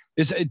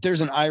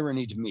 there's an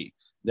irony to me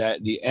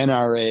that the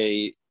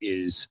NRA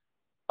is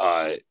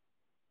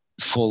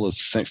full of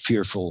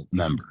fearful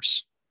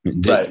members.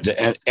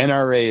 The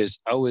NRA is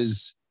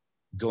always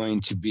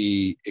going to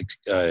be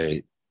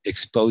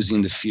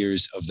exposing the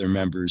fears of their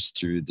members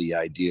through the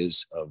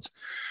ideas of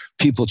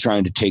people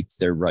trying to take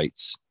their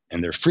rights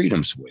and their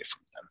freedoms away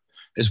from them,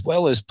 as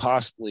well as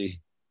possibly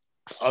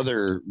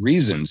other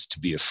reasons to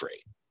be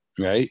afraid,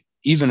 right?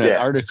 Even an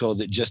article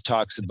that just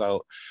talks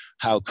about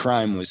how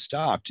crime was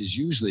stopped is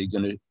usually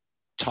going to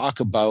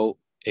talk about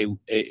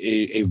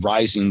a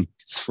rising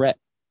threat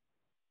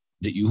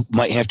that you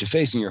might have to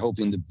face, and you're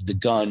hoping the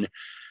gun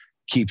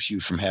keeps you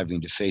from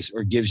having to face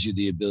or gives you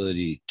the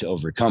ability to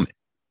overcome it.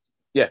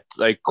 Yeah,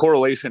 like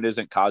correlation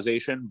isn't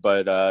causation,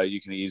 but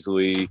you can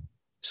easily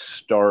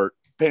start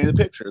painting the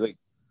picture. Like,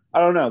 I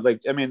don't know.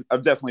 Like, I mean,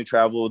 I've definitely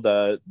traveled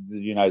the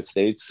United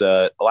States.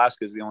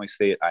 Alaska is the only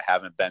state I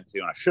haven't been to,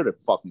 and I should have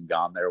fucking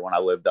gone there when I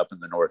lived up in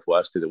the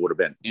Northwest because it would have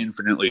been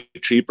infinitely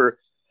cheaper.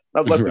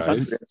 I've left the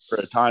country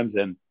for times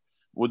and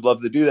would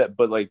love to do that,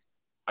 but like,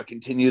 I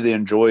continue to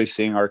enjoy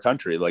seeing our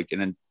country, like,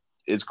 and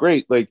it's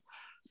great. Like,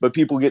 but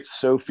people get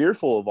so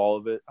fearful of all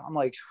of it. I'm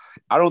like,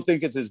 I don't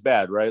think it's as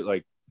bad, right?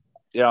 Like,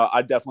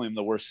 I definitely am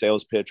the worst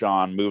sales pitch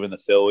on moving to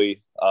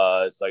Philly.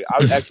 Like,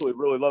 I actually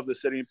really love the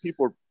city, and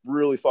people are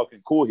really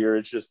fucking cool here.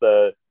 It's just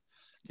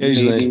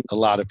usually a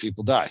lot of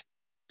people die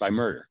by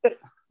murder.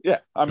 Yeah,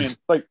 I mean,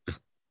 like,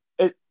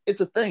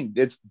 it's a thing.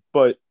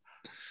 But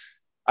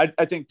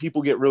I think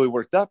people get really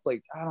worked up.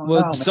 Like, I don't know.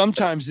 Well, Man.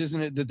 sometimes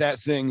isn't it that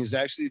thing is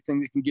actually a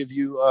thing that can give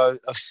you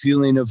a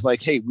feeling of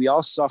like, hey, we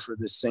all suffer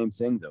this same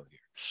thing though here.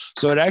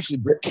 So it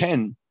actually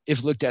can,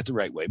 if looked at the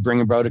right way,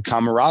 bring about a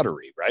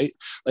camaraderie, right?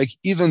 Like,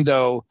 even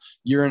though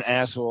you're an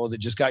asshole that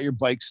just got your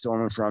bike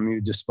stolen from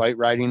you, despite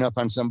riding up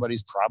on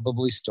somebody's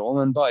probably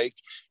stolen bike,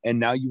 and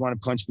now you want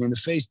to punch me in the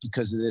face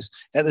because of this.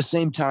 At the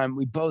same time,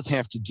 we both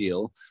have to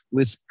deal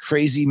with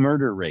crazy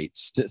murder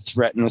rates that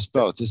threaten us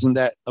both. Isn't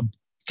that a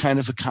kind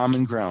of a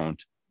common ground?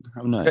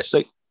 How nice.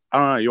 Like, I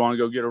don't know. You want to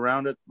go get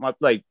around it?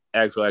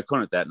 Actually, I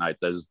couldn't that night.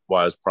 That's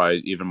why I was probably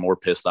even more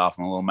pissed off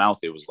and a little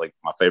mouthy. It was like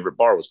my favorite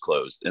bar was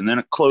closed. And then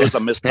it closed. I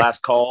missed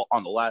last call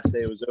on the last day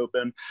it was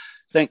open.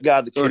 Thank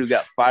God the kid who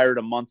got fired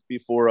a month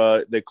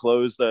before they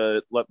closed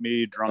let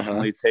me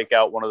drunkenly take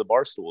out one of the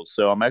bar stools.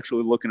 So I'm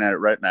actually looking at it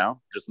right now.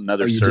 Just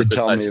another you did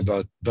tell me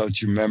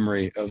about your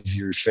memory of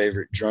your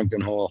favorite drunken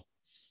hole.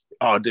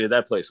 Oh, dude,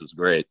 that place was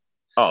great.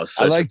 Oh,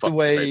 I like the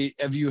way.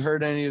 Have you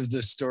heard any of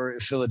the story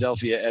of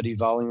Philadelphia Eddie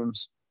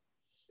volumes?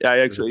 Yeah, I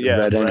actually,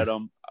 read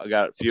them. I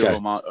got a few of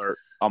them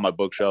on my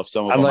bookshelf.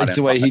 Some of them. I like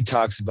the way he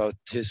talks about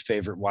his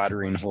favorite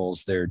watering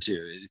holes there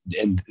too,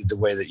 and the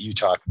way that you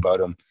talk about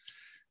them.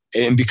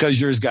 And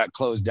because yours got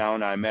closed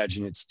down, I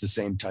imagine it's the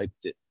same type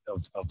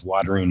of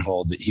watering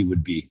hole that he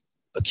would be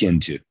akin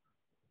to.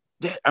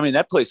 Yeah, I mean,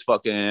 that place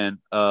fucking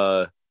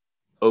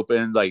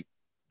opened like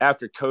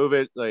after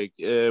COVID. Like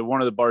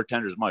one of the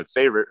bartenders, my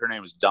favorite, her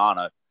name is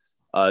Donna.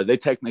 They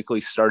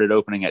technically started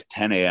opening at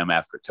 10 a.m.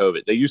 after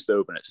COVID. They used to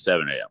open at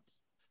 7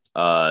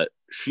 a.m.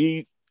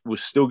 She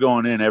was still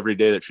going in every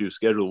day that she was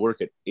scheduled to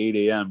work at 8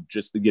 a.m.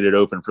 just to get it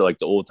open for like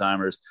the old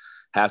timers.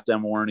 Half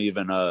them weren't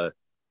even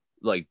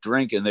like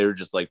drinking. They were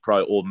just like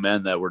probably old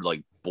men that were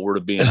like bored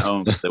of being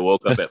home because they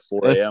woke up at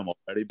 4 a.m.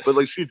 already. But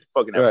like she'd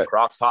fucking have a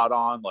crock pot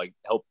on, like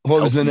help.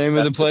 What was the name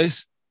of the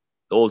place?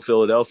 The Old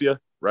Philadelphia,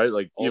 right?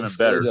 Like old even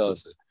better.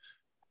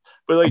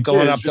 But like I'm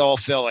going up to Old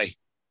Philly.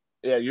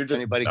 Yeah, you're just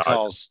anybody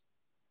calls.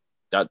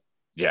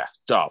 Yeah.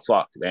 Oh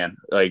fuck, man.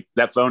 Like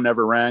that phone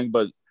never rang,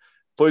 but the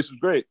place was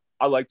great.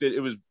 I liked it. It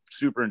was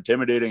super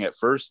intimidating at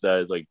first.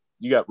 Like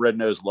you got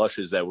red-nosed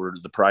lushes that were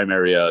the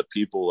primary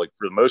people. Like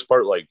for the most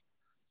part, like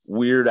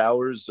weird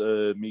hours.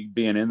 Me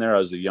being in there, I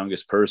was the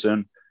youngest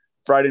person.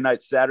 Friday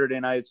nights, Saturday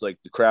nights, like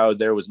the crowd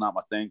there was not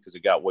my thing because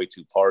it got way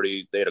too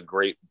party. They had a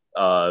great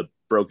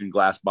broken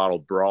glass bottle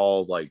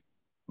brawl like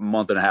a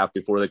month and a half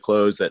before they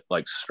closed that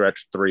like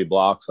stretched 3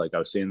 blocks. Like I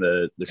was seeing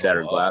the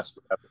shattered glass.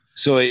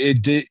 So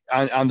it did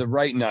on the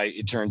right night,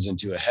 it turns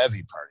into a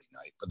heavy party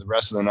night, but the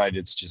rest of the night,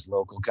 it's just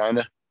local kind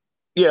of.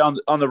 Yeah,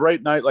 on the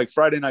right night, like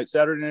Friday night,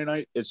 Saturday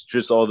night, it's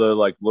just all the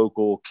like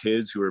local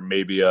kids who are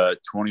maybe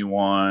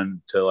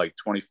 21 to like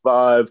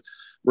 25,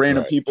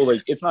 random people.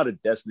 Like it's not a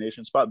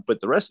destination spot,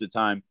 but the rest of the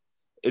time,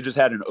 it just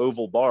had an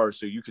oval bar,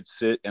 so you could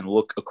sit and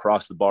look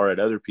across the bar at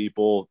other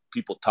people.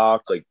 People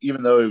talk, like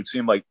even though it would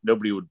seem like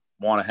nobody would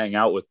want to hang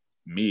out with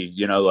me,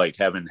 you know, like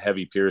having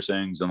heavy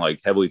piercings and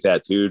like heavily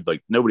tattooed,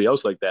 like nobody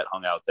else like that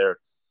hung out there.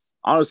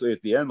 Honestly,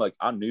 at the end, like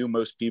I knew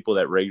most people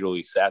that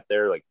regularly sat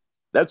there. Like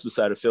that's the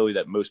side of Philly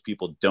that most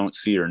people don't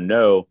see or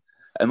know.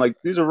 And like,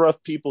 these are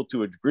rough people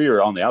to a degree,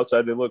 or on the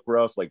outside, they look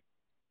rough. Like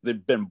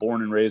they've been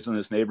born and raised in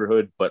this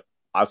neighborhood. But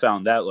I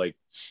found that like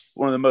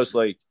one of the most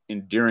like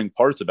endearing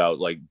parts about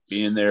like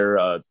being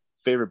there.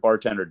 Favorite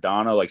bartender,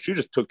 Donna, like she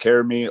just took care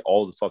of me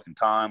all the fucking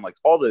time. Like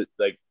all the,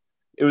 like,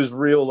 it was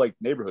real like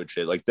neighborhood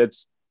shit. Like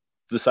that's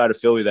the side of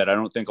Philly that I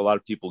don't think a lot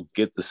of people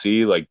get to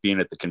see, like being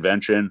at the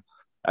convention.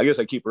 I guess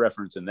I keep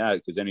referencing that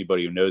because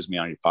anybody who knows me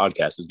on your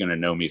podcast is going to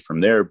know me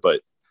from there.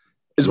 But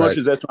as much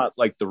as that's not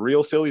like the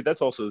real Philly,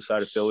 that's also the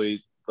side of Philly,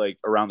 like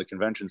around the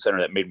convention center,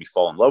 that made me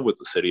fall in love with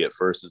the city at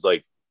first. Is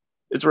like,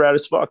 it's rad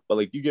as fuck. But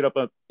like, you get up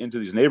into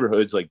these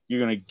neighborhoods, like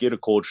you're going to get a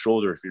cold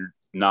shoulder if you're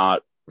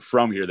not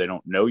from here. They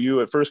don't know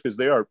you at first because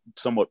they are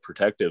somewhat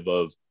protective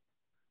of,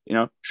 you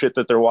know, shit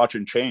that they're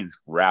watching change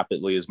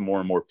rapidly as more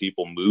and more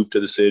people move to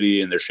the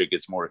city and their shit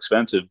gets more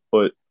expensive.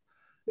 But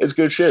it's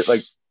good shit.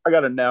 Like I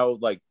got to now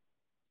like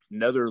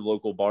another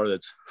local bar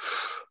that's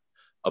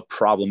a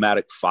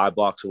problematic 5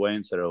 blocks away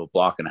instead of a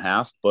block and a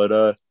half.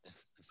 But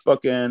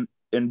fucking,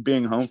 and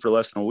being home for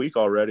less than a week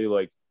already,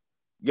 like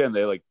again,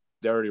 they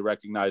already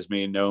recognize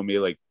me and know me.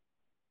 Like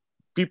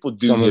people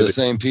do some of the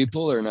same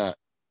people or not?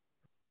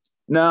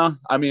 No,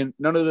 I mean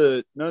none of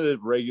the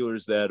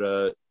regulars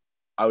that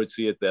I would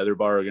see at the other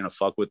bar are gonna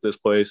fuck with this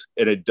place,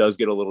 and it does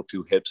get a little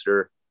too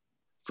hipster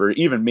for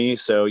even me.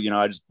 So, you know,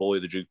 I just bully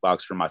the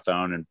jukebox from my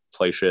phone and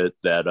play shit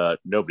that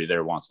nobody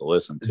there wants to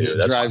listen to.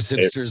 That drives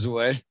hipsters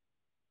away.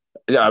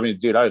 Yeah, I mean,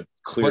 dude, I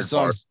cleared what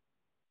songs.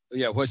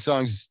 Yeah, what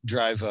songs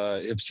drive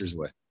hipsters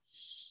away?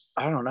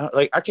 I don't know.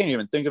 Like, I can't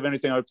even think of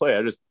anything I would play.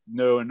 I just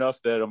know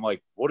enough that I'm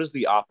like, what is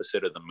the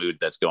opposite of the mood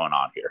that's going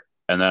on here?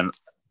 And then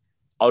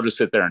I'll just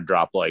sit there and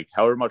drop like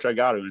however much I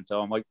got to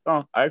until I'm like,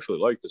 oh, I actually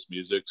like this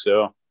music.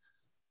 So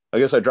I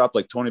guess I dropped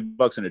like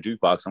 $20 in a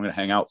jukebox. I'm going to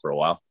hang out for a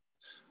while.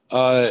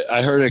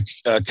 I heard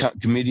a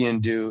comedian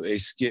do a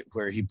skit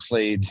where he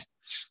played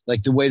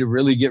like the way to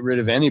really get rid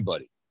of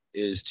anybody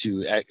is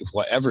to,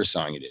 whatever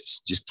song it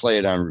is, just play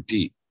it on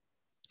repeat.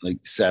 like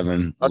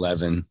 7,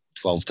 11,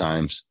 12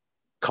 times.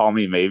 Call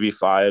me maybe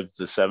 5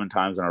 to 7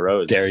 times in a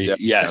row. There you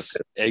yes,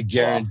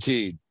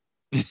 guaranteed.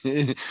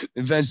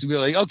 Eventually be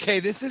like, okay,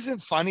 this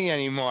isn't funny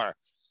anymore.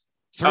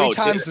 3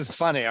 times is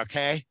funny,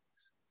 okay?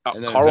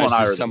 And then Carl and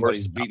I are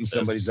somebody's beating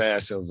somebody's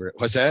ass over it.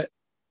 What's that?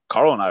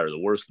 Carl and I are the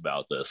worst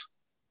about this.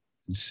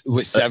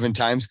 With 7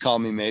 times, call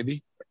me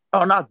maybe.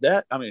 Oh, not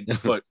that. I mean,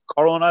 but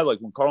Carl and I, like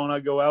when Carl and I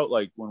go out,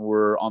 like when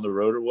we're on the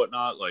road or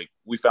whatnot, like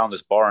we found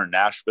this bar in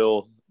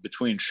Nashville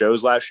between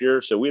shows last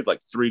year. So we had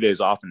like 3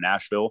 days off in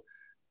Nashville.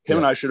 Him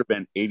and I should have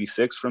been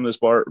 86 from this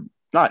bar.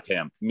 Not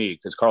him, me,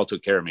 because Carl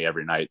took care of me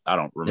every night. I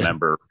don't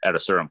remember at a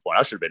certain point.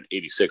 I should have been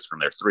 86 from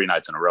there 3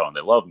 nights in a row, and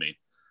they love me.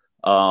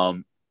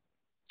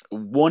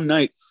 One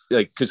night,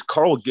 like, because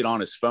Carl would get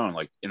on his phone,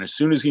 like, and as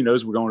soon as he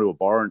knows we're going to a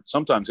bar, and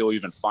sometimes he'll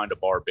even find a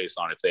bar based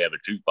on if they have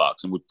a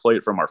jukebox, and we play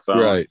it from our phone.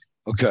 Right.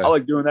 Okay. I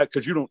like doing that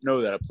because you don't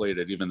know that I played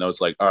it, even though it's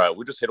like, all right,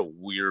 we just hit a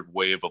weird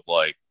wave of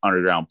like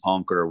underground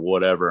punk or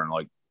whatever, and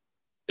like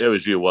it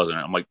was you, wasn't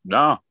it? I'm like,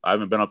 nah, I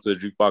haven't been up to the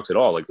jukebox at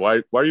all. Like,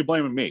 why are you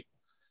blaming me?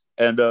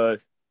 And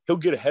he'll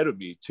get ahead of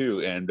me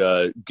too, and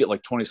get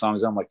like 20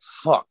 songs. I'm like,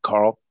 fuck,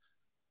 Carl,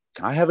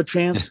 can I have a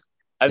chance?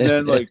 And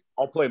then like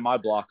I'll play my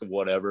block of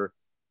whatever.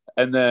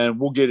 And then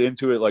we'll get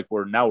into it like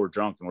we're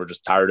drunk and we're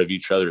just tired of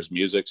each other's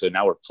music. So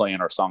now we're playing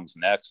our songs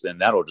next,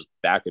 and that'll just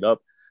back it up.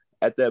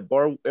 At that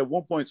bar, at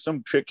one point,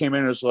 some chick came in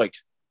and was like,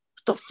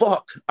 what the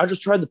fuck? I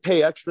just tried to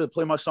pay extra to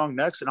play my song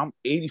next, and I'm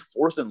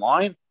 84th in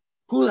line.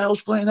 Who the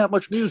hell's playing that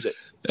much music?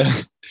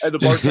 And the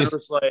bartender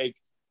was like,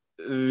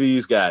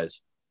 these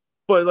guys.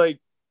 But like,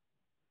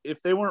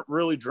 if they weren't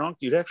really drunk,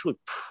 you'd actually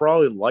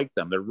probably like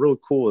them. They're really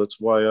cool. That's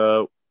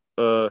why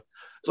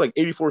it's like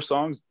 84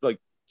 songs. Like,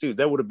 dude,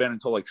 that would have been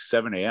until like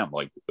 7 a.m.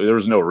 Like, there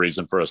was no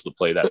reason for us to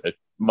play that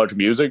much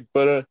music,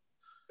 but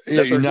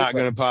yeah, you're not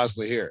going to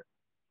possibly hear it.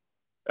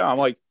 Yeah, I'm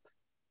like,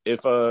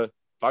 if I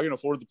can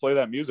afford to play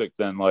that music,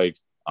 then like,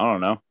 I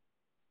don't know.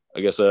 I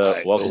guess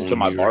welcome to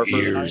my bar for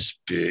the night,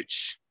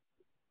 bitch.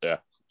 Yeah,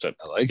 so,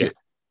 I like it.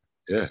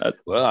 Yeah.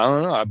 Well, I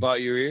don't know. I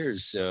bought your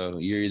ears, so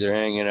you're either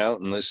hanging out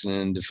and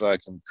listening to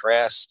fucking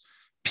crass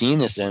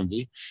penis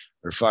envy,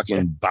 or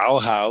fucking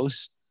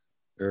Bauhaus,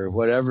 or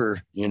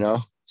whatever, you know,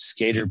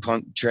 skater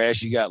punk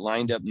trash you got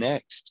lined up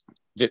next.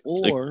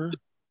 Or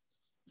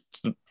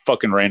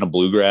fucking random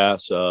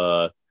bluegrass.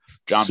 John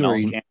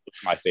Mellencamp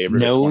was my favorite.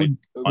 No,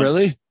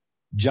 really?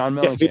 John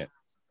Mellencamp. Yeah,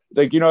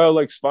 like, you know how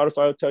like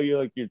Spotify will tell you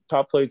like your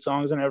top played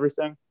songs and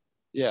everything?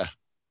 Yeah.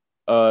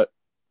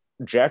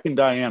 Jack and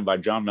Diane by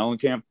John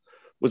Mellencamp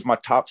was my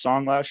top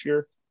song last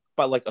year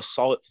by like a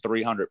solid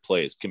 300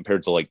 plays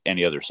compared to like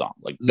any other song.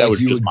 Like that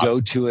was you would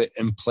go to it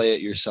and play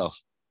it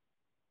yourself.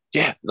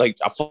 Yeah, like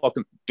I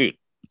fucking dude,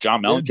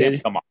 John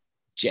Mellencamp, come on.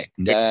 Jack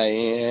and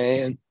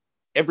Diane.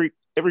 Every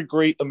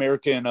great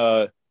American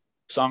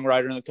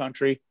songwriter in the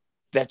country,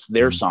 that's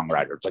their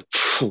songwriter. It's like,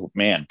 phew,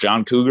 man,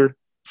 John Cougar,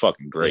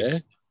 fucking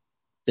great.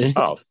 Yeah.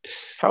 Oh,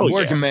 hell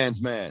working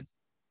man's man.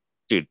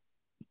 Dude,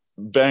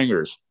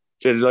 bangers.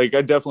 Like,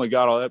 I definitely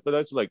got all that, but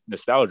that's like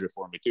nostalgia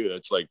for me too.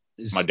 That's like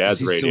my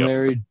dad's radio. Still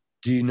married?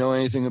 Do you know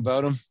anything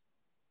about him?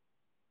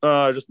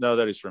 I just know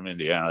that he's from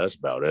Indiana. That's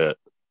about it.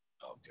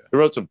 Okay. He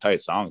wrote some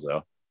tight songs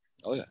though.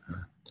 Oh yeah.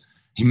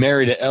 He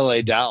married a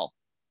LA doll,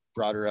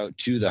 brought her out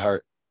to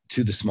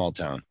the small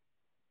town.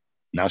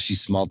 Now she's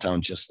small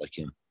town just like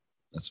him.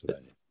 That's what I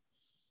did.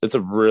 That's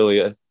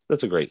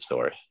a great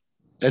story.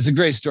 That's a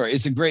great story.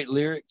 It's a great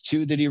lyric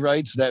too that he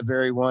writes. That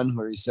very one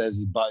where he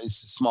says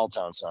it's a small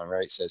town song,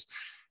 right? He says,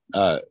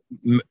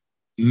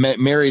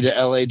 married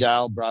a LA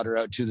doll, brought her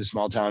out to the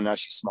small town. Now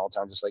she's small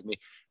town just like me.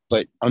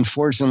 But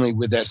unfortunately,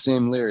 with that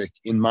same lyric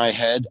in my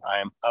head,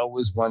 I'm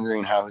always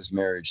wondering how his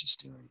marriage is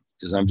doing,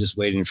 because I'm just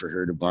waiting for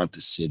her to want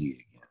the city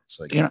again. It's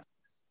like, you know,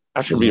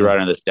 I should be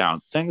writing this down.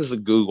 Things to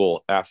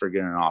Google after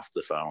getting off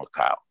the phone with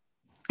Kyle.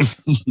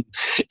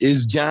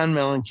 Is John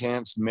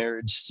Mellencamp's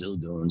marriage still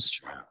going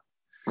strong?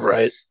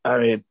 Right. I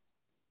mean,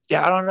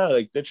 yeah, I don't know.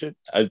 Like that shit.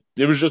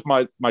 It was just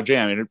my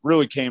jam, and it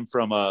really came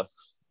from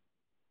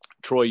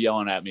Troy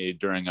yelling at me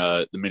during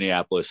the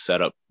Minneapolis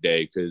setup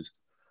day, because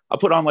I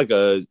put on like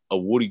a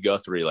Woody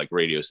Guthrie like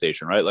radio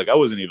station, right? Like I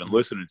wasn't even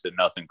listening to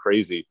nothing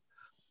crazy,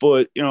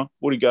 but you know,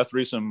 Woody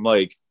Guthrie, some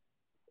like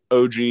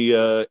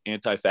OG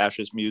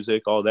anti-fascist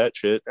music, all that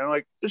shit, and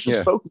like this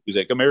is folk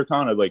music,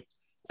 Americana, like,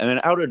 and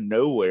then out of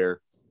nowhere,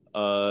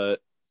 I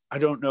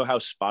don't know how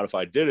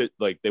Spotify did it.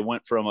 Like they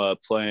went from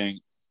playing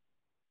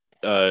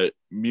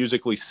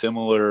musically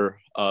similar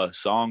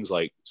songs,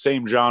 like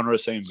same genre,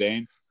 same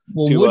vein.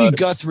 Well, Woody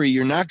Guthrie,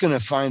 you're not going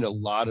to find a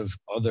lot of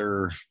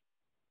other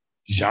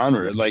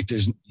genre. Like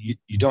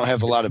you don't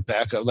have a lot of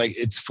backup. Like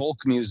it's folk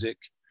music,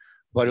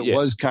 but it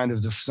was kind of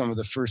some of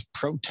the first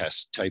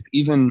protest type.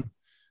 Even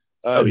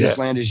This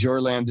Land Is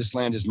Your Land, This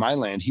Land Is My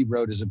Land, he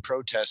wrote as a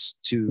protest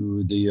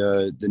to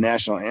the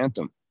national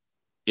anthem.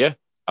 Yeah.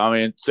 I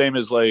mean, same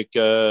as like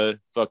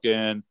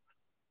fucking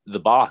The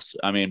Boss.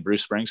 I mean,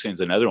 Bruce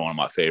Springsteen's another one of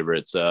my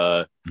favorites.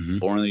 Born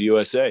in the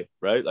USA,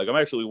 right? Like I'm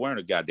actually wearing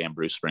a goddamn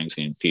Bruce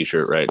Springsteen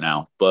t-shirt right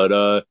now.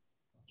 But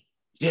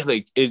Yeah,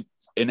 like an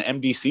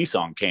MDC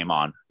song came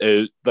on.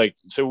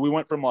 So we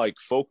went from like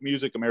folk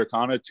music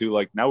Americana to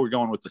like now we're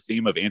going with the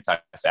theme of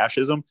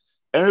anti-fascism,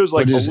 and it was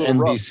like what a is little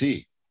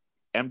NBC?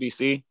 rough.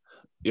 MDC,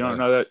 you don't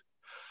know that?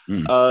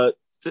 Mm.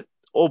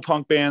 Old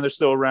punk band. They're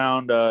still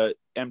around.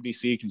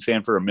 MDC can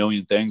stand for a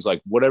million things,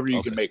 like whatever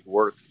you can make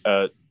work.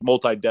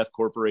 Multi-death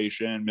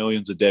corporation,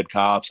 millions of dead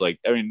cops. Like,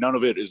 I mean, none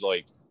of it is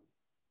like,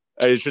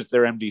 it's just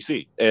their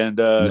MDC. And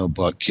no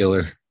butt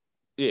killer.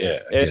 Yeah,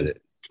 I get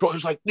it. Troy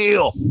was like,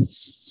 Neill,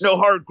 no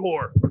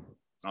hardcore. And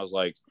I was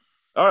like,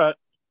 all right.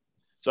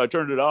 So I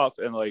turned it off,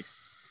 and like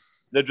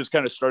that just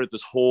kind of started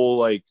this whole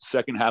like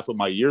second half of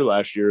my year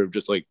last year of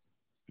just like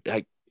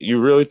you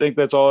really think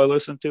that's all I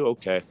listen to?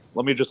 Okay,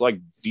 let me just like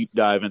deep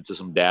dive into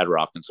some dad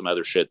rock and some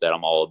other shit that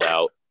I'm all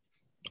about.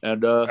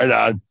 And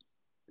right on.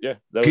 Yeah,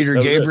 Peter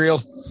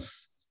Gabriel.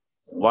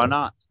 Why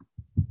not?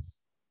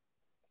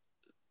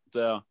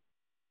 So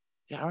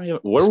yeah, I don't even,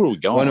 where were we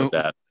going with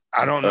that?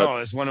 I don't know.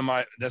 That's one of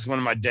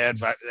my dad.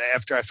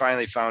 After I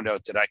finally found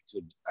out that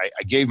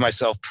I gave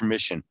myself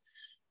permission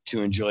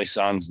to enjoy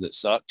songs that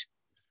sucked.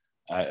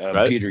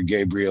 Right? Peter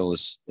Gabriel,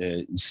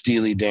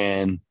 Steely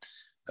Dan,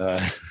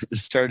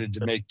 started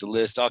to make the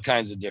list. All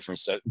kinds of different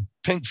stuff.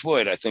 Pink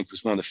Floyd, I think,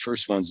 was one of the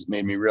first ones that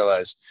made me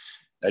realize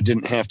I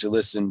didn't have to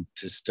listen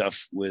to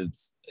stuff with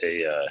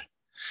a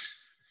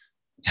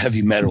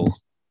heavy metal.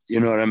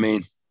 You know what I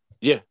mean?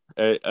 Yeah,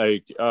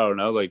 I don't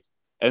know, like.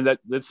 And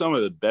that's some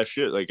of the best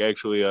shit. Like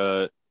actually,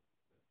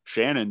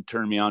 Shannon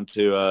turned me on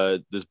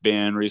to this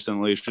band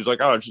recently. She's like,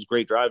 "Oh, it's just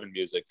great driving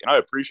music," and I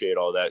appreciate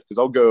all that because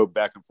I'll go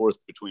back and forth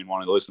between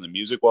wanting to listen to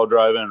music while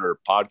driving or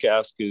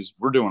podcasts because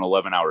we're doing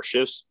 11-hour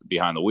shifts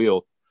behind the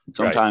wheel.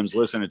 Sometimes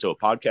listening to a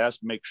podcast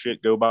makes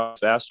shit go by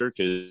faster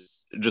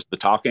because just the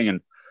talking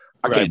and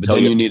I can't tell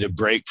then you need a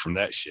break from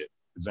that shit.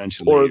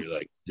 Eventually, you're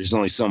like, "There's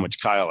only so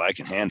much Kyle I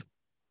can handle."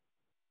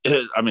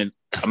 I mean,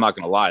 I'm not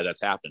going to lie. That's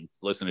happened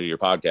listening to your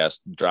podcast,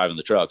 driving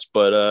the trucks.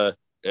 But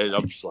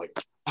I'm just like,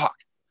 fuck,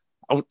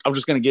 I'm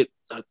just going to get,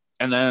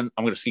 and then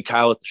I'm going to see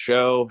Kyle at the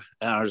show.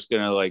 And I'm just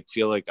going to like,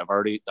 feel like I've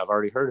already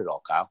heard it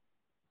all, Kyle.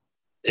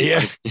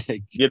 Yeah.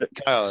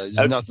 Kyle, there's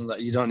nothing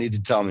that you don't need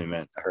to tell me,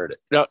 man. I heard it.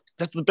 No,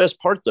 that's the best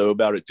part though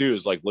about it too,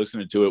 is like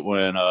listening to it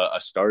when I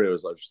started. It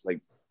was just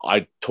like,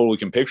 I totally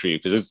can picture you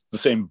because it's the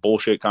same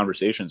bullshit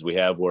conversations we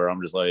have where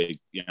I'm just like,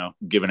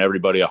 giving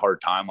everybody a hard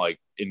time, like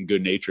in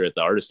good nature at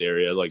the artist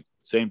area, like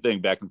same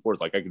thing back and forth.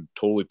 Like I could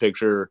totally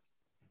picture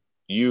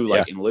you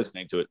like in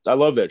listening to it. I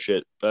love that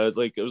shit. But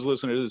like I was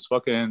listening to this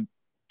fucking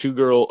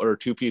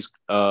two-piece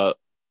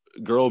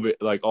girl,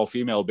 like all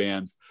female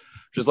bands,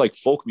 just like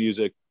folk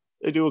music.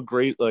 They do a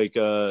great, like,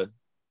 I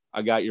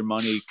Got Your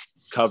Money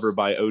cover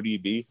by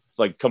ODB.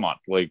 Like, come on,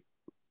 like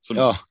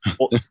some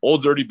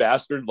old dirty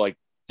bastard, like,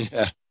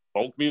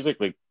 folk music.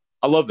 Like,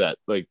 I love that.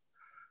 Like,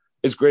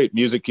 it's great.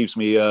 Music keeps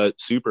me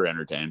super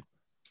entertained.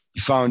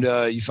 You found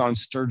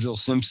Sturgill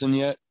Simpson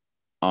yet?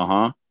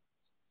 Uh-huh.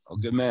 Oh,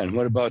 good man.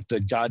 What about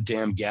the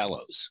goddamn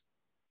Gallows?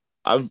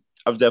 I've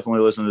definitely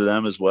listened to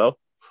them as well.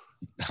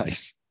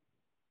 Nice.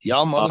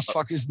 Y'all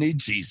motherfuckers need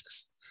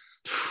Jesus.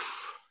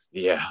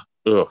 Yeah.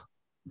 Ugh.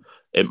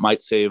 It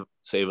might save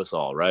us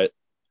all, right?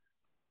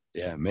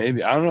 Yeah,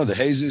 maybe. I don't know. The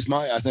Jesus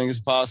might. I think it's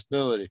a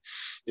possibility.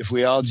 If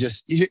we all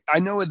I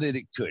know that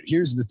it could.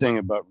 Here's the thing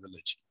about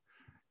religion.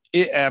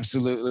 It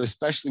absolutely,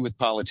 especially with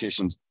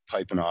politicians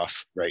piping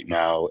off right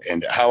now,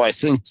 and how I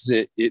think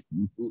that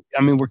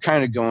we're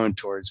kind of going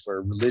towards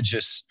where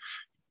religious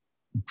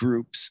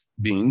groups,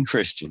 being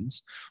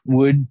Christians,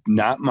 would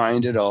not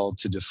mind at all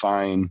to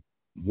define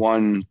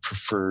one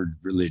preferred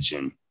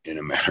religion in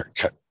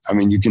America. I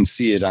mean, you can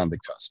see it on the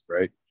cusp,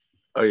 right?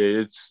 Oh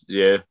yeah,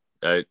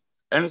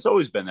 and it's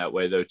always been that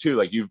way though too.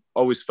 Like you've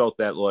always felt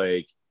that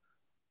like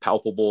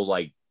palpable,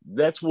 like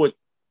that's what,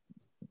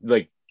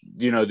 like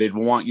they'd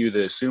want you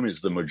to assume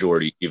is the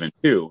majority even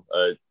too.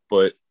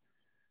 But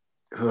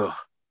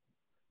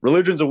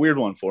religion's a weird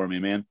one for me,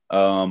 man.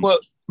 Well,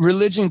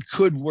 religion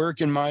could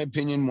work, in my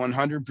opinion,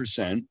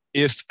 100%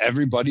 if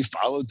everybody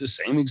followed the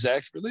same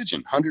exact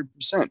religion. 100%,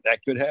 that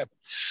could happen.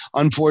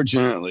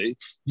 Unfortunately,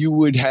 you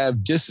would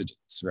have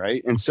dissidents,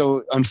 right? And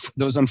so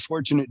those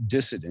unfortunate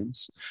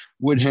dissidents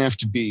would have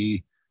to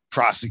be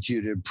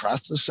prosecuted,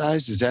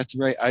 proselytized. Is that the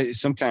right?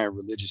 Some kind of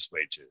religious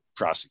way to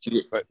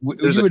prosecute. But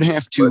you would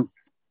have to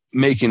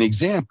make an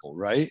example,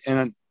 right?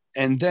 And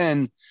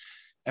then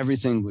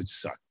everything would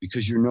suck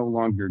because you're no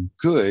longer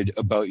good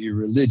about your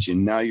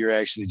religion. Now you're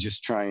actually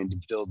just trying to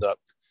build up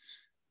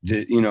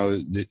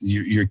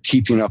you're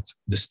keeping up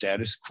the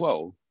status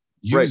quo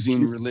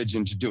using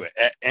religion to do it.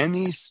 At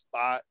any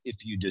spot,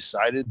 if you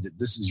decided that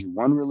this is your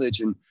one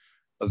religion,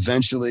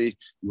 eventually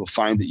you'll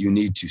find that you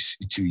need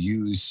to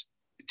use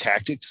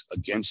tactics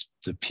against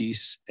the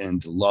peace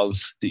and the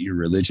love that your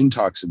religion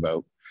talks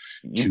about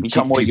to keep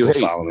people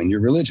following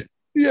your religion.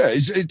 Yeah,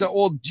 it's the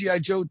old G.I.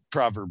 Joe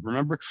proverb,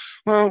 remember?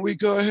 Why don't we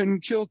go ahead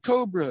and kill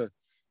Cobra,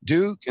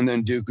 Duke? And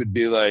then Duke would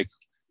be like,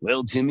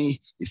 well,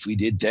 Timmy, if we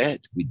did that,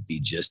 we'd be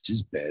just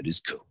as bad as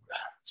Cobra.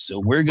 So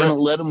we're going to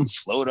let them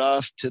float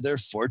off to their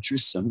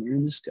fortress somewhere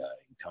in the sky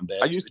and come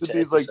back to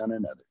attack us on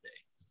another day.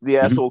 the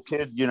asshole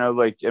kid, you know,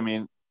 like, I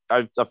mean,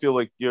 I feel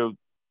like, you know,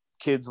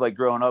 kids like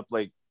growing up,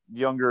 like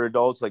younger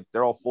adults, like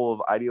they're all full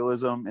of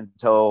idealism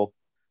until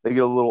they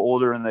get a little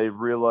older and they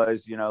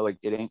realize, you know, like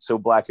it ain't so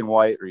black and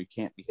white, or you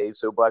can't behave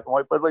so black and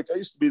white. But like, I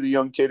used to be the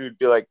young kid who'd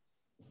be like,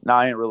 nah,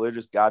 I ain't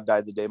religious. God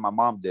died the day my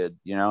mom did.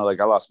 You know, like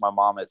I lost my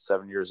mom at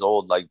 7 years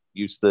old. Like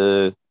used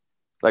to,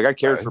 like I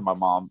cared for my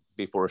mom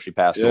before she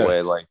passed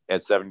away. Like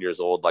at 7 years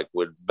old, like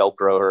would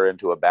Velcro her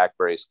into a back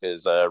brace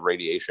because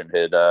radiation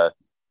had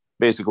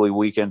basically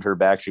weakened her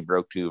back. She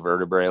broke 2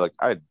 vertebrae. Like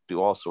I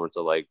do all sorts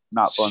of like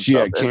not fun she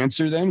stuff. had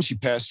cancer then? She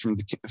passed from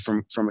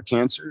a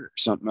cancer or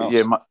something else?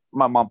 Yeah,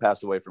 my mom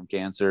passed away from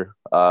cancer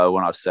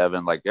when I was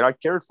 7. Like, I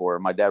cared for her.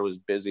 My dad was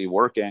busy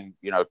working,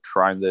 you know,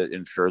 trying to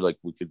ensure like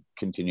we could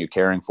continue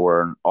caring for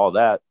her and all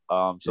that.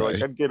 So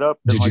like I'd get up.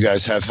 And, Did you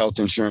guys have health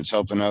insurance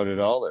helping out at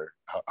all, or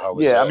how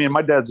was that? I mean,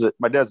 my dad's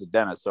a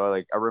dentist, so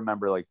I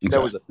remember like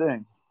that was a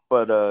thing.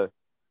 But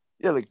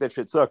yeah, like that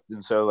shit sucked.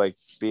 And so like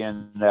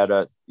being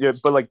that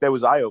but like that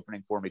was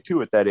eye-opening for me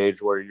too at that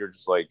age, where you're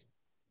just like,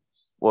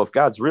 well, if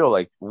God's real,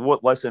 like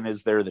what lesson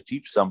is there to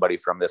teach somebody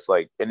from this?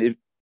 Like, and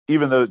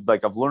even though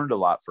like I've learned a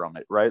lot from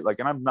it, right? Like,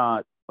 and I'm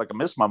not like, I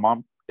miss my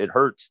mom, it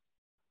hurts,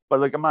 but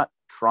like I'm not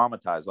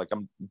traumatized. Like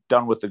I'm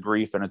done with the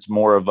grief, and it's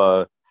more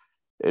of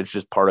it's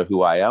just part of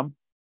who I am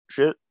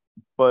shit.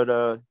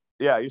 But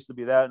yeah, I used to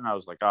be that, and I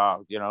was like,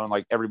 you know, and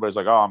like everybody's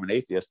like, I'm an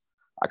atheist.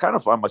 I kind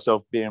of find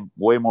myself being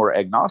way more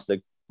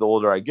agnostic the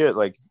older I get,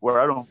 like where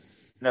I don't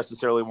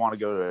necessarily want to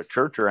go to a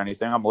church or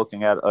anything. I'm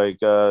looking at like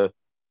I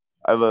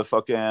have a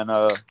fucking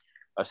a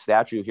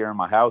statue here in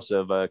my house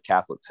of a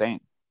Catholic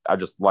saint. I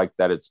just like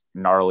that it's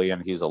gnarly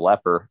and he's a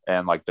leper,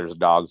 and like there's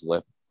dogs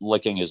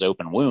licking his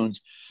open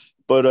wounds.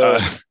 But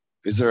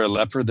is there a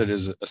leper that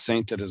is a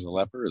saint that is a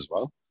leper as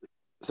well?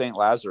 Saint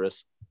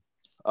Lazarus.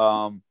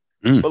 But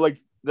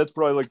like that's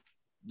probably like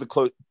the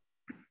close.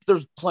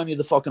 There's plenty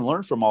to fucking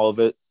learn from all of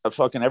it.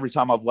 Every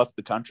time I've left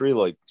the country,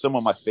 like some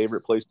of my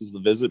favorite places to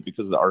visit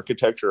because of the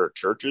architecture are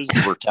churches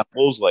or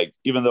temples. Like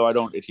even though I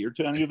don't adhere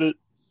to any of it,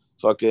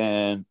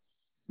 fucking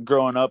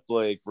growing up,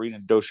 like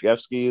reading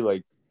Dostoevsky,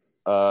 like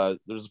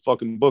there's a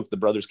fucking book, The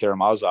Brothers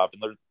Karamazov,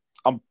 and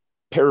I'm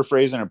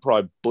paraphrasing and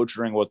probably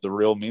butchering what the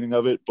real meaning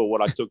of it, but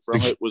what I took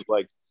from it was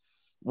like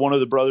one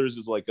of the brothers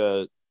is like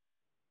a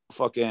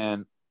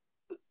fucking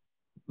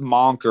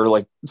monk or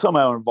like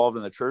somehow involved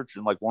in the church,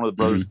 and like one of the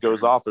brothers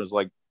goes off and is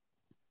like,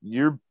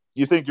 you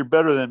think you're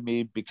better than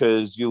me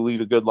because you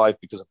lead a good life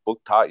because a book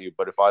taught you,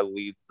 but if I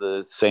lead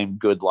the same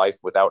good life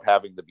without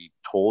having to be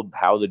told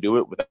how to do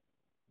it without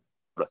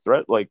a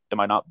threat, like am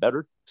I not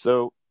better?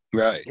 So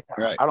right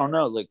I don't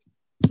know, like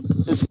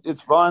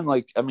it's fun.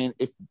 Like I mean,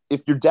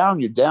 if you're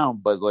down, you're down,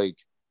 but like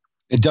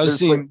it does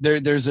seem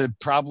like, there's a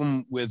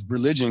problem with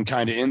religion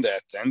kind of in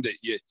that then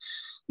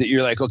that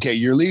you're like, okay,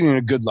 you're leading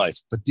a good life,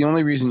 but the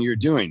only reason you're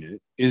doing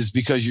it is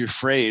because you're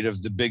afraid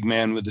of the big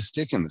man with the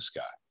stick in the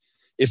sky.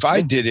 If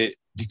I did it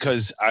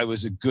because I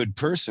was a good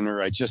person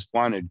or I just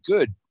wanted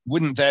good,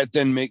 wouldn't that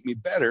then make me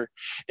better?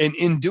 And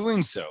in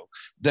doing so,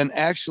 then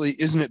actually,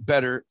 isn't it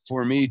better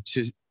for me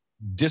to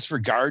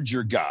disregard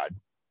your God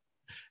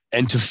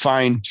and to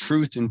find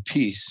truth and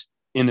peace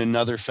in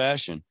another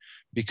fashion?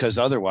 Because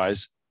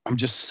otherwise, I'm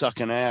just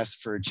sucking ass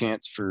for a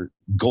chance for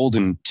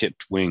golden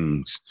tipped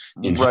wings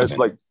in heaven.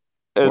 Like,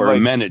 or like,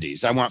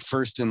 amenities. I want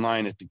first in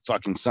line at the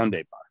fucking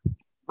Sunday bar.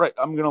 Right.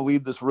 I'm going to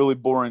lead this really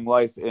boring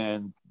life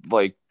and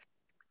like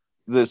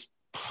this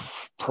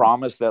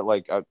promise that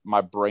like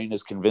my brain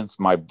is convinced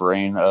my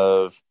brain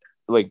of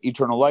like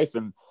eternal life.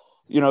 And,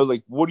 you know,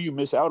 like, what do you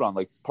miss out on?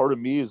 Like, part of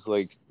me is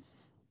like,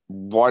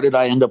 why did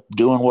I end up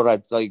doing what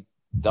I like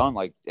done?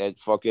 Like at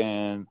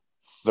fucking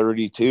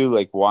 32,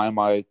 like, why am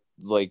I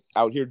like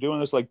out here doing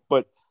this? Like,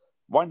 but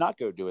why not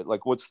go do it?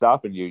 Like, what's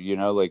stopping you? You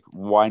know, like,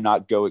 why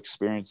not go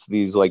experience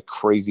these like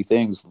crazy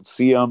things,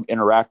 see them,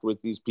 interact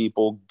with these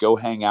people, go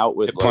hang out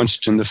with, get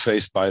punched in the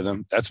face by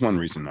them. That's one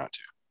reason not to.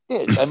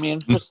 Yeah, I mean,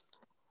 just,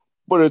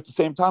 but at the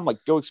same time,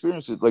 like, go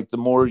experience it. Like, the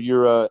more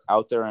you're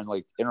out there and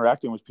like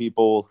interacting with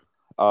people,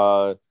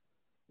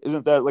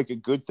 isn't that like a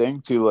good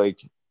thing to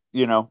like,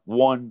 you know,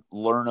 one,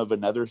 learn of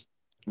another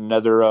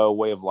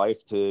way of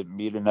life, to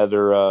meet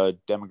another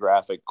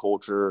demographic,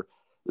 culture,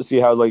 to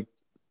see how like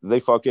they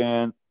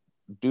fucking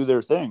do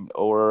their thing,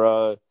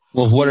 or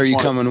well, what are you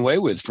coming away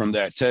with from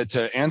that?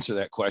 To answer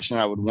that question,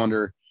 I would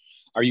wonder,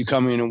 are you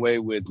coming away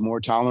with more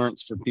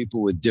tolerance for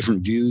people with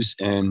different views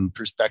and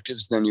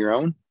perspectives than your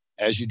own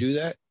as you do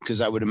that?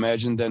 Because I would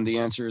imagine then the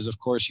answer is, of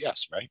course,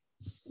 yes, right?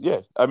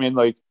 Yeah. I mean,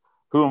 like,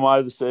 who am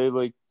I to say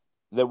like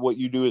that what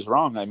you do is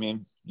wrong? I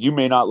mean, you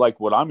may not like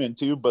what I'm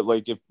into, but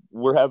like if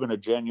we're having a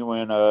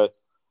genuine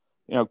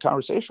you know,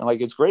 conversation, like,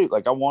 it's great.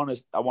 Like, I want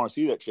to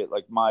see that shit.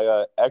 Like,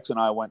 my ex and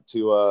I went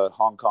to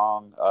Hong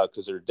Kong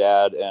because her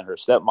dad and her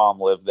stepmom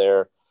lived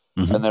there.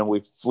 Mm-hmm. And then we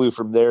flew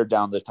from there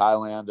down to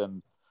Thailand,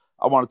 and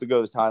I wanted to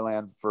go to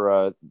Thailand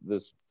for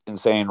this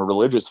insane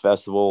religious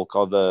festival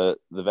called the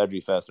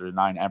Veggie Fest, or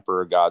 9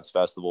 Emperor Gods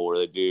Festival, where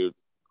they do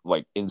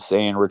like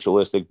insane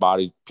ritualistic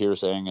body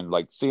piercing and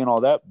like seeing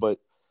all that. But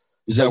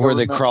is that where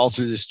they crawl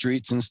through the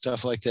streets and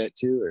stuff like that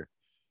too? Or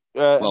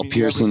while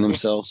piercing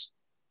themselves.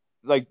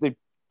 Like they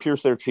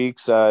pierce their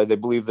cheeks. They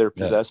believe they're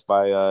possessed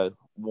by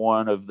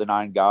one of the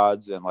 9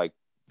 gods, and like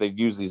they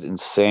use these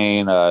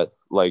insane,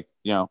 like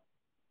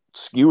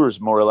skewers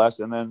more or less,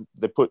 and then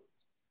they put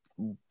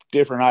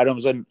different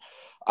items. And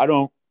I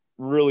don't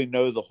really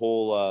know the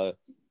whole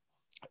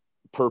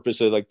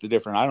purpose of like the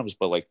different items,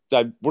 but like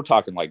we're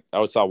talking like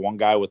I saw one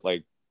guy with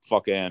like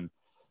fucking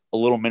a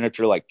little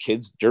miniature like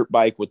kid's dirt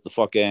bike with the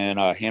fucking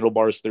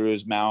handlebars through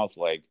his mouth,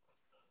 like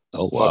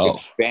fucking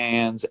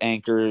fans,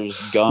 anchors,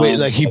 guns. Wait,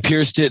 like he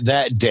pierced it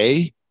that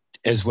day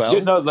as well?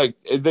 Yeah, no, like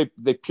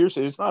they pierced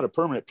it. It's not a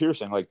permanent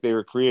piercing. Like they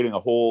were creating a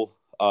whole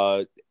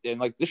and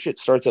like this shit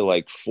starts at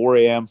like 4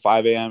 a.m.,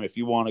 5 a.m. if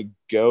you want to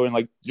go. And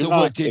like,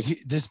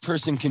 this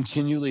person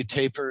continually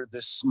taper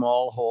this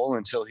small hole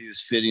until he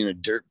was fitting a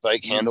dirt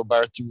bike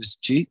handlebar through his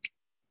cheek?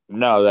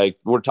 No, like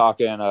we're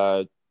talking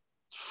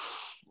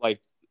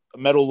like a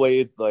metal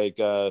lathe, like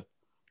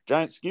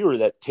giant skewer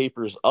that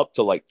tapers up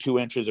to like 2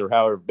 inches or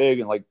however big.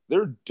 And like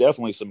there are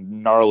definitely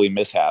some gnarly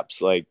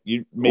mishaps. Like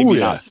you maybe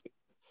not,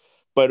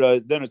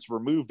 but then it's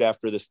removed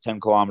after this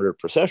 10-kilometer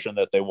procession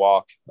that they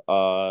walk.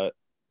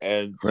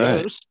 And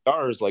there's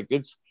scars. Like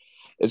it's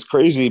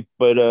crazy.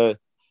 But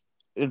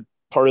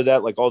part of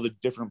that, like all the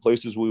different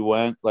places we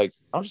went, like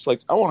I'm just like,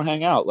 I want to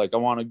hang out. Like I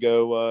want to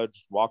go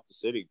just walk the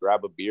city,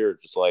 grab a beer,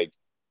 just like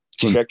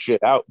check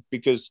shit out,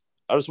 because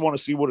I just want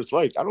to see what it's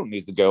like. I don't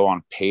need to go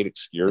on paid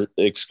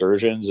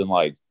excursions. And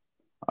like,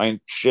 I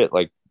mean, shit,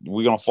 like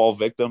we're going to fall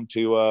victim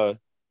to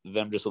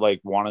them just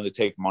like wanting to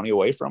take money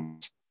away from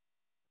us.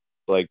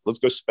 Like, let's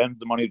go spend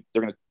the money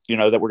they're going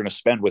to, that we're going to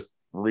spend with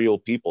real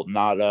people,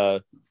 not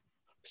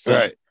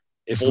right.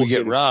 If we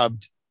get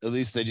robbed, at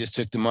least they just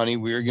took the money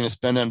we were going to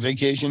spend on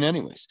vacation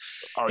anyways.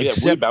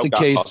 Except the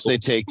case they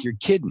take your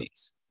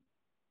kidneys.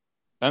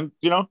 And,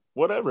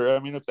 whatever. I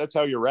mean, if that's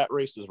how your rat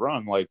race is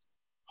run, like,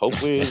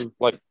 hopefully it's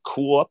like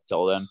cool up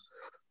till then.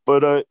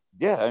 But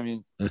yeah, I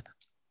mean,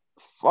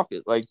 fuck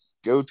it. Like,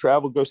 go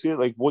travel, go see it.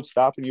 Like, what's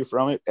stopping you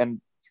from it?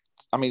 And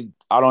I mean,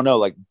 I don't know,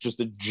 like just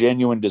a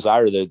genuine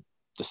desire to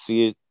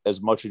see it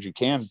as much as you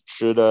can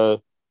should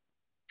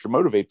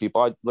motivate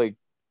people. I like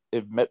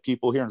have met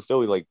people here in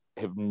Philly, like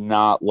have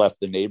not left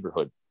the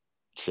neighborhood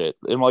shit.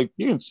 And like,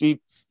 you can see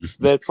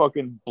that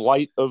fucking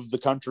blight of the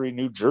country,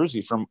 New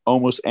Jersey, from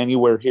almost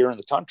anywhere here in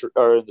the country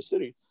or in the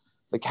city.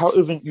 Like, how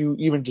haven't you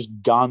even just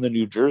gone to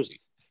New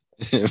Jersey?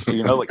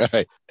 Like,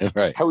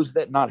 right. How has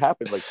that not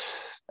happened? Like,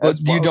 well,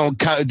 you don't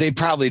count. They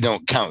probably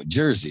don't count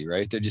Jersey,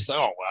 right? They're just like,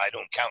 oh, well, I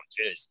don't count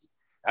Jersey.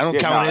 I don't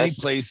count any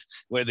place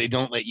where they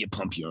don't let you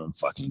pump your own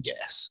fucking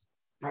gas.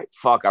 Right.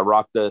 Fuck. I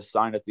rocked the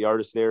sign at the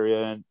artist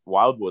area in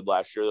Wildwood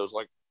last year that was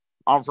like,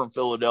 I'm from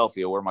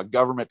Philadelphia, where my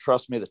government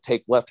trusts me to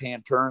take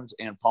left-hand turns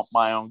and pump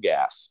my own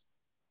gas.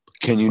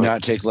 Can you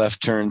not take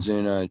left turns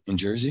in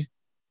Jersey?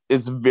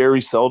 It's very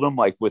seldom,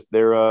 like with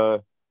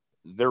their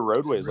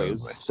roadways. Like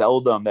it's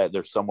seldom that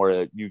there's somewhere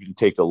that you can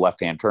take a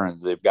left-hand turn.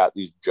 They've got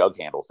these jug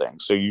handle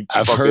things. So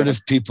I've heard of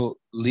people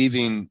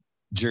leaving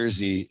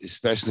Jersey,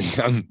 especially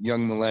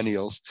young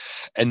millennials,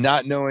 and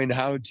not knowing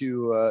how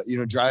to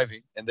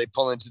driving, and they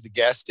pull into the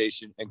gas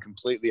station and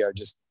completely are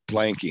just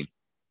blanking.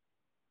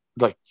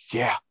 Like,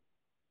 yeah.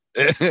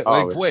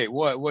 Wait,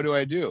 what do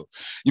I do?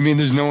 You mean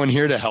there's no one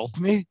here to help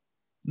me?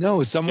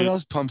 No, someone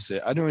else pumps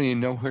it. I don't even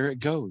know where it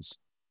goes.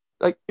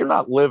 Like, you're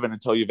not living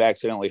until you've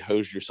accidentally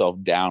hosed yourself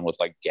down with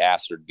like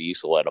gas or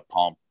diesel at a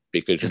pump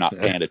because you're not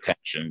paying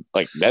attention.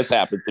 Like, that's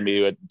happened to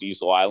me at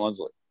Diesel Islands.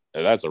 Like,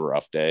 that's a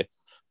rough day.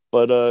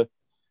 But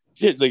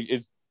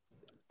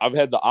I've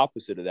had the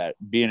opposite of that,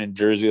 being in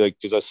Jersey, like,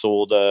 because I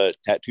sold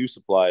tattoo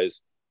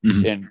supplies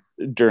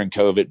during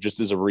COVID, just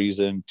as a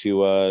reason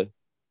to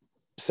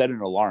set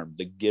an alarm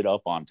to get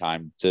up on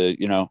time to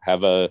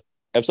have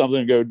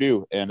something to go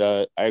do. And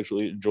I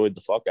actually enjoyed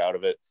the fuck out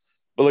of it.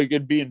 But like,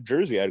 it'd be in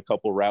Jersey, I had a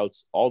couple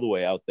routes all the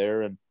way out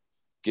there and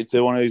get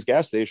to one of these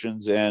gas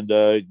stations, and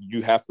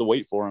you have to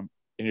wait for them.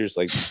 And you're just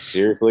like,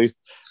 seriously?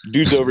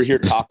 Dude's over here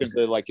talking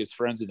to like his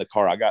friends in the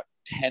car. I got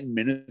 10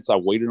 minutes. I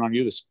waited on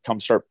you to come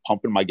start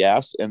pumping my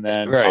gas. And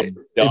then I'm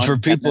done. And for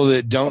people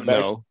that don't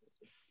know,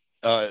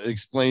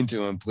 explain to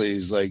them,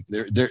 please. Like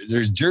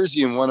there's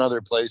Jersey and one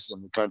other place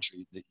in the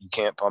country that you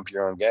can't pump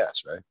your own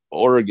gas, right?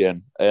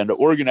 Oregon. And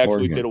Oregon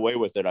actually did away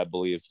with it, I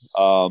believe.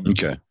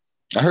 Okay.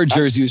 I heard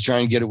Jersey was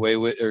trying to get away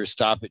with or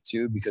stop it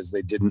too, because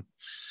they didn't.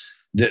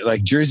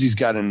 Like Jersey's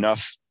got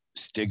enough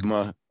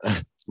stigma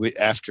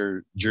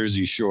after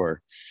Jersey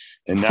Shore,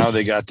 and now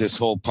they got this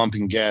whole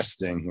pumping gas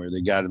thing where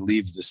they got to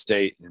leave the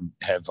state and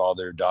have all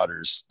their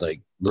daughters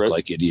like look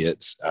like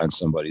idiots on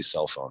somebody's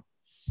cell phone.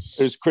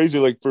 It's crazy.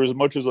 Like, for as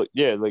much as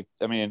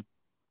I mean,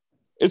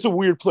 it's a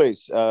weird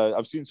place.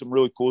 I've seen some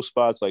really cool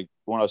spots. Like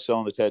when I was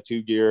selling the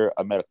tattoo gear,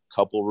 I met a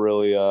couple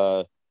really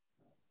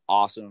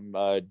awesome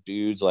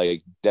dudes,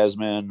 like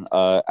Desmond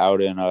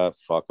out in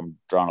I'm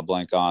drawing a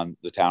blank on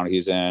the town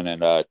he's in,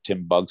 and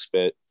Tim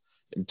Bugspit.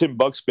 And Tim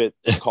Bugspit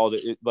called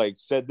it like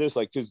said this,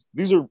 like, because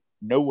these are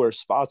nowhere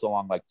spots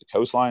along like the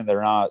coastline.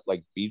 They're not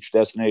like beach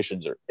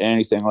destinations or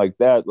anything like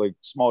that, like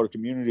smaller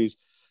communities.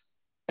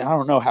 and I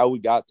don't know how we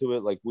got to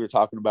it. Like we were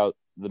talking about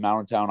the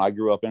mountain town I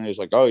grew up in. He's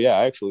like, oh yeah,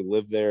 I actually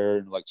lived there.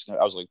 And like,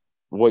 I was like,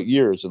 what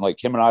years? And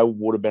like him and I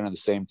would have been in the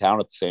same town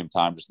at the same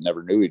time, just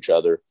never knew each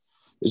other.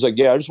 He's like,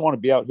 yeah, I just want to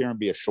be out here and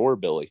be a shore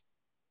Billy.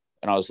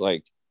 And I was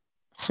like,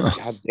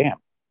 God damn.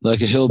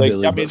 Like a hillbilly,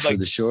 like, but for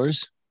the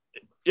shores?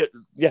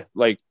 Yeah,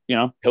 like, you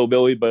know,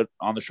 hillbilly, but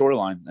on the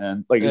shoreline.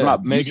 And like, it's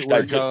not make it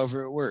work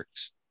however it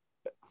works.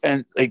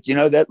 And like, you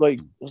know, that like,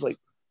 it was like,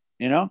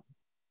 you know,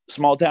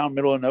 small town,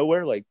 middle of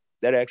nowhere, like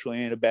that actually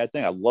ain't a bad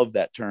thing. I love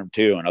that term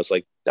too. And I was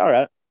like, all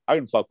right, I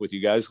can fuck with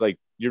you guys. Like,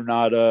 you're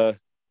not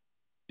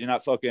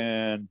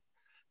fucking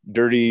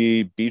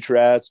dirty beach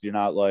rats. You're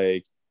not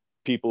like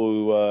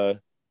people who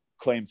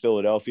claim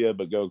Philadelphia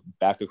but go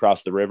back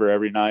across the river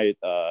every night.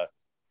 Like,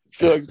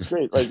 it's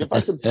great. Like if I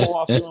could pull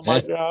off doing my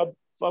job,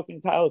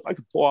 fucking Kyle, if I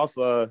could pull off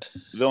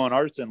Villain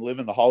Arts and live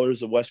in the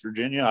hollers of West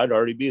Virginia, I'd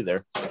already be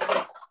there.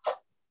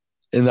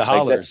 In the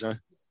hollers, huh?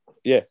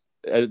 Yeah.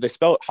 They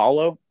spell it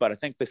hollow, but I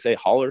think they say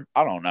holler.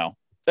 I don't know.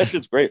 That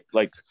shit's great.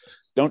 Like,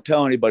 don't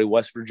tell anybody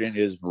West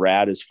Virginia is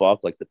rad as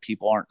fuck. Like, the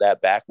people aren't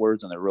that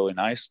backwards and they're really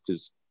nice,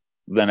 because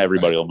then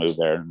everybody will move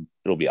there and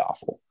it'll be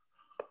awful.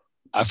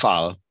 I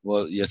follow.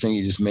 Well, I think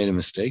you just made a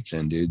mistake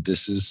then, dude.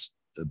 This is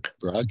the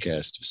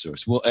broadcaster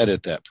source. We'll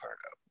edit that part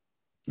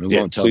out. We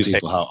won't tell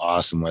people how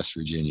awesome West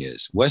Virginia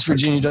is. West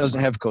Virginia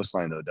doesn't have a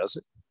coastline, though, does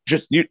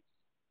it?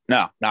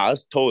 No,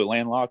 it's totally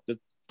landlocked.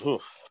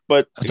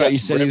 But I thought you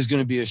said he was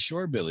going to be a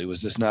shore Billy.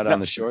 Was this not on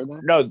the shore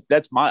then? No,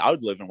 I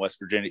would live in West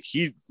Virginia.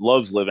 He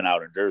loves living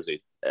out in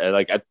Jersey.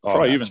 Like, I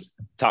probably even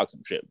talk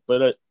some shit.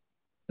 But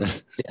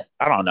yeah,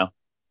 I don't know.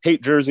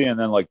 Hate Jersey, and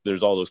then like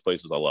there's all those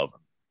places I love.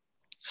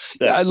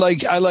 Yeah, I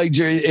like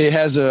Jersey. It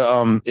has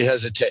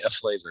a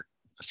flavor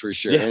for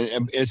sure,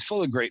 and it's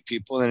full of great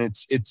people, and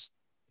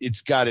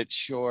it's got its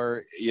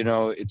shore. You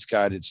know, it's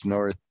got its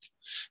north.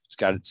 It's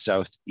got its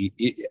south,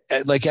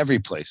 like every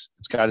place.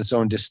 It's got its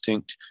own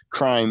distinct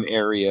crime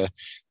area,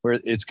 where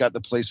it's got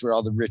the place where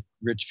all the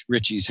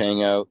richies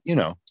hang out, you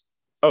know.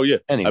 Oh, yeah.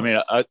 Anyway. I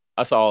mean,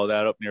 I saw all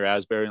that up near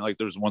Asbury. And like,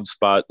 there's one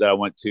spot that I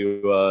went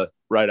to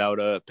right out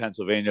of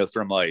Pennsylvania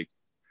from like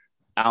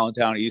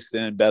Allentown,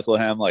 Easton,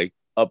 Bethlehem, like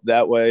up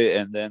that way.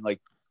 And then like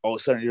all of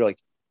a sudden you're like,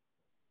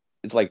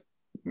 it's like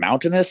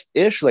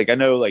mountainous-ish. Like, I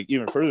know like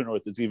even further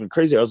north, it's even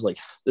crazier. I was like,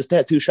 this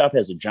tattoo shop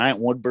has a giant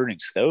wood-burning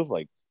stove.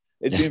 Like,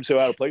 it seems so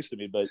out of place to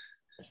me, but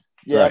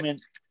yeah, right. I mean,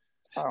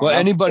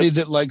 anybody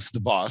that likes the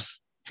boss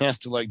has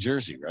to like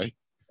Jersey, right?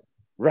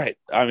 Right.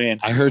 I mean,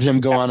 I heard him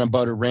go on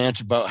about a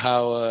rant about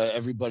how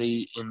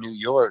everybody in New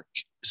York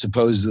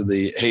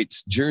supposedly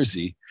hates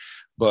Jersey,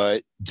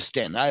 but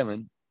Staten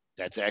Island,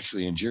 that's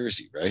actually in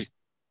Jersey, right?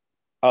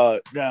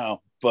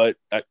 No, but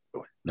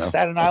no?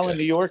 Staten Island,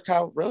 New York,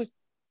 how really?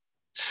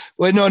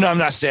 Wait, no, I'm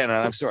not Staten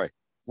Island. I'm sorry.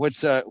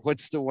 What's the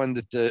one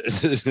that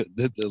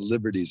the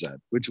Liberty's on?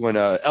 Which one?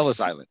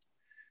 Ellis Island.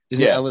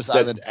 Isn't Ellis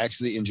Island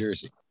actually in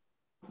Jersey?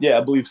 Yeah,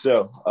 I believe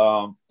so.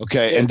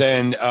 Okay, and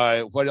then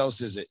what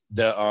else is it?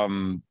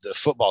 The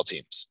football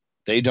teams.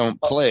 They don't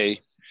play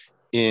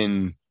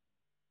in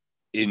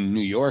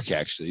New York.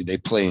 Actually, they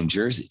play in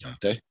Jersey,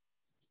 don't they?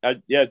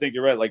 I think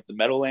you're right. Like the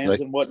Meadowlands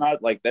and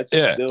whatnot. Like that's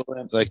still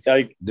in, like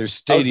their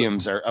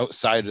stadiums are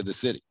outside of the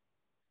city.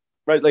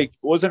 Right. Like,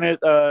 wasn't it?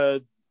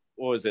 What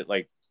was it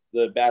like?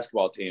 The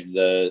basketball team,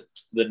 the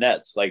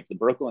Nets, like the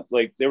Brooklyn,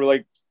 like they were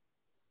like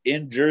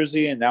in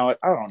Jersey, and now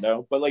I don't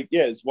know, but like,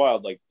 yeah, it's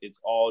wild. Like, it's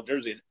all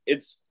Jersey.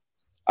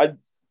 I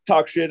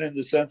talk shit in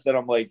the sense that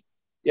I'm like,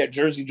 yeah,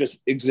 Jersey just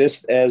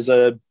exists as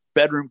a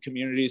bedroom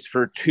communities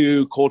for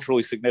two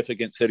culturally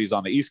significant cities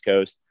on the East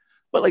Coast,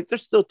 but like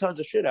there's still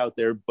tons of shit out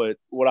there. But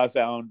what I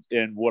found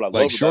and what I love,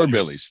 like shore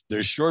billies,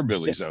 there's shore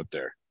billies out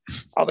there.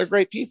 Oh, they're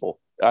great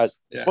people. But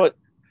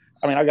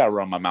I mean, I got to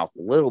run my mouth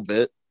a little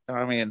bit.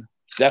 I mean,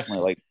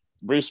 definitely like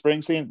Bruce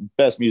Springsteen,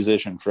 best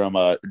musician from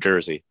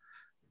Jersey.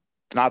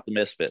 Not the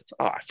Misfits.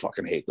 Oh, I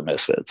fucking hate the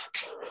Misfits.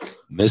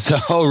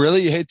 Oh,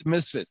 really? You hate the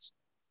Misfits?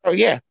 Oh,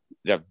 yeah.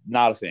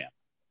 Not a fan.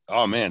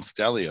 Oh, man.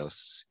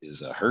 Stelios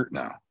is hurt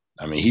now.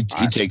 I mean, he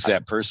takes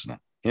that personal.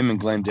 Him and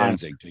Glenn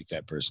Danzig take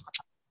that personal.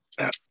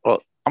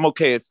 Well, I'm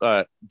okay if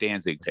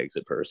Danzig takes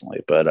it personally,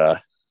 but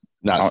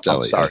not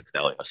Stelios. Sorry,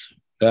 Stelios.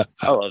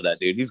 I love that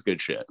dude. He's good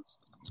shit.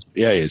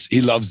 Yeah, he is.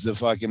 He loves the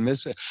fucking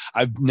Misfit.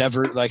 I've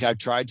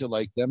tried to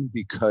like them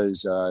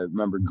because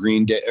remember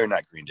Green Day, or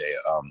not Green Day,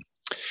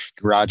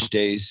 Garage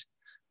Days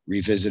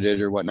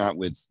Revisited or whatnot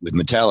with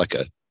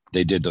Metallica.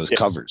 They did those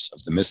covers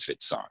of the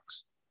Misfit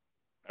songs.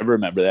 I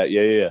remember that.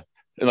 Yeah.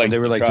 And they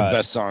were like the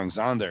best songs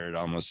on there, it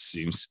almost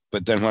seems.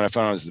 But then when I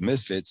found out it was the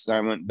Misfits,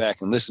 then I went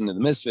back and listened to the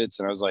Misfits,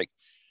 and I was like,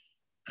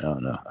 I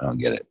don't know. I don't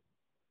get it.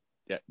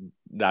 Yeah,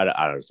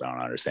 I just don't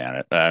understand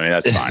it. I mean,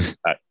 that's fine.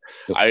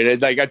 I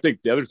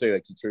think the other thing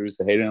that contributes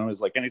to hating them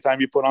is like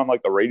anytime you put on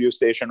like a radio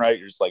station, right?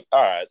 You're just like,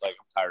 all right, like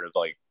I'm tired of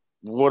like,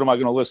 what am I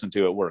going to listen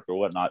to at work or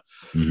whatnot?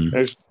 Mm-hmm.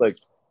 There's like,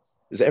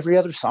 does every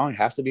other song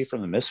have to be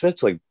from the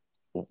Misfits? Like,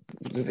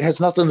 it has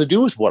nothing to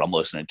do with what I'm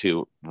listening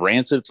to.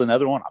 Rancid's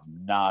another one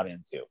I'm not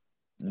into.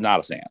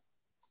 Not a fan.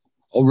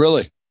 Oh,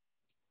 really?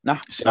 No,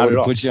 I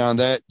would put you on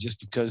that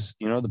just because,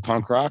 you know, the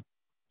punk rock.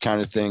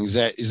 kind of thing? Is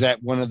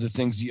that one of the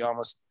things you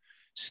almost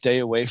stay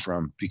away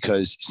from,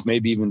 because it's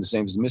maybe even the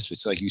same as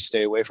Misfits? Like, you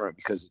stay away from it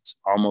because it's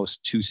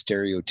almost too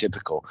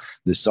stereotypical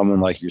that someone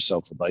like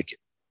yourself would like it.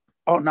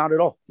 Oh, not at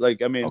all.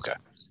 Like, I mean, Okay.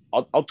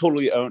 I'll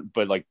totally own,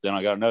 but like, then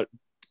I got no,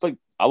 like,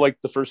 I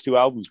like the first 2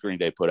 albums Green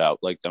Day put out.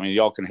 Like, I mean,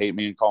 y'all can hate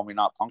me and call me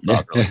not punk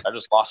rock. Like, I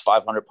just lost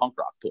 500 punk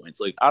rock points.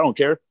 Like, I don't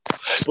care.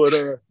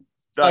 But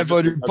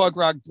 500 punk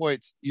rock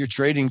points. Your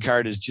trading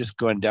card is just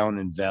going down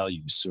in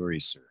value.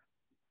 Sorry, sir.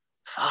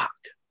 Fuck.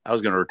 I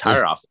was gonna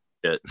retire off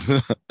it.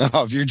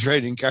 Off your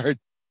trading card.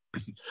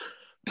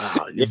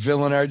 Oh, Your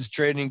Villenard's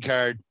trading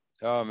card.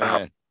 Oh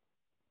man.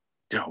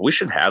 We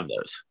should have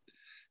those.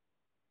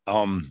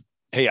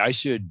 Hey,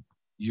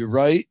 you're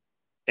right,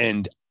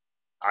 and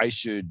I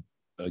should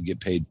get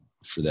paid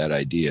for that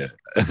idea.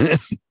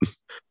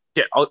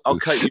 Yeah, I'll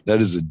cut you. That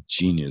is a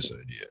genius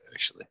idea,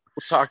 actually.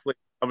 We'll talk. Like,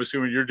 I'm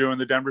assuming you're doing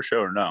the Denver show,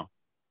 or no?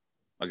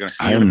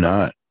 I am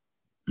not.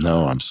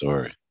 No, I'm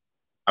sorry.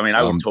 I mean,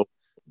 I would totally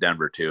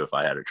Denver too if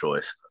I had a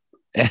choice.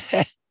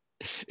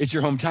 It's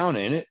your hometown,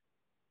 ain't it?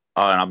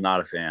 And I'm not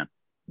a fan,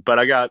 but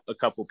I got a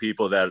couple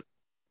people that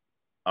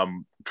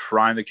I'm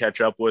trying to catch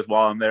up with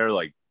while I'm there,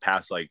 like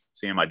past like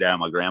seeing my dad and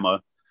my grandma.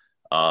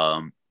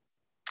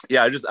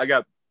 Yeah, I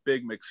got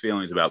big mixed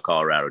feelings about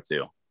Colorado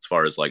too, as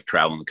far as like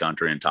traveling the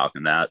country and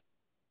talking that.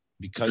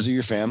 Because of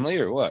your family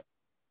or what?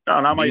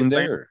 No, not my family.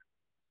 There.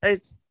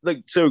 It's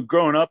like, so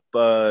growing up,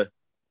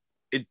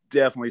 it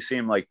definitely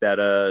seemed like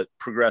that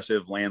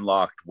progressive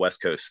landlocked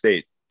West Coast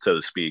state, so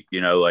to speak.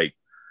 You know, like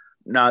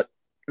not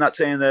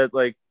saying that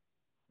like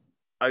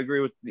I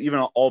agree with even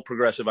all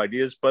progressive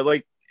ideas, but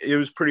like it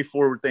was pretty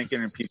forward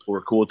thinking and people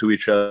were cool to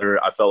each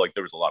other. I felt like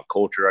there was a lot of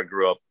culture. I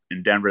grew up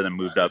in Denver, then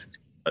moved up to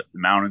the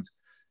mountains,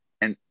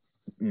 and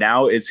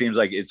now it seems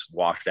like it's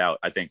washed out.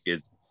 I think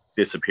it's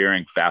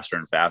disappearing faster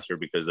and faster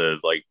because of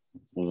like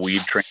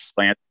weed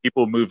transplant.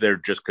 People move there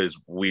just because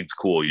weed's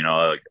cool. You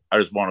know, like I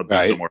just want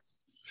to do more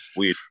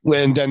weed.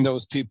 When then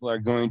those people are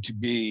going to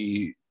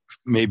be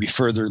maybe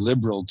further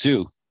liberal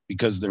too,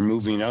 because they're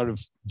moving out of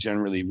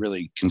generally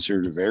really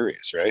conservative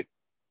areas, right?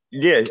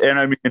 Yeah, and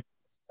I mean,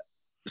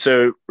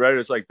 so right,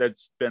 it's like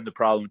that's been the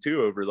problem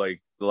too over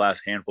like the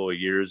last handful of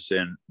years.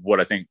 And what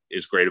I think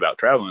is great about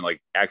traveling,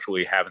 like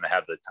actually having to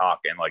have the talk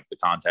and like the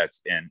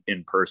context and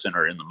in person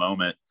or in the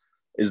moment,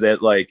 is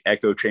that like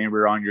echo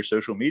chamber on your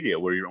social media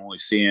where you're only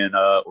seeing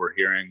or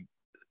hearing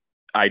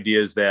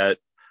ideas that,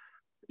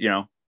 you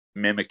know,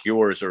 mimic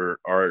yours or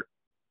are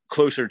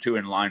closer to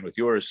in line with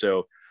yours.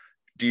 So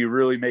do you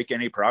really make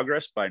any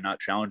progress by not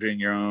challenging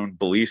your own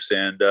beliefs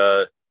and,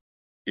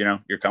 you know,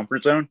 your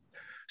comfort zone?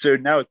 So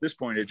now at this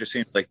point, it just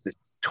seems like this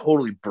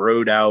totally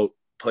broed out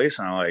place.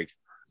 And I'm like,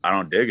 I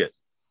don't dig it.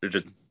 There's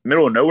just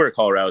middle of nowhere.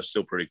 Colorado is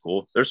still pretty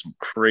cool. There's some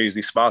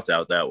crazy spots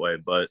out that way,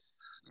 but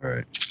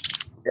right.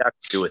 Yeah, I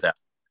can do with that.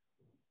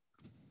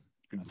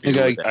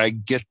 I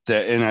get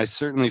that. And I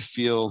certainly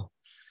feel,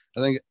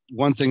 I think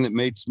one thing that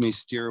makes me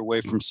steer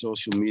away from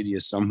social media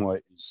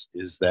somewhat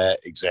is that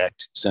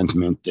exact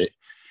sentiment that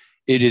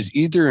it is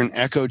either an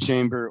echo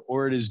chamber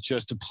or it is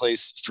just a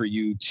place for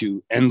you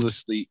to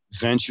endlessly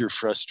vent your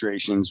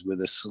frustrations with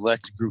a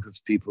select group of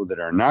people that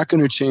are not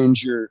going to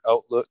change your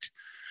outlook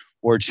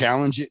or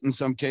challenge it in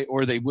some case,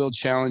 or they will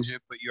challenge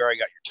it, but you already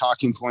got your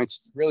talking points.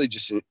 It's really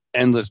just an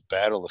endless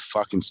battle of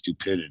fucking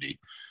stupidity.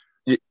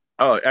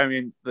 Oh, I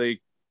mean, like,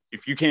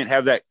 if you can't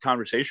have that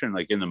conversation,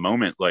 like in the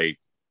moment, like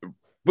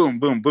boom,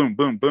 boom, boom,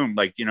 boom, boom.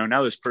 Like, you know,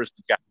 now this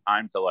person's got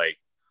time to like,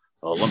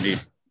 oh, let me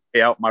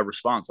pay out my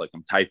response. Like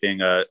I'm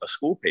typing a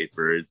school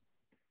paper.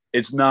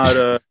 It's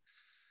not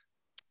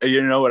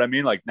you know what I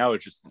mean? Like now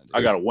it's just,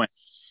 I got to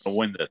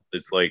win this.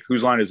 It's like,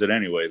 whose line is it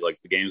anyway?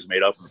 Like the game's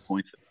made up and the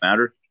points that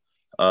matter.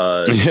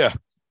 Yeah.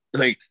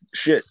 Like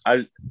shit.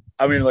 I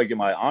mean, like,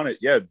 am I on it?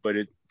 Yeah. But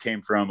it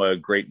came from a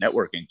great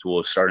networking tool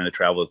of starting to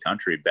travel the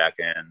country back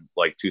in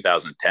like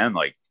 2010.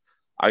 Like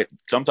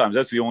sometimes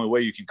that's the only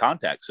way you can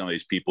contact some of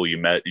these people you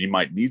met and you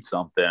might need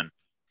something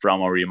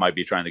from, or you might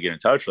be trying to get in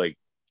touch. Like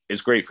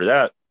it's great for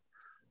that.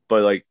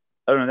 But like,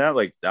 other than that,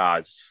 like,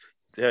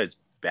 it's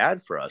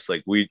bad for us.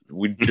 Like we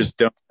just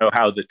don't know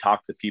how to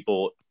talk to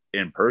people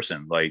in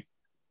person. Like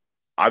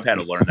I've had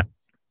to learn that,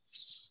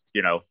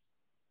 you know,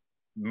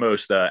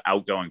 most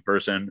outgoing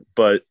person,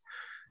 but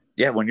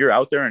yeah, when you're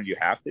out there and you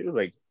have to,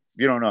 like,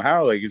 you don't know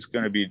how, like, it's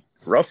going to be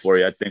rough for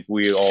you. I think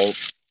we all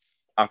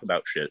talk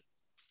about shit.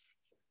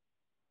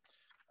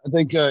 I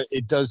think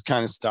it does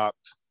kind of stop.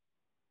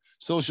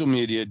 Social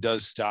media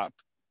does stop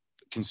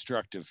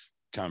constructive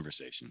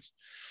conversations.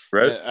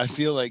 Right. I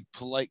feel like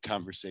polite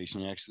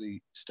conversation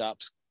actually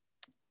stops,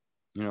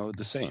 you know,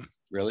 the same,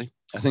 really.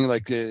 I think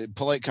like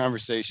polite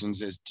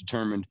conversations is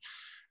determined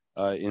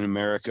in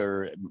America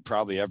or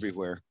probably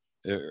everywhere,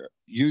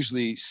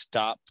 usually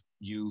stop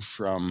you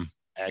from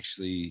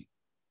actually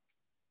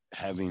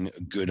having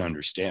a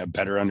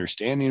better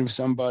understanding of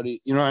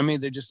somebody. You know what I mean?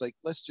 They're just like,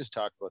 let's just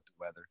talk about the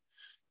weather,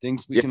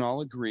 things we can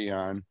all agree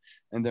on,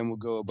 and then we'll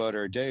go about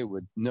our day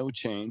with no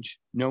change,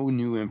 no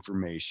new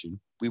information.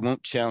 We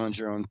won't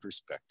challenge our own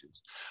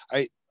perspectives.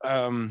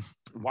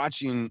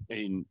 Watching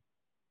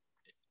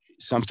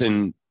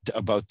something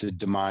about the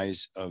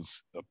demise of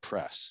a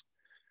press,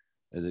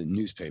 the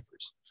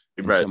newspapers.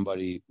 And Right.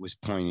 somebody was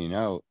pointing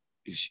out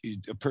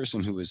a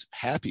person who was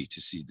happy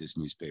to see this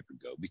newspaper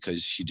go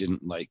because she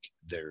didn't like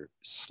their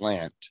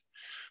slant,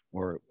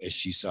 or as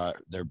she saw,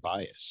 their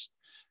bias,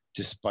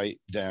 despite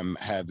them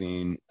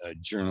having a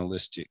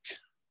journalistic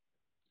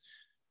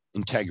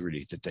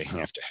integrity that they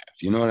have to have.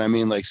 You know what I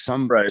mean? Like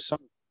some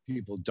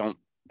people don't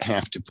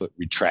have to put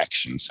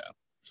retractions out,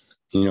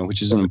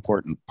 which is an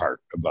important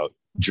part about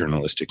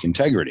journalistic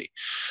integrity.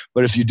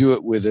 But if you do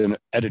it with an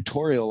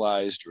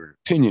editorialized or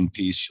opinion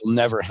piece, you'll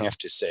never have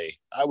to say,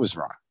 I was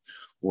wrong,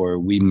 or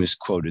we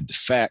misquoted the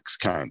facts,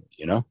 kind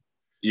of,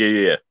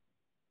 Yeah.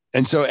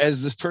 And so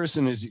as this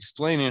person is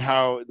explaining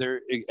how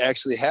they're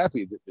actually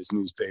happy that this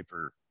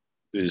newspaper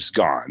is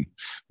gone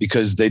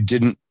because they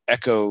didn't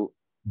echo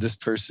this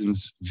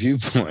person's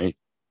viewpoint.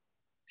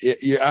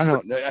 I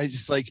don't know. I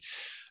just like,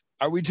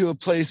 are we to a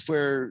place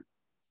where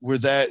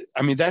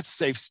that's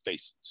safe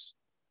spaces,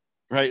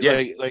 right?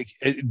 Yeah.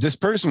 This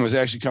person was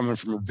actually coming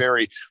from a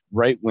very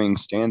right-wing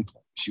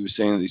standpoint. She was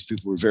saying that these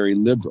people were very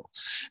liberal,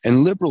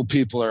 and liberal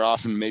people are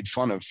often made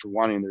fun of for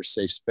wanting their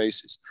safe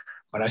spaces.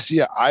 But I see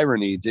an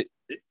irony that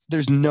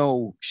there's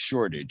no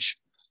shortage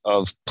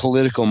of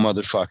political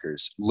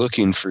motherfuckers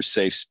looking for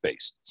safe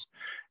spaces.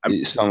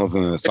 Some of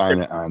them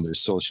find it on their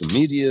social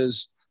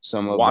medias.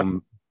 Some of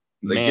them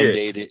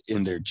mandate it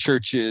in their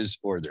churches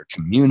or their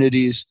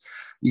communities.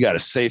 You got a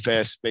safe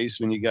ass space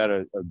when you got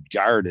a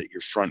guard at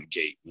your front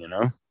gate,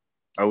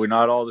 Are we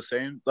not all the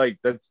same? Like,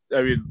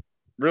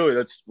 really,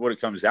 that's what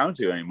it comes down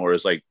to anymore,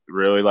 is like,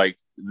 really, like,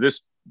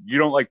 this, you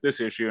don't like this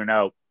issue, and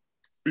now,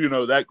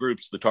 that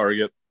group's the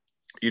target.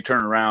 You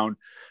turn around,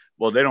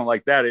 well, they don't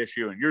like that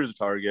issue, and you're the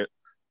target,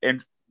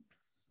 and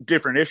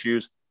different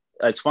issues,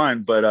 that's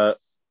fine, but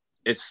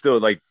it's still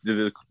like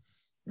the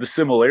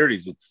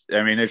similarities. It's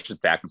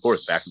just back and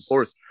forth.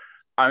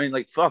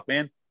 Like, fuck,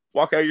 man,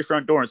 walk out your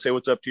front door and say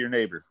what's up to your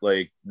neighbor.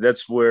 Like,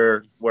 that's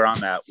where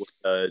I'm at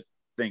with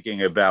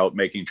thinking about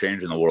making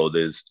change in the world,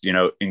 is,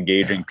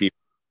 engaging people.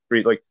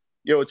 Like,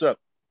 yo, what's up?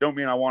 Don't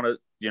mean I want to,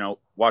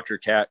 watch your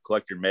cat,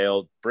 collect your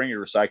mail, bring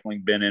your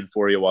recycling bin in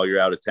for you while you're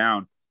out of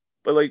town.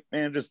 But like,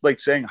 man, just like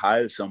saying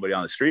hi to somebody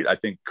on the street, I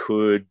think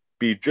could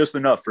be just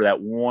enough for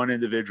that one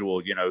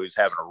individual, who's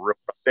having a real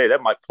rough day.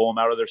 That might pull them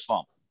out of their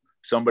slump.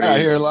 I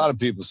hear a lot of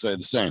people say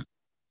the same.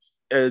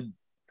 It's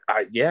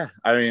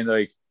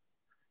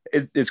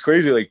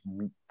crazy. Like,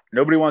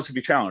 nobody wants to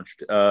be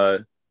challenged.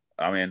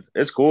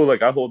 It's cool.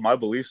 Like, I hold my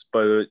beliefs,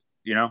 but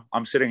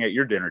I'm sitting at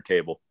your dinner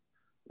table.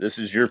 This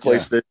is your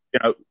place to,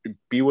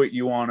 be what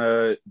you want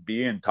to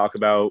be and talk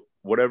about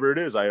whatever it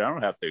is. I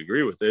don't have to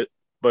agree with it,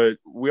 but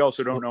we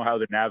also don't know how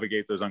to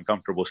navigate those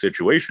uncomfortable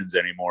situations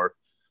anymore,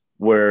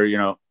 where,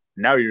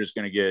 now you're just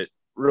going to get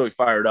really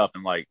fired up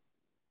and like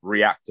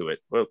react to it.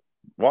 Well,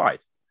 why?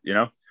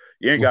 You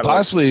ain't got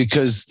possibly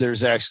because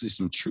there's actually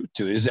some truth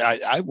to it.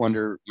 I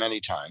wonder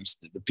many times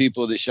that the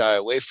people that shy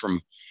away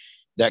from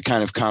that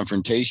kind of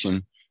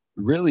confrontation,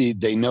 really,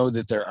 they know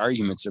that their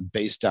arguments are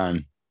based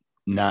on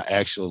not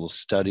actual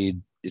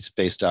studied. It's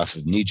based off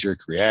of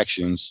knee-jerk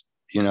reactions,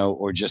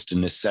 or just a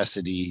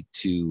necessity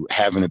to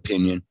have an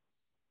opinion.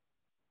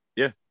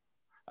 Yeah.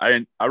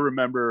 I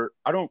remember,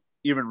 I don't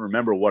even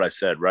remember what I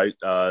said, right?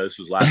 This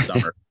was last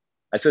summer.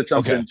 I said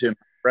something to my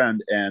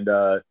friend, and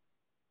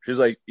she's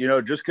like,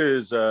 just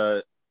because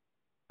I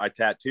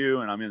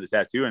tattoo and I'm in the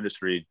tattoo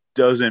industry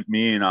doesn't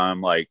mean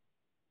I'm like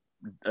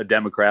a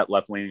Democrat,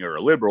 left-leaning, or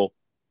a liberal,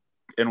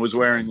 and was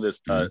wearing this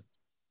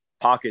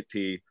pocket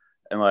tee,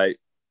 and like,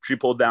 she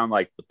pulled down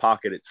like the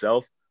pocket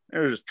itself, and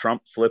it was just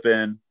Trump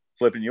flipping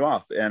you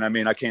off. And I'm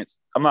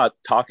not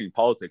talking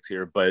politics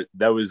here, but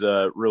that was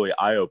really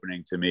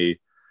eye-opening to me,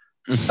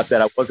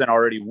 that I wasn't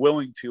already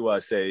willing to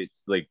say,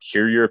 like,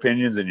 hear your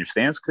opinions and your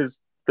stance, because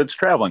that's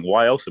traveling.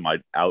 Why else am I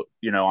out,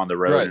 on the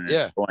road and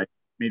going,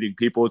 meeting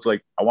people? It's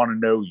like, I want to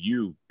know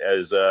you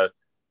as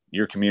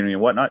your community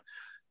and whatnot.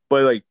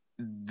 But like,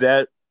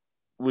 that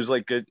was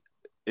like it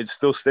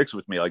still sticks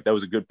with me. Like, that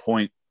was a good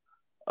point.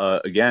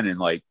 Again, in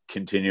like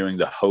continuing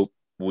the hope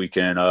we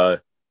can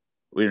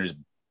just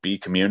be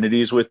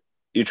communities with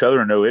each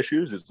other and no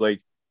issues. It's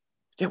like,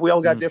 yeah, we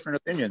all got different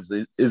opinions.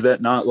 Is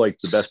that not like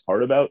the best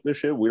part about this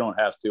shit? We don't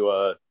have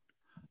to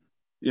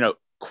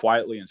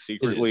quietly and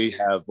secretly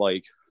have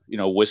like,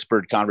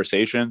 whispered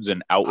conversations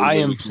and outwardly. I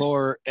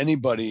implore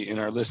anybody in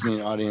our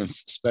listening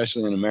audience,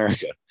 especially in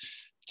America,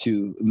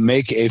 to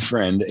make a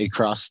friend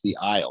across the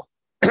aisle.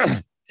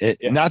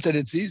 Not that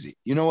it's easy.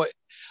 You know what?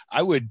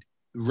 I would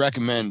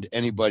recommend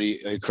anybody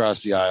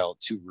across the aisle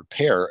to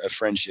repair a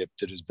friendship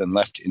that has been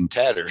left in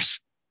tatters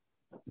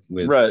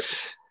with, like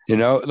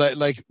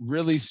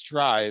really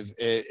strive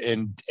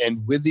and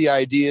with the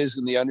ideas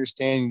and the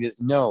understanding that,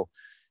 no,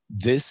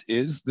 this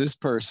is this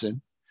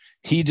person.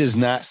 He does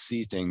not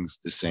see things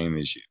the same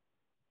as you,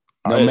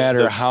 no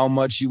matter how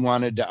much you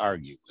wanted to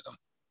argue with him.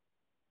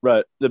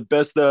 Right. The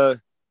best,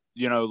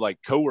 like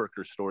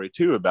coworker story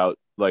too, about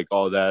like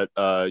all that,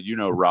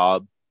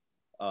 Rob.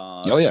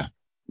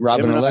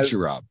 Rob and the lecture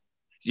Rob.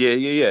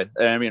 Yeah.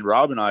 I mean,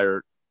 Rob and I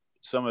are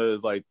some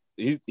of like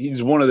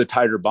he's one of the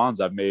tighter bonds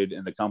I've made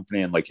in the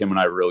company, and like him and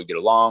I really get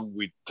along.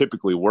 We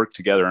typically work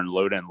together in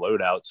load in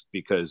load outs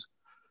because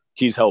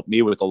he's helped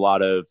me with a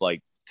lot of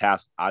like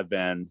tasks I've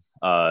been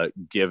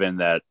given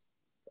that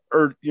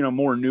are, you know,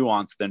 more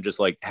nuanced than just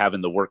like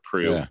having the work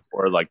crew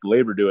or like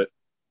labor do it.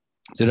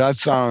 That I've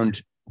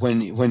found when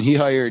he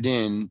hired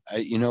in,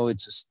 you know,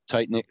 it's a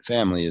tight knit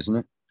family, isn't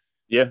it?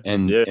 Yeah.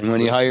 And when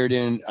he hired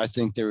in, I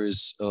think there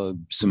was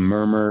some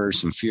murmur,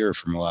 some fear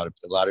from a lot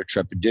of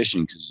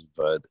trepidation because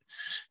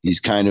he's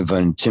kind of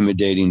an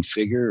intimidating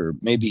figure, or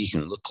maybe he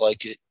can look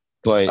like it.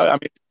 But I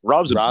mean,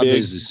 Rob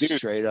is a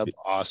straight up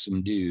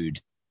awesome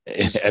dude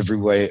every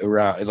way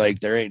around. Like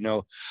there ain't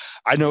no,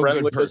 I know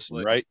a good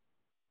person, right?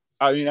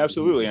 I mean,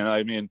 absolutely. And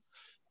I mean,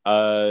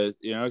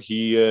 you know,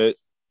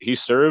 he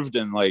served,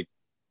 and like,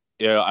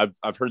 you know,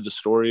 I've heard the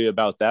story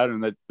about that,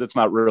 and that's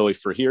not really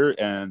for here.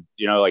 And,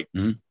 you know, like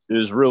it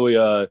was really,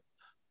 I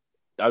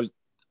was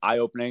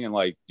eye-opening, and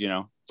like, you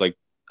know, like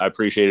I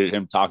appreciated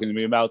him talking to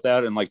me about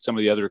that and like some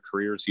of the other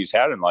careers he's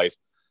had in life.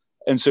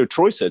 And so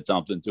Troy said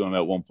something to him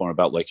at one point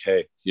about like,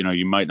 hey, you know,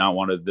 you might not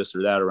want to this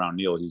or that around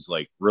Neill. He's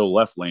like real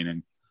left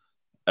leaning.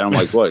 And I'm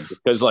like, what?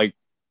 Because like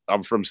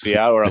I'm from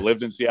Seattle, or I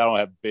lived in Seattle, I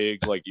have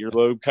big like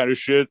earlobe kind of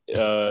shit.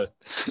 And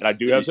I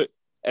do have it.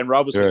 And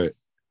Rob was like,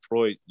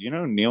 Troy, you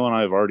know, Neill and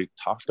I have already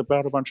talked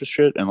about a bunch of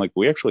shit. And like,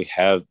 we actually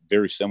have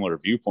very similar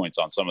viewpoints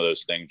on some of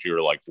those things you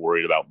were like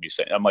worried about me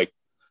saying. I'm like,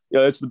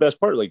 yeah, that's the best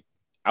part. Like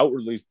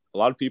outwardly, a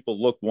lot of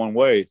people look one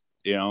way,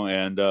 you know,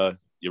 and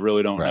you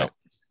really don't know.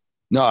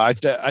 No, I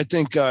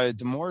think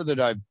the more that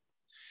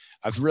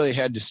I've really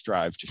had to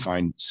strive to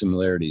find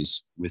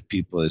similarities with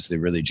people as they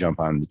really jump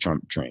on the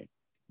Trump train,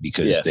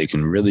 because they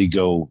can really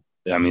go.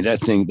 I mean,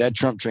 that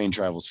Trump train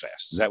travels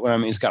fast. Is that what I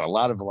mean? It's got a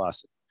lot of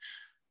velocity,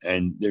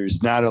 and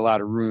there's not a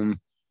lot of room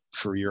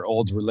for your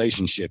old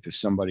relationship if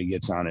somebody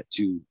gets on it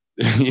too.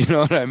 You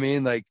know what I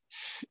mean? Like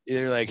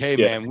they're like, hey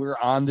man, we're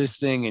on this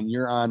thing and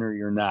you're on or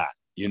you're not.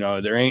 You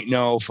know, there ain't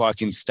no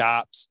fucking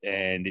stops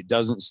and it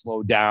doesn't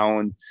slow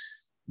down.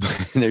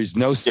 There's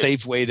no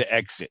safe way to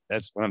exit.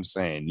 That's what I'm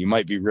saying. You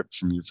might be ripped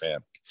from your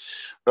family.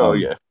 Oh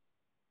yeah.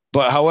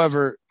 But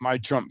however, my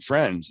Trump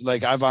friends,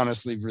 like I've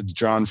honestly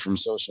withdrawn from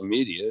social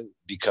media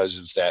because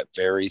of that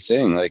very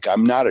thing. Like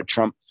I'm not a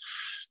Trump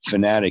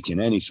fanatic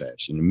in any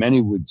fashion. And many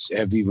would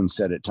have even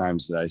said at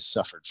times that I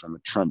suffered from a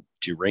Trump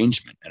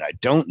derangement. And I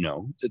don't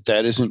know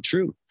that isn't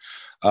true.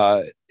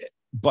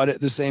 But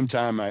at the same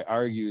time, I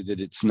argue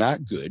that it's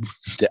not good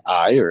that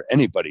I or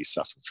anybody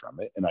suffer from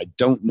it. And I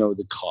don't know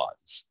the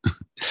cause,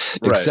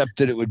 except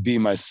that it would be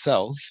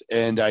myself.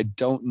 And I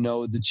don't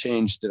know the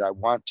change that I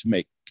want to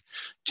make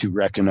to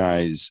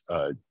recognize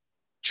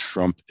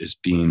Trump as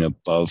being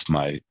above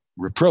my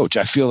reproach.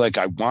 I feel like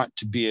I want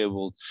to be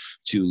able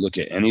to look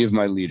at any of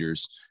my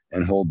leaders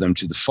and hold them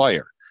to the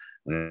fire.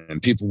 And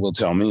people will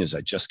tell me, as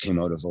I just came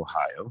out of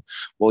Ohio,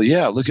 well,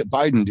 yeah, look at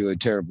Biden do a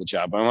terrible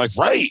job. I'm like,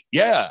 right.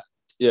 Yeah.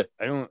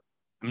 I'm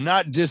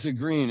not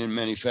disagreeing in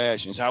many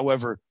fashions.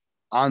 However,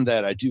 on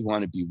that, I do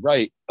want to be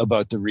right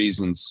about the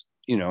reasons.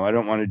 You know, I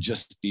don't want to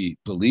just be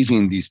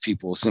believing these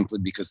people simply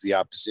because the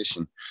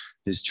opposition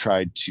has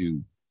tried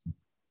to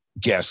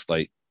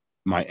gaslight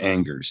my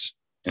angers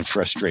and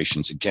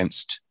frustrations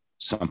against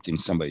something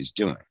somebody's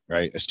doing.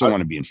 Right. I still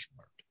want to be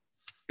informed.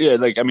 Yeah.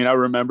 Like, I mean, I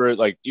remember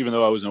like, even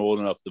though I wasn't old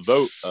enough to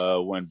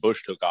vote when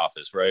Bush took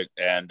office. Right.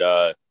 And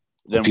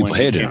then people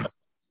hated him.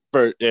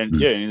 And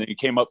then he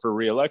came up for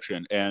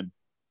re-election, and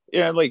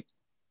like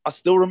I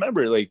still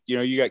remember, like, you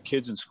know, you got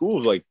kids in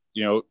schools, like,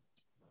 you know,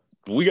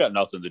 we got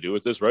nothing to do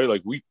with this, right?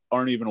 Like we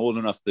aren't even old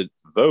enough to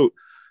vote,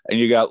 and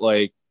you got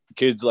like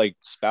kids like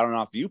spouting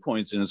off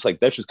viewpoints, and it's like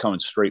that's just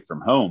coming straight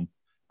from home.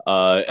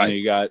 And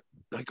you got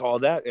like all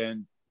that,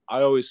 and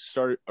I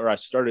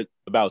started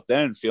about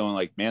then feeling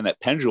like, man, that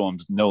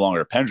pendulum's no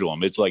longer a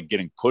pendulum. It's like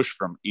getting pushed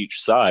from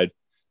each side,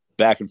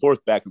 back and forth.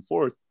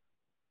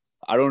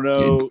 I don't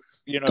know,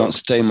 you know, don't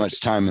stay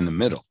much time in the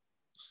middle.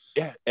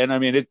 Yeah. And I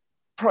mean, it's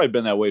probably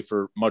been that way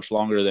for much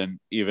longer than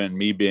even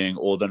me being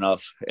old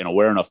enough and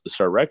aware enough to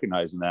start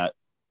recognizing that.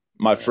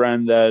 My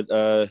friend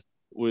that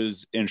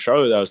was in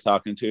Charlotte that I was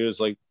talking to is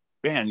like,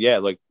 man, yeah,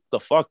 like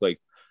the fuck, like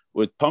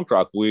with punk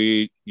rock,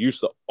 we used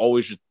to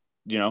always,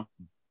 you know,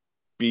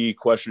 be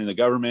questioning the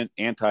government,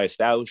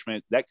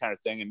 anti-establishment, that kind of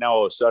thing. And now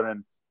all of a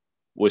sudden,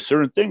 with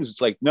certain things,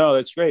 it's like, no,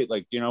 that's great.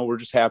 Like, you know, we're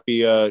just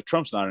happy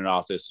Trump's not in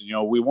office, and, you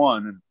know, we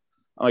won. And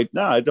I'm like,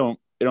 no, it don't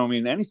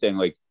mean anything.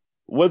 Like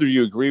whether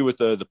you agree with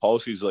the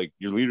policies like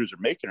your leaders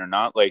are making or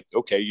not, like,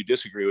 okay, you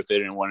disagree with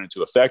it and want it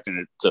to affect, and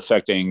it's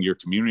affecting your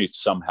community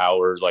somehow,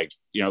 or like,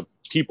 you know,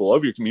 people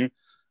of your community.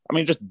 I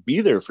mean, just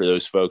be there for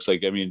those folks.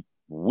 Like, I mean,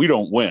 we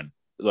don't win.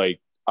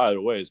 Like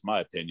either way is my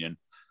opinion.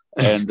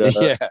 And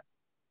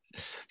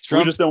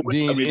Trump just don't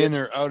win. Being in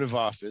or out of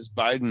office,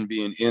 Biden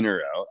being in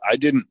or out, I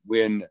didn't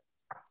win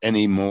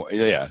anymore.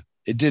 Yeah.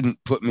 It didn't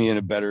put me in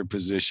a better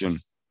position.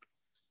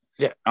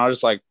 Yeah, I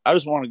just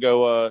want to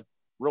go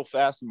real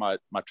fast in my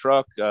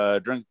truck,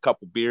 drink a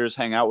couple beers,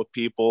 hang out with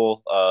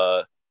people,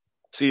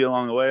 see you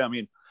along the way. I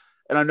mean,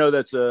 and I know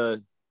that's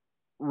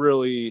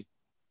really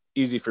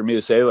easy for me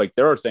to say. Like,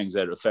 there are things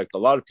that affect a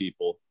lot of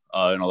people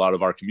in a lot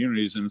of our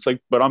communities, and it's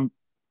like, but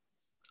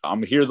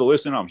I'm here to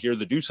listen. I'm here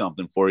to do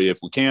something for you if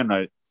we can.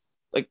 I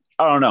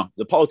don't know.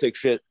 The politics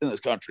shit in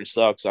this country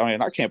sucks. I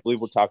mean, I can't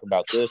believe we're talking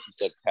about this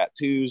instead of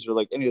tattoos or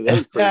like any of the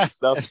other crazy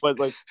stuff. But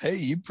like, hey,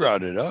 you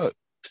brought it up.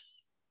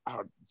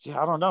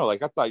 Yeah, I don't know.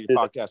 Like, I thought your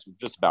podcast was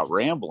just about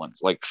rambling.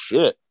 It's like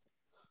shit.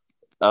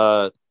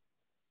 But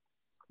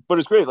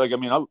it's great. Like, I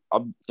mean,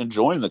 I'm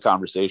enjoying the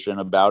conversation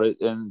about it,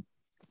 and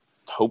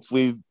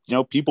hopefully,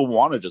 people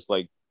want to just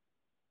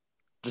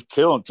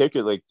chill and kick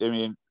it. Like, I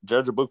mean,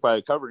 judge a book by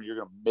a cover, and you're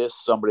gonna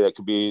miss somebody that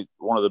could be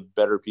one of the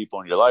better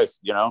people in your life.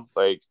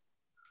 Like,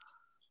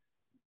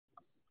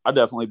 I've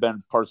definitely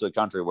been parts of the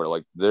country where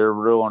like they're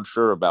real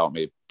unsure about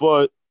me,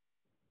 but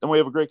then we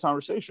have a great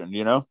conversation.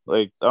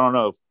 Like, I don't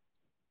know.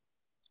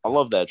 I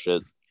love that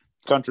shit.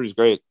 Country's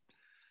great.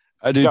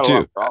 I do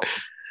too.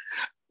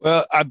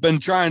 Well, I've been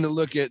trying to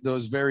look at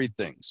those very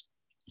things,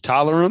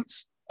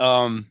 tolerance,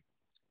 and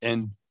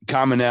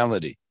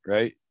commonality,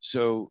 right?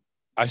 So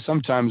I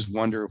sometimes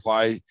wonder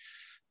why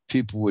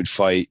people would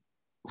fight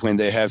when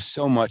they have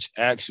so much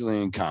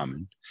actually in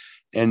common.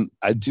 And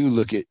I do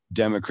look at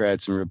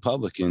Democrats and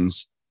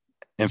Republicans,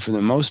 and for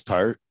the most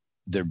part,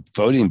 their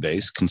voting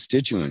base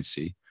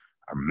constituency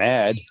are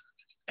mad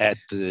at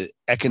the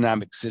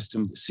economic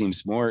system that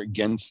seems more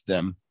against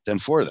them than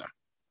for them.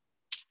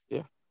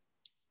 Yeah.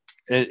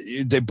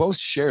 They both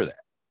share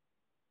that.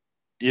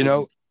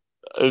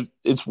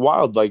 It's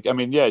wild. Like, I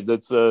mean, yeah,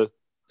 that's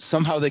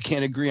somehow they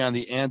can't agree on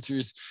the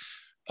answers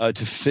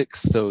to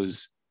fix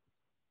those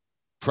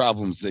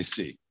problems they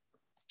see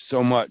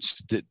so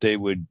much that they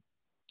would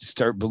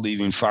start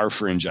believing far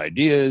fringe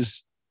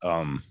ideas,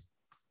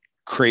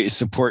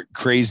 support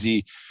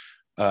crazy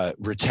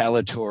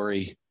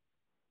retaliatory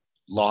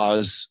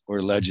laws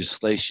or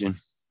legislation.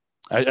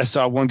 I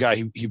saw one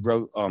guy, he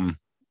wrote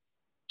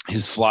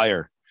his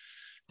flyer,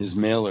 his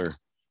mailer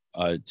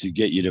to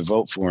get you to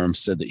vote for him,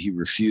 said that he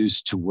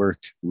refused to work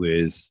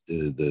with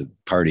the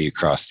party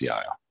across the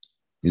aisle.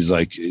 He's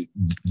like,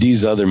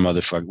 these other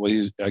motherfuckers.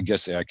 Well, I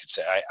guess I could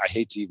say, I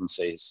hate to even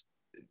say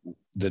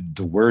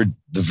the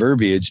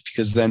verbiage,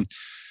 because then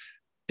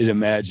it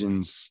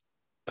imagines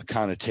a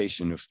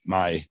connotation of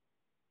my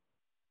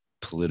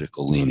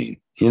political leaning.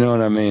 You know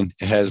what I mean?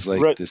 It has like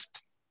right. This,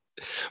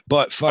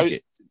 but fuck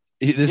it.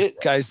 This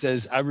guy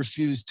says, I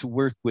refuse to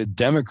work with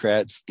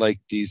Democrats like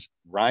these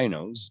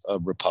rhinos,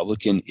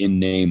 Republican in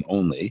name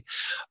only,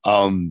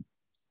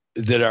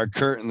 that are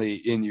currently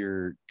in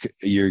your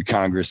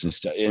Congress and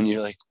stuff. And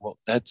you're like, well,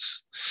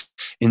 that's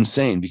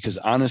insane, because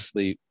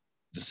honestly,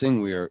 the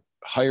thing we are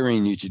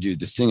hiring you to do,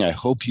 the thing I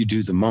hope you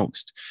do the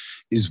most,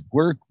 is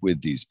work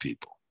with these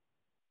people,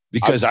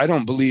 because I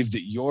don't believe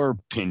that your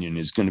opinion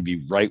is going to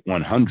be right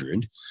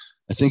 100.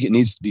 I think it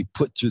needs to be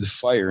put through the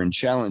fire and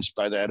challenged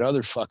by that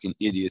other fucking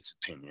idiot's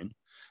opinion.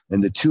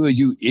 And the two of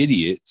you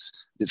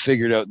idiots that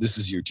figured out this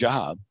is your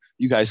job,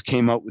 you guys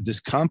came up with this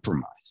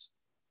compromise.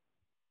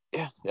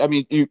 Yeah. I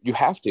mean, you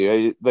have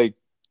to, like,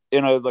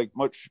 in a like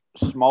much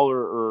smaller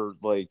or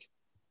like,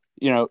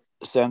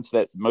 sense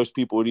that most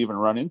people would even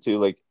run into,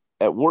 like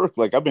at work.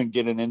 Like, I've been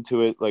getting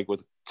into it like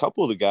with a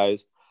couple of the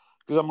guys,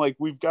 because I'm like,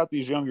 we've got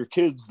these younger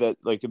kids that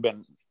like have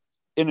been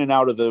in and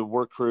out of the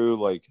work crew,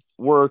 like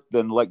worked,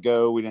 then let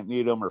go. We didn't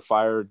need them, or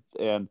fired.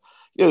 And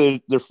yeah,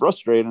 they're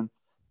frustrating,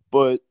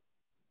 but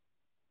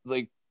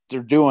like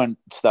they're doing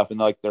stuff and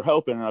like they're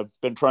helping. And I've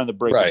been trying to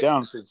break it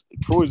down, because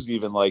Troy's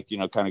even like,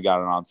 kind of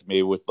gotten on to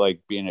me with like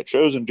being at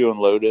shows and doing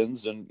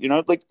load-ins, and,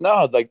 like,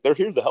 no, like they're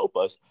here to help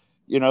us,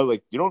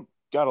 like you don't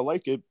gotta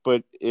like it,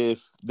 but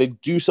if they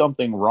do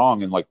something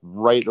wrong and like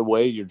right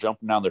away you're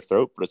jumping down their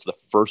throat, but it's the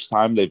first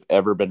time they've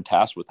ever been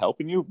tasked with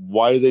helping you,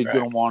 why are they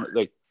gonna want it?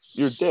 Like,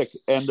 you're a dick.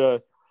 And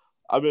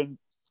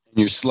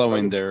you're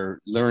slowing their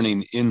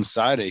learning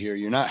inside of here.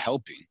 You're not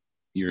helping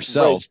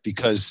yourself,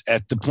 because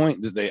at the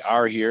point that they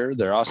are here,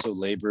 they're also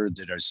labor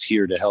that is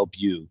here to help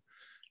you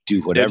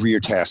do whatever your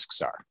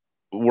tasks are.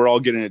 We're all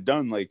getting it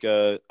done. Like,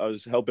 I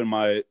was helping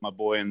my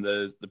boy in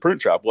the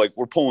print shop. Like,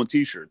 we're pulling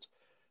t-shirts,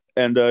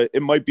 and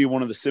it might be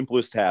one of the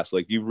simplest tasks.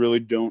 Like, you really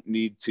don't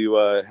need to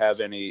have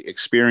any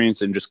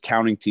experience in just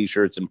counting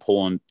t-shirts and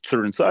pulling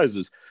certain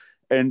sizes.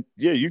 And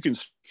yeah, you can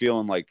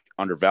feeling like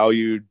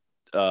undervalued,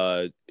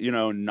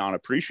 not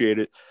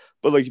appreciated.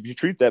 But like, if you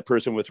treat that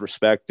person with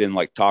respect and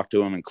like talk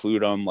to them,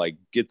 include them, like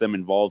get them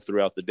involved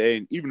throughout the day,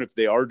 and even if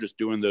they are just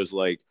doing those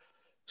like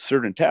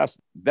certain tasks,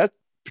 that's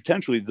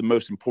potentially the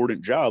most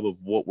important job of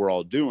what we're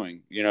all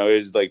doing.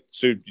 Is like,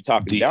 so you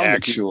talking the down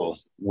actual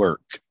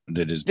work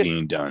that is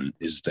being done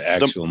is the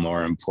actual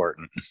more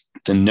important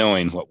than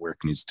knowing what work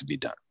needs to be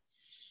done.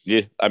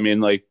 Yeah, I mean,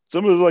 like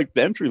some of like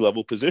the entry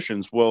level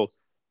positions. Well,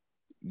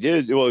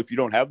 if you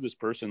don't have this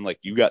person, like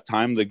you got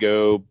time to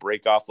go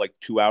break off like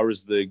 2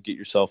 hours to get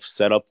yourself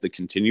set up to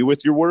continue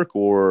with your work,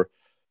 or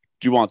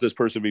do you want this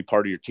person to be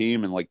part of your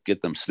team and like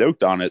get them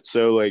stoked on it?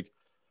 So like,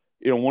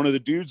 one of the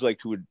dudes like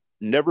who would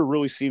never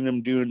really seen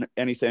him doing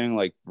anything.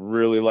 Like,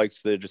 really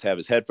likes to just have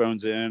his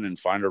headphones in and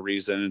find a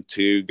reason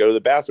to go to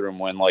the bathroom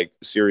when like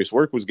serious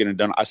work was getting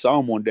done. I saw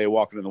him one day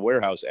walking in the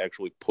warehouse,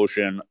 actually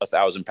pushing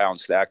 1,000-pound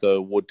stack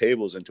of wood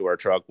tables into our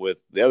truck with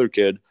the other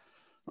kid.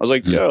 I was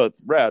like, yo,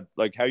 Brad,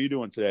 like, how you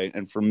doing today?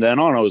 And from then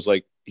on, I was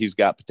like, he's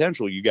got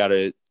potential. You got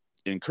to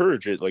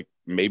encourage it. Like,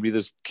 maybe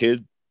this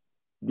kid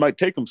might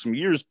take him some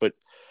years, but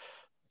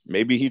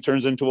maybe he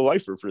turns into a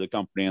lifer for the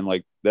company. And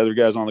like the other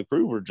guys on the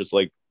crew were just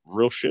like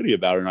real shitty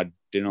about it, and I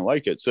didn't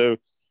like it. So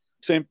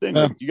same thing.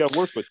 Like, you got to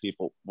work with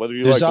people, whether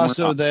you there's like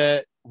also them or not.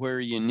 That where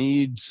you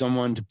need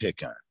someone to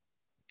pick on.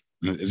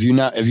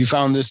 Have you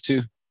found this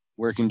too?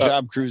 Working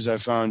job crews, I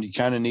found you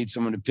kind of need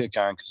someone to pick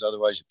on, because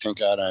otherwise you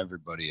pink out on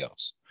everybody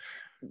else.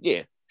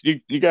 Yeah,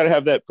 you got to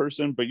have that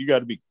person, but you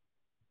got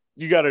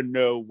to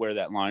know where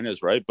that line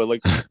is, right? But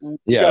like,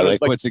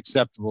 like what's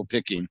acceptable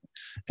picking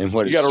and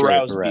what is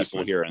straight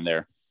harassment here and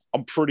there.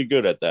 I'm pretty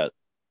good at that.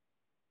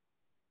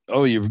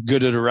 Oh, you're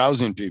good at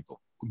arousing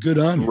people. Good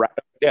on you.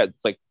 Yeah,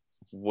 it's like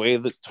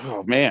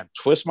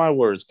twist my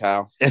words,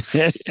 Kyle.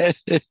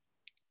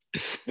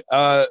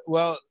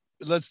 Well,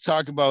 let's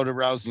talk about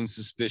arousing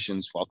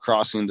suspicions while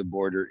crossing the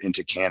border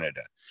into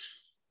Canada.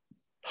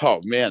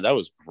 Oh man, that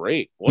was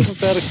great. Wasn't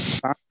that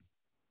a time?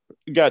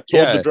 You got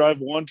told to drive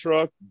one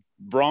truck,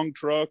 wrong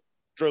truck,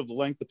 drove the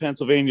length of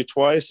Pennsylvania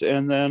twice,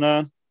 and then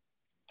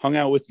hung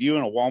out with you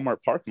in a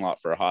Walmart parking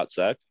lot for a hot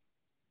sec.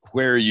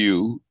 Where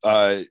you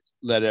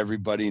let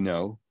everybody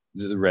know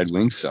that the Red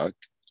Wings suck.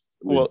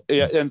 Well,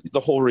 yeah, and the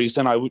whole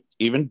reason I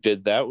even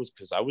did that was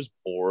because I was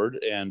bored,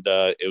 and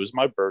it was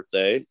my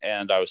birthday,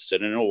 and I was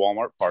sitting in a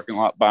Walmart parking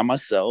lot by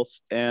myself,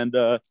 and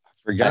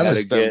forgot I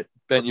spent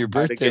your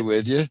birthday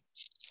with you.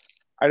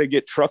 I had to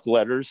get truck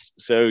letters,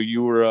 so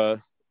you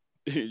were,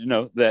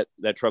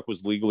 that truck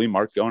was legally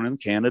marked going in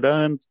Canada,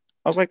 and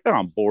I was like, oh,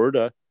 I'm bored.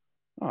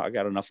 I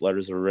got enough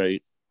letters to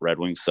write Red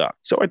Wings suck,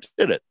 so I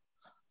did it.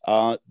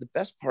 The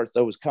best part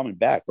though was coming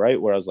back, right,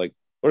 where I was like,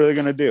 what are they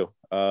gonna do?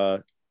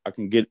 I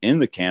can get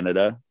into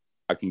Canada,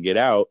 I can get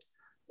out.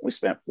 We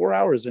spent 4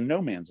 hours in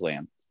no man's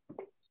land.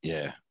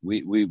 Yeah,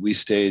 we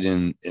stayed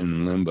in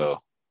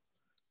limbo.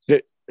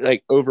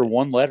 Like over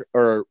one letter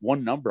or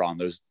one number on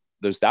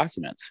those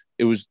documents.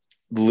 It was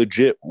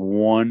legit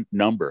one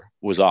number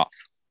was off.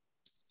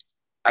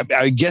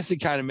 I guess it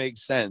kind of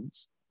makes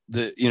sense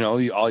that,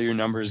 all your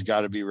numbers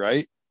got to be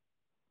right.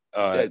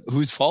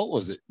 Whose fault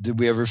was it? Did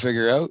we ever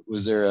figure out?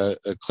 Was there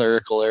a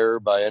clerical error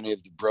by any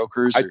of the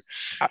brokers?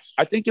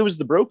 I think it was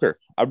the broker.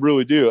 I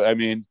really do. I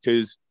mean,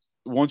 because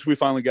once we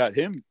finally got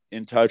him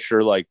in touch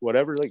or like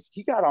whatever, like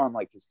he got on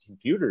like his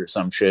computer or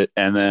some shit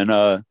and then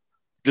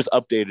just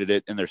updated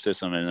it in their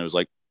system, and it was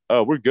like,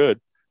 oh, we're good.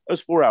 That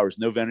was 4 hours,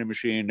 no vending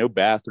machine, no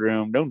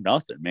bathroom, no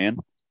nothing, man.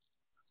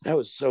 That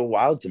was so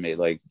wild to me.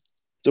 Like,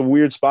 it's a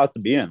weird spot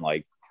to be in.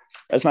 Like,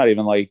 that's not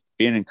even like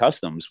being in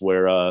customs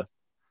where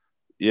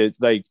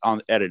like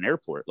at an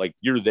airport, like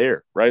you're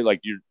there, right? Like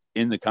you're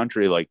in the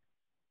country. Like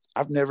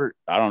I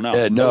don't know.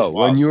 Yeah, no.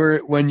 When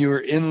you were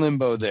in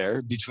limbo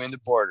there between the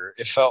border,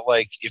 it felt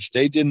like if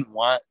they didn't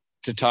want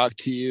to talk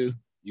to you,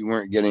 you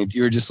were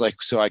just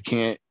like, so I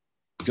can't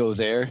go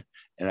there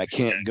and I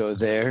can't go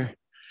there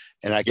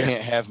and I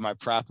can't have my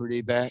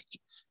property back.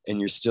 And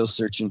you're still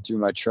searching through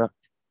my truck.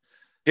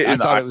 I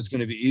thought it was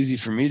going to be easy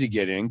for me to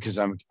get in because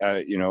I'm,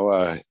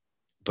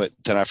 but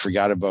then I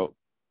forgot about,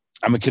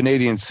 I'm a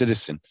Canadian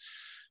citizen,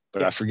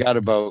 but I forgot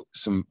about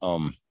some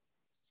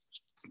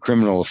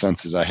criminal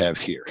offenses I have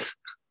here.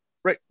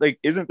 Right. Like,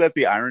 isn't that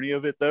the irony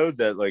of it though?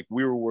 That like,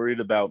 we were worried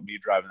about me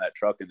driving that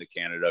truck into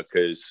Canada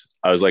because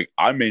I was like,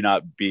 I may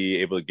not be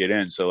able to get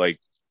in. So like,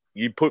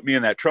 you put me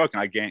in that truck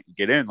and I can't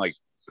get in. Like,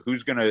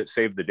 who's going to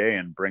save the day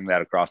and bring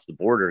that across the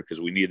border?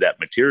 Because we need that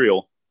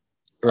material.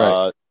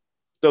 Right.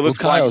 So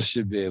Kyle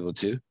should be able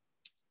to.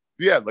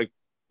 Yeah.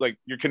 Like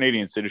your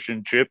Canadian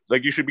citizenship,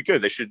 like you should be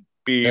good. They should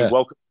be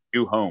welcome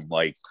you home.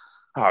 Like,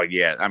 oh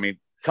yeah. I mean,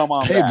 come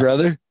on. Hey,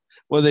 brother.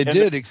 Well, they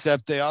did,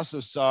 except they also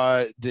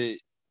saw the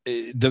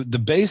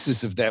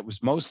basis of that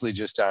was mostly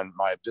just on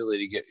my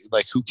ability to get,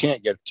 like, who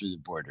can't get through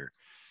the border.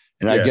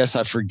 And I guess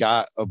I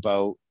forgot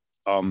about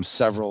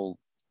several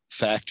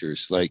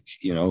factors like,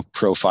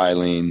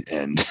 profiling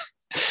and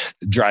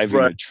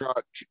driving a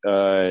truck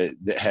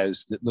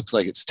that looks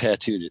like it's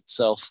tattooed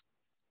itself.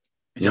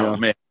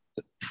 Man.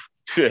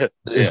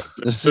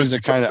 This things are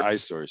kind of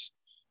eyesores.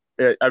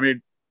 Yeah, I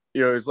mean,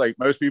 it's like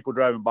most people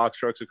driving box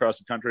trucks across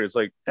the country. It's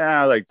like,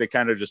 like they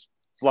kind of just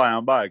fly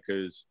on by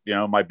because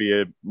it might be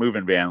a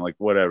moving van, like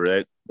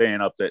whatever. They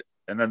ain't up that.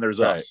 And then there's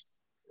us.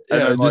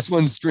 Yeah, this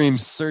one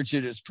screams, "Search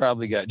it! It's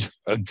probably got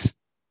drugs."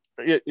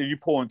 You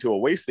pull into a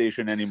way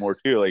station anymore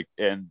too, like,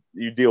 and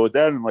you deal with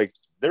that, and like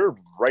they're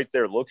right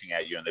there looking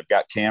at you, and they've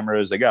got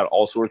cameras, they got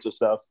all sorts of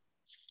stuff,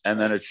 and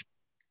then it's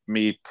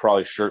me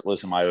probably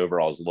shirtless in my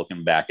overalls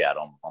looking back at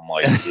them. I'm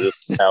like,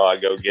 this is how I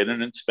go get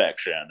an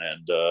inspection,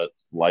 and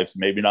life's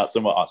maybe not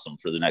so awesome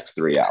for the next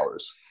 3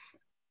 hours.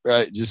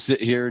 Right, just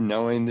sit here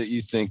knowing that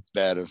you think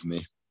bad of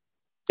me.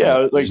 Yeah,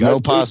 like there's no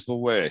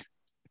possible way.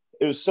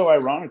 it was so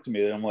ironic to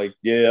me that I'm like,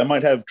 yeah, I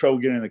might have trouble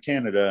getting into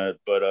Canada,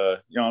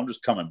 but I'm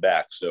just coming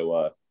back,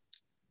 so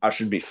I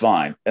should be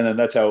fine. And then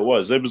that's how it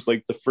was. It was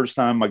like the first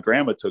time my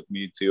grandma took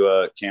me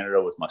to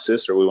Canada with my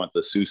sister. We went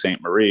to Sault Ste.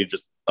 Marie,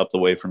 just up the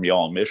way from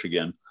y'all in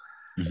Michigan.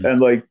 Mm-hmm.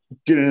 And like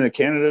getting into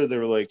Canada, they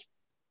were like,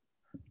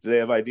 do they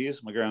have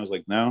IDs? My grandma was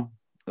like, no.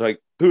 Like,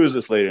 who is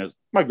this lady?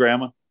 My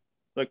grandma.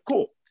 Like,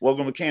 cool.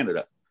 Welcome to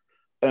Canada.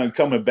 And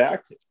coming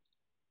back,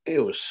 it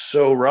was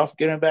so rough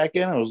getting back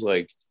in. I was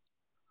like,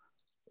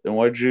 then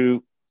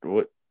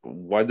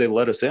why'd they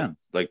let us in?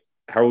 Like,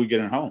 how are we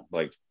getting home?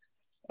 Like,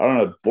 I don't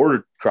know.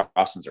 Border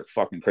crossings are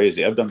fucking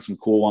crazy. I've done some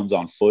cool ones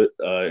on foot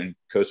in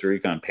Costa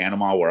Rica and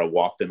Panama, where I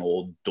walked an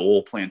old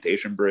Dole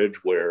plantation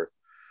bridge where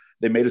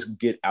they made us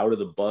get out of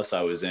the bus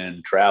I was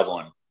in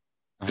traveling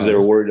because they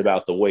were worried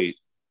about the wait.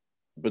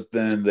 But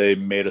then they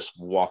made us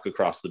walk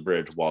across the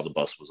bridge while the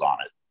bus was on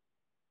it.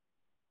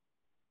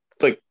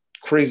 It's like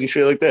crazy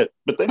shit like that.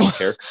 But they don't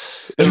care.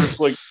 It was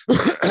like,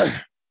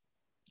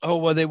 oh,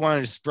 well, they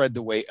wanted to spread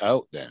the weight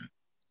out then.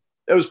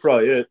 That was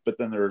probably it. But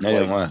then there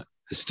was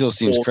it still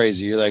seems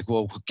crazy. You're like,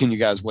 well, can you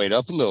guys wait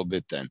up a little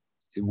bit then?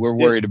 We're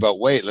worried about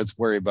weight. Let's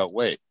worry about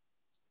weight.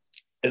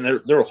 And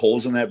there were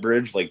holes in that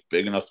bridge, like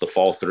big enough to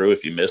fall through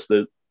if you missed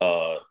it.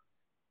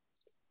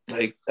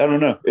 Like, I don't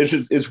know.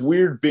 It's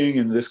weird being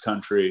in this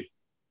country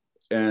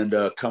and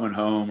coming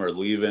home or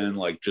leaving,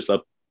 like just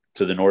up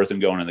to the north and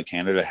going into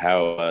Canada,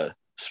 how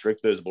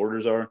strict those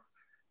borders are.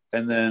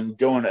 And then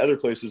going to other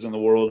places in the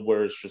world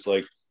where it's just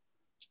like,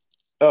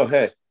 oh,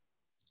 hey,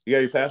 you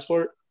got your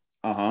passport?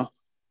 Uh-huh.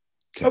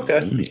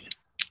 Okay.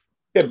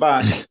 Yeah,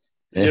 bye.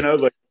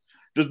 Like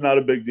just not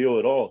a big deal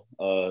at all.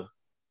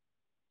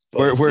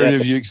 Where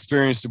have you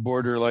experienced a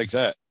border like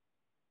that?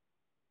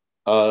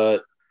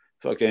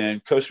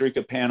 Fucking Costa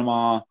Rica,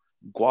 Panama,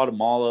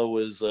 Guatemala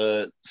was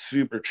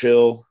super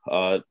chill.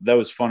 That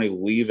was funny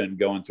leaving,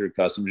 going through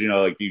customs.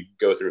 Like you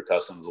go through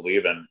customs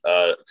leaving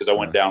because I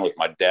went down with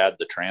my dad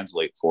to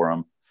translate for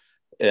him.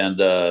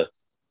 And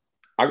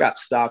I got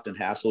stopped and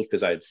hassled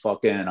because I had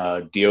fucking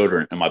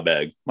deodorant in my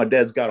bag. My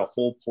dad's got a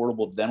whole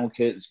portable dental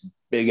kit, this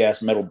big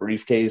ass metal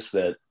briefcase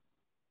that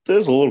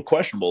is a little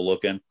questionable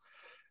looking. And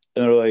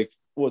they're like,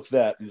 what's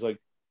that? And he's like,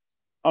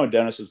 oh,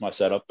 dentist is my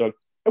setup. They're like,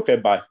 okay,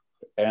 bye.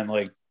 And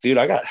like, dude,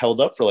 I got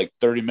held up for like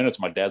 30 minutes.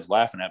 My dad's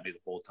laughing at me the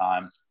whole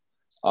time.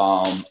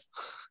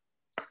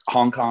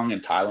 Hong Kong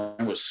and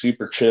Thailand was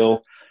super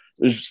chill.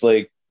 It was just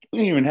like, we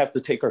didn't even have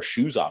to take our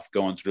shoes off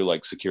going through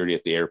like security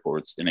at the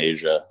airports in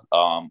Asia.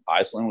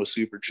 Iceland was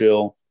super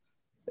chill.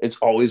 It's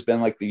always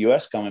been like the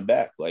US coming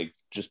back, like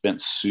just been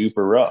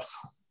super rough.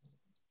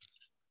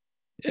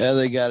 Yeah,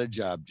 they got a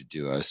job to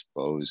do, I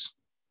suppose.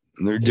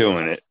 And they're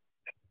doing it.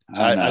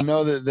 I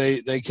know that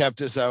they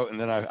kept us out, and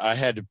then I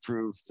had to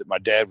prove that my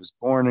dad was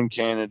born in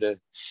Canada.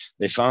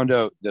 They found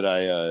out that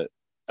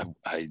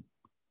I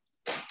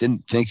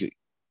didn't think it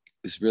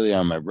was really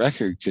on my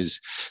record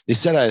because they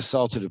said I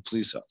assaulted a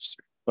police officer,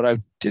 but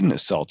I didn't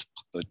assault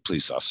a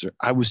police officer.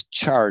 I was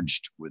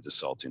charged with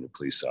assaulting a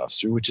police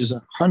officer, which is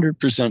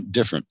 100%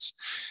 difference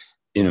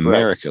in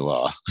America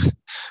law.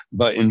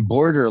 But in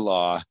border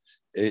law,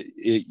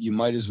 you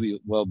might as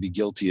well be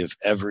guilty of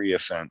every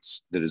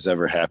offense that has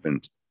ever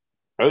happened.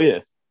 Oh yeah,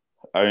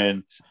 I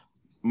mean,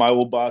 my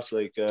old boss,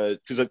 like,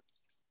 because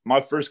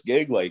my first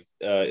gig, like,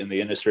 in the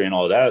industry and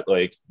all that,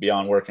 like,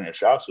 beyond working at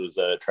shops, was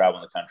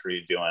traveling the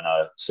country doing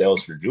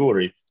sales for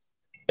jewelry.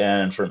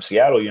 And from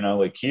Seattle,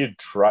 like, he had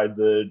tried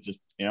to just,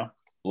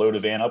 load a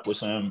van up with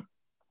some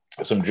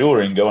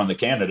jewelry and go into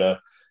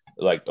Canada.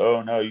 Like,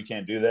 oh no, you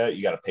can't do that.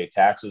 You got to pay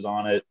taxes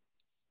on it,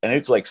 and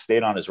it's like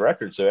stayed on his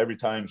record. So every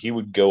time he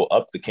would go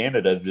up to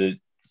Canada to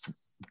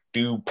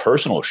do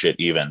personal shit,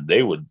 even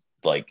they would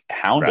like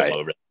hound him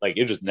over it. Like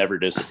it just never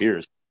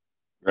disappears.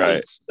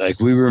 Right. Like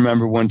we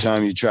remember one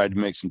time you tried to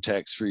make some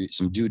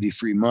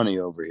duty-free money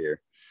over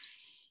here.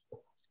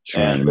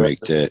 Trying to make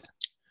that.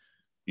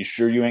 You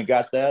sure you ain't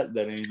got that?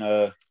 That ain't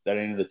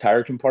in the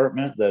tire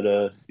compartment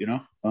that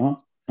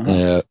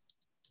Yeah.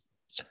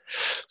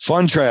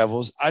 Fun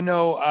travels. I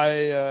know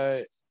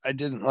I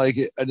didn't like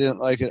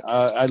it.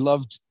 I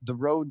loved the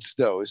roads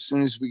though. As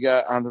soon as we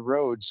got on the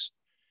roads,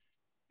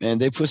 man,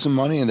 they put some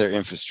money in their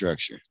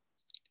infrastructure.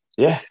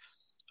 Yeah.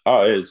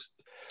 Oh, it's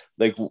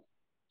like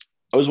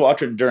I was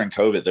watching during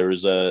COVID. There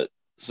was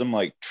some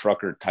like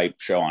trucker type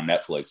show on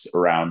Netflix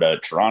around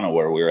Toronto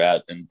where we were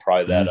at, and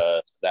probably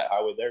that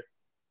highway there.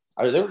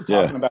 They were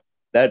talking about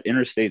that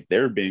interstate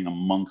there being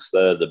amongst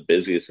the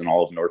busiest in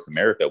all of North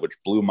America,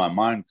 which blew my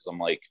mind because I'm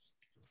like,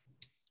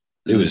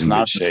 it was in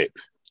good shape.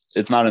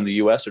 It's not in the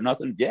US or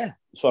nothing. Yeah,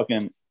 it's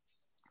fucking.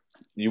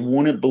 You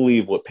wouldn't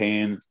believe what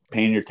paying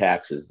your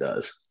taxes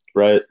does,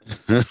 right?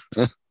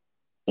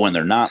 When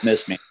they're not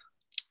mismanaged.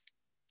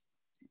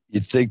 You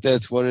think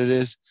that's what it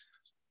is?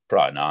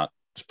 Probably not.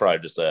 It's probably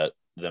just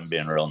them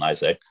being real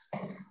nice, eh?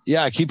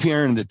 Yeah, I keep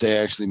hearing that they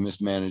actually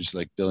mismanage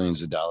like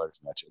billions of dollars,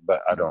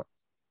 but I don't.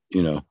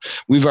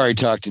 We've already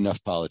talked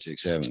enough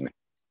politics, haven't we?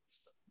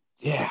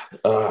 Yeah,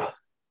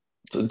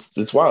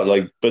 it's wild.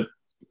 Like, but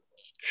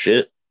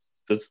shit,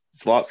 it's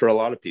a lot for a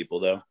lot of people,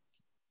 though.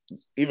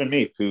 even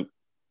me, who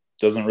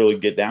doesn't really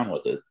get down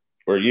with it,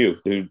 or you,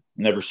 who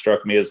never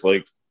struck me as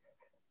like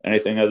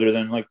anything other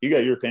than like, you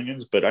got your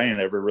opinions, but I ain't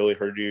ever really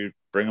heard you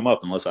bring them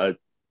up unless I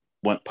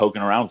went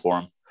poking around for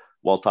them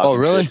while talking. Oh,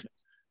 really? Shit.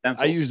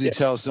 I usually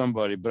tell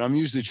somebody, but I'm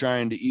usually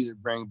trying to either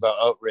bring about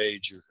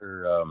outrage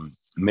or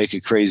make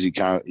a crazy,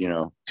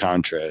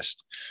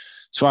 contrast.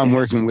 So I'm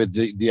working with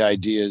the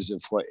ideas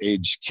of what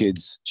age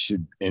kids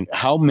should, and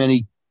how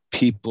many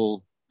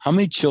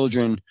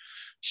children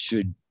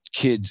should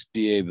kids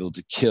be able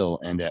to kill,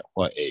 and at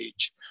what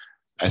age.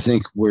 I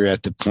think we're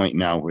at the point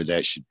now where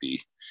that should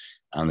be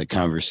on the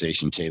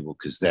conversation table,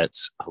 because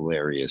that's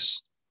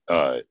hilarious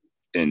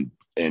and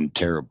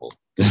terrible.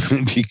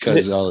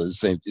 Because all of the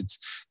same,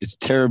 it's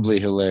terribly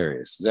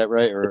hilarious. Is that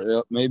right?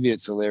 Or maybe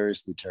it's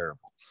hilariously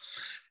terrible.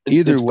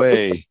 Either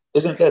way,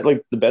 isn't that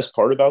like the best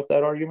part about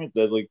that argument?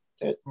 That like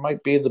it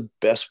might be the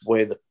best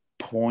way to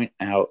point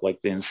out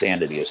like the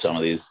insanity of some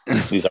of these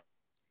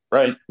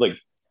right? Like,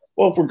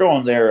 well, if we're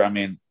going there, I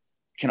mean,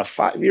 can a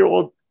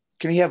 5-year-old,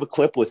 can he have a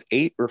clip with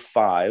 8 or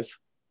 5?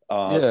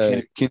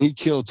 Can he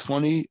kill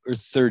 20 or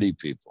 30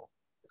 people?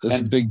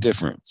 That's a big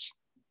difference.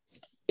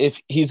 If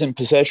he's in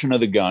possession of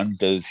the gun,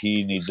 does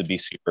he need to be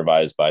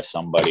supervised by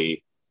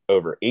somebody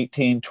over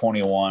 18,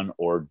 21,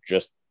 or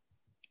just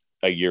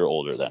a year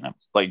older than him?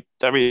 Like,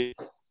 I mean,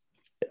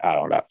 I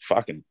don't know.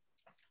 Fucking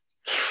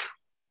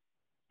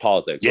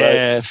politics.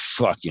 Yeah, right?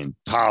 Fucking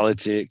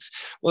politics.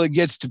 Well, it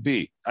gets to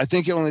be. I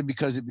think only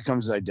because it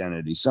becomes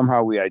identity.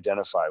 Somehow we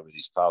identify with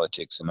these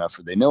politics enough,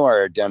 or they know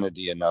our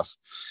identity enough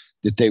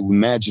that they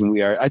imagine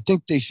we are. I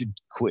think they should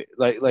quit.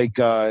 Like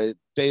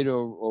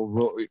Beto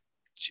O'Rourke.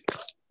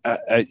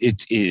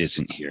 It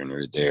isn't here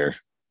nor there.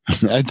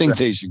 I think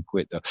they should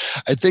quit, though.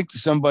 I think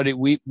somebody,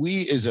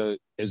 we as a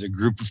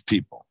group of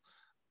people,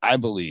 I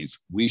believe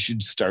we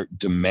should start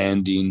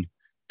demanding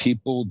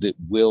people that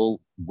will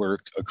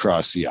work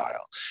across the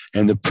aisle,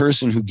 and the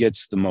person who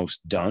gets the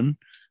most done,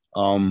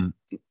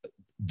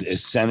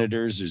 as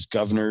senators, as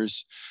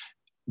governors,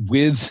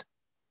 with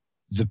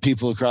the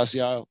people across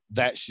the aisle,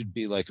 that should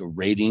be like a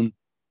rating.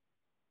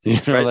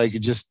 Right. Like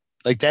it just.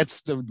 Like that's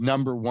the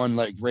number one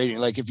like rating.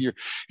 Like if your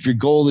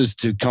goal is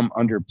to come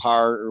under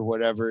par or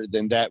whatever,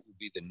 then that would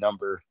be the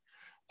number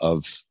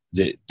of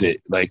the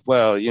like,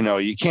 well,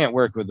 you can't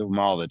work with them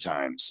all the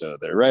time. So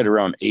they're right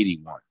around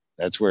 81.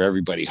 That's where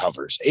everybody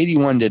hovers.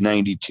 81 to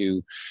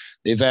 92.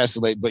 They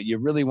vacillate, but you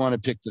really want to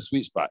pick the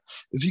sweet spot.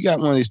 If you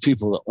got one of these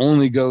people that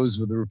only goes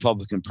with the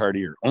Republican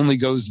Party or only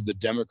goes to the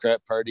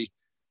Democrat Party,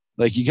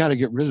 like you got to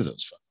get rid of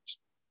those fuckers.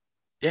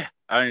 Yeah.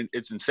 I mean,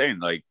 it's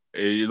insane. Like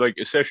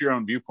assess your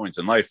own viewpoints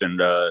in life, and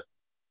are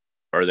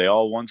they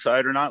all one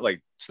side or not? Like,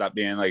 stop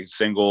being like a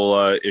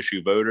single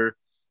issue voter.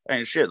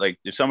 And shit, like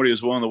if somebody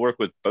was willing to work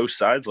with both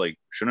sides, like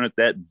shouldn't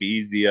that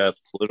be the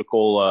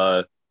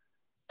political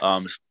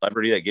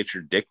celebrity that gets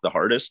your dick the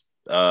hardest?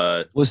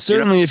 Well,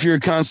 certainly if you're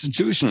a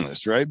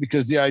constitutionalist, right?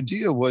 Because the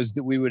idea was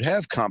that we would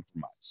have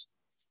compromise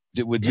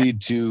that would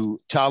lead to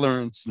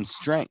tolerance and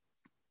strength,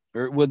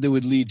 or that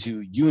would lead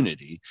to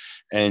unity,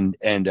 and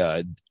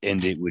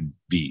it would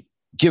be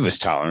give us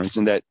tolerance,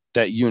 and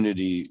that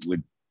unity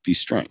would be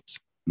strength,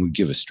 would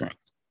give us strength.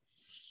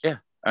 Yeah,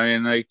 I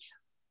mean, like,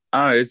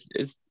 I don't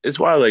know, it's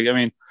wild. Like, I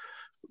mean,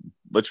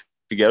 let's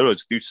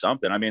do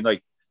something. I mean,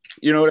 like,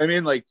 you know what I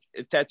mean? Like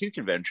tattoo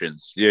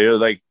conventions,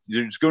 like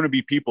there's going to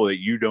be people that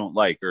you don't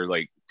like, or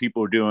like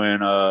people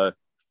doing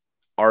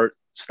art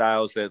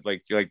styles that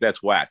like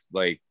that's whack.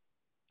 Like,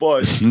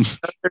 but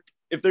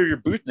if they're your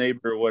booth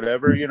neighbor or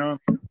whatever,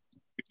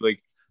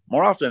 like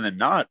more often than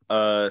not,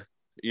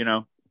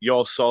 you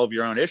all solve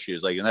your own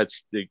issues. Like, and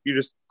that's like, you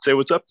just say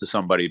what's up to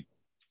somebody.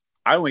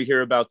 I only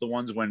hear about the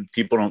ones when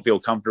people don't feel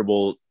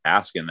comfortable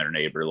asking their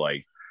neighbor,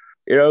 like,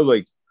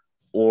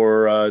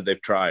 or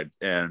they've tried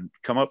and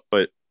come up,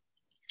 but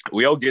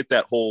we all get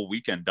that whole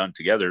weekend done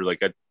together.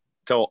 Like I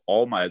tell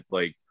all my,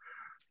 like,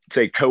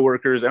 say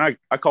coworkers, and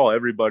I call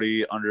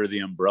everybody under the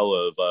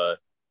umbrella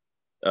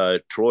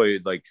of Troy,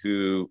 like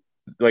who,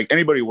 like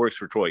anybody who works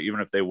for Troy, even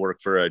if they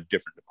work for a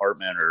different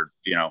department or,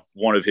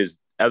 one of his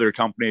other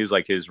companies,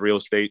 like his real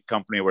estate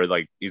company where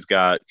like he's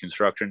got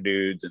construction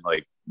dudes and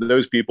like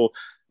those people,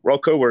 we're all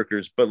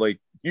coworkers. But like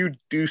you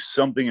do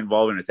something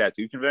involving a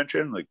tattoo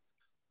convention, like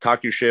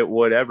talk your shit,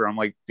 whatever. I'm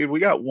like, dude, we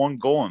got one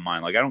goal in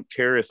mind. Like, I don't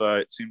care if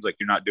it seems like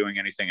you're not doing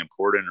anything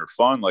important or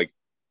fun. Like,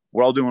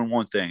 we're all doing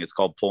one thing. It's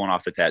called pulling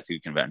off a tattoo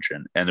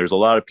convention. And there's a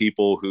lot of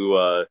people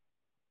who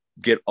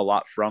get a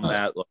lot from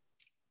that, like,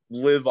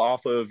 live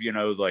off of,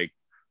 like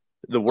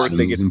the work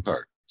they get.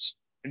 Parts.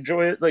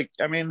 Enjoy it. Like,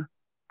 I mean,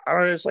 I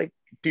don't know. It's like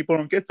people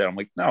don't get that. I'm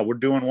like, no, we're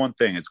doing one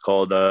thing. It's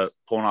called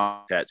pulling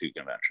off a tattoo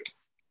convention.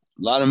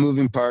 A lot of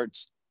moving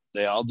parts.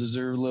 They all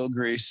deserve a little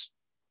grease.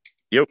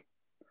 Yep.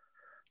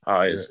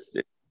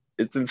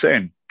 It's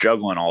insane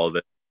juggling all of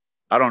it.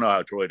 I don't know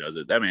how Troy does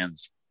it. That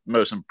man's the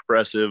most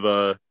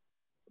impressive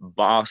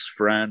boss,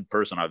 friend,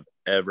 person I've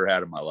ever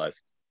had in my life.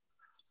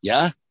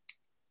 Yeah.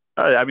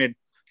 I mean,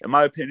 in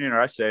my opinion, or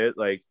I say it,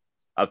 like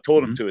I've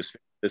told him to his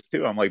face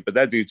too. I'm like, but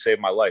that dude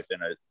saved my life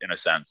in a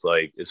sense.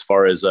 Like as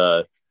far as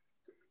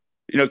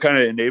kind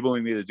of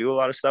enabling me to do a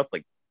lot of stuff.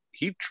 Like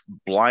he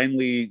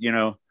blindly,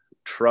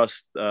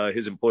 trust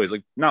his employees,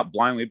 like not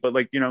blindly, but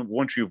like,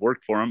 once you've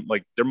worked for him,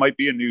 like there might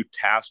be a new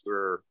task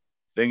or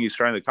thing he's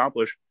trying to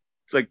accomplish.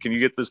 It's like, can you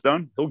get this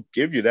done? He'll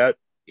give you that.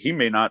 He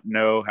may not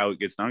know how it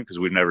gets done because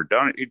we've never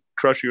done it. He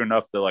trusts you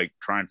enough to like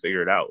try and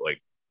figure it out.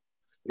 Like,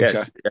 yeah,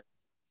 Okay.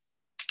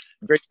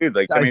 Great dude.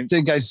 Like, I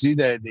think I see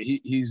that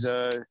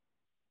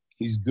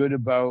he's good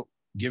about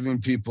giving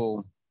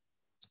people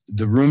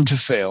the room to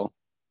fail,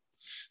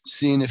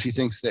 seeing if he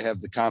thinks they have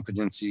the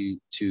competency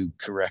to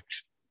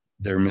correct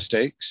their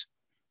mistakes,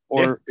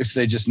 or if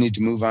they just need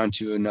to move on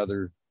to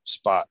another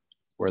spot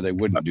where they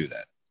wouldn't do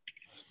that.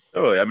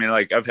 Oh, I mean,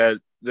 like I've had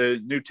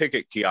the new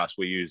ticket kiosk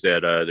we use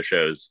at the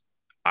shows.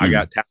 I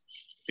got tapped.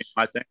 It's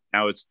my thing.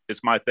 Now it's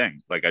my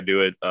thing. Like I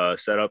do it,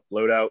 set up,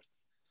 load out.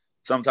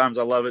 Sometimes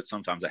I love it.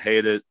 Sometimes I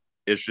hate it.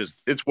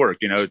 It's work,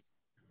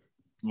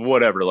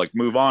 whatever, like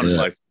move on in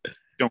life.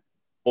 Don't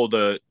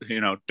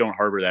don't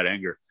harbor that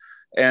anger.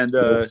 And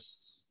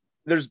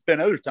there's been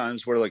other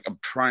times where like I'm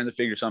trying to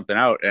figure something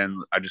out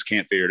and I just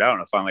can't figure it out.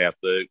 And I finally have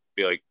to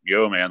be like,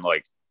 yo, man,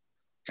 like,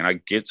 can I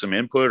get some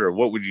input, or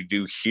what would you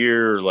do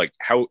here? Like,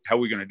 how are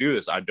we going to do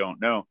this? I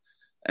don't know.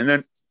 And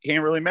then he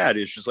ain't really mad.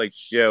 It's just like,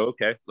 yeah,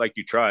 okay. Like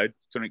you tried,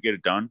 couldn't get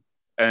it done.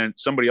 And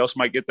somebody else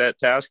might get that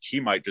task. He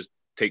might just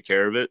take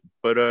care of it.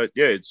 But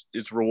yeah,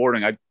 it's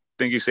rewarding. I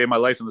think you saved my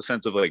life in the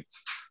sense of like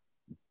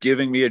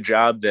giving me a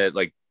job that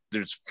like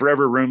there's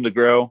forever room to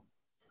grow,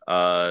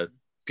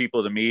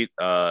 people to meet,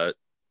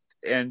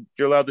 and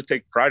you're allowed to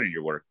take pride in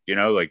your work.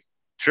 Like,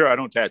 sure, I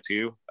don't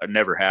tattoo. I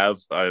never have.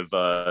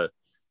 I've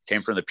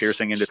came from the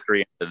piercing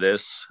industry into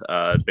this.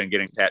 I've been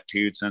getting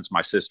tattooed since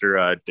my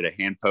sister did a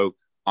hand poke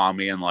on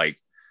me in like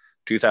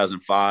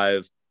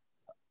 2005.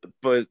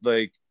 But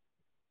like,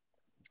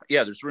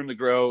 yeah, there's room to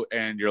grow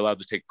and you're allowed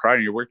to take pride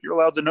in your work. You're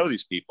allowed to know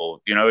these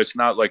people. It's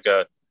not like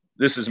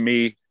this is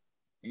me.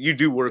 You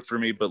do work for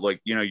me, but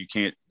like, you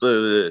can't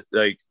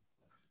like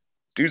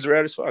dudes are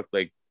rad as fuck.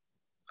 Like,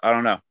 I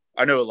don't know.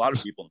 I know a lot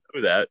of people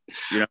know that,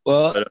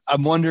 Well, but,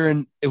 I'm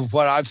wondering if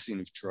what I've seen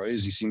of Troy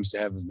is he seems to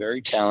have a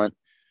very talent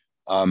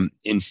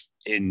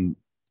in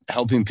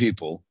helping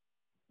people.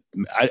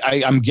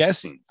 I'm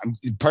guessing.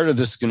 Part of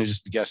this is going to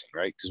just be guessing,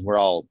 right? Because we're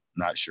all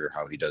not sure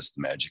how he does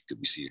the magic that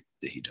we see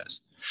that he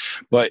does,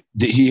 but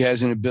that he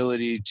has an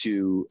ability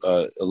to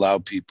allow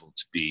people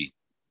to be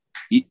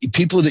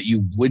people that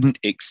you wouldn't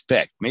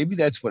expect. Maybe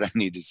that's what I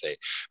need to say.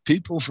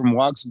 People from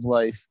walks of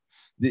life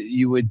that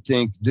you would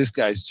think this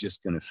guy's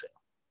just going to fail.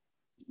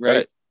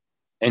 Right.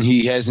 And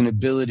he has an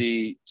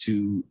ability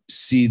to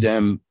see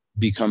them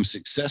become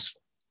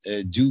successful,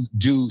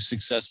 do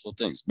successful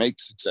things, make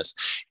success.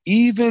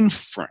 Even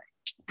Frank.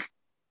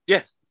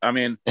 Yeah. I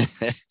mean,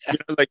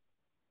 like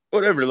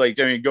whatever, like,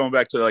 I mean, going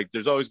back to like,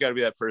 there's always got to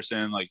be that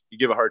person like you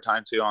give a hard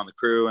time to on the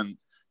crew. And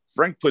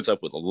Frank puts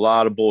up with a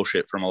lot of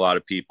bullshit from a lot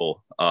of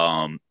people.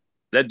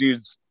 That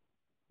dude's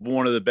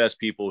one of the best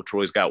people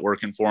Troy's got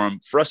working for him,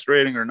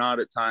 frustrating or not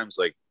at times.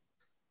 Like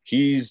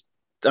he's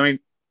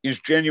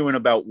genuine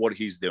about what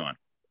he's doing.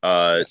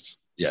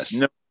 Yes.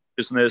 No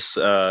business.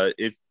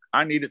 If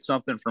I needed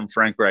something from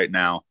Frank right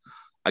now,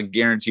 I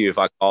guarantee you if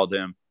I called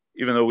him,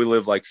 even though we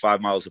live like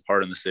 5 miles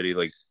apart in the city,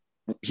 like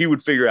he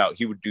would figure out,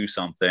 he would do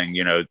something,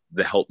 to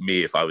help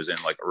me if I was in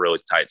like a really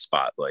tight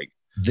spot. Like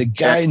the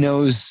guy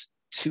knows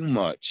too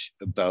much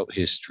about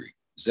history.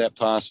 Is that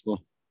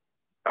possible?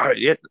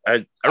 Yeah,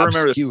 I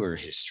remember obscure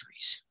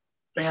histories.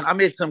 Man, I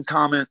made some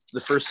comment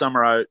the first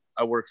summer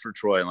I worked for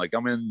Troy, and like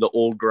I'm in the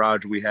old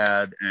garage we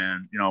had,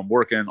 and I'm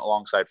working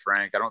alongside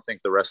Frank. I don't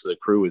think the rest of the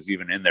crew was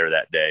even in there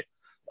that day.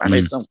 I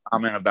made some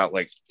comment about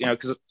like,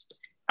 because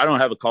I don't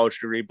have a college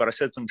degree, but I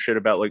said some shit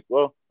about like,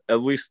 well,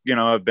 at least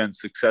I've been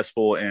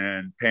successful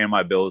in paying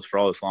my bills for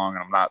all this long,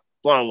 and I'm not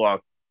blah blah,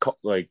 blah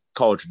like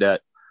college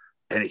debt.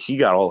 And he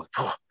got all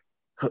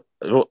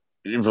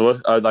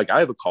like I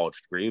have a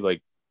college degree,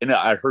 like, and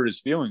I hurt his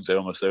feelings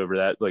almost over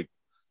that. Like,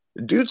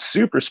 dude's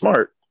super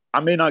smart. I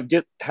may not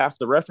get half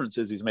the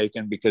references he's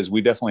making because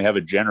we definitely have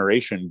a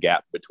generation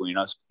gap between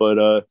us.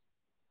 But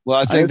well,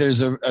 I think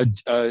there's a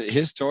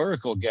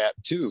historical gap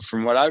too.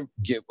 From what I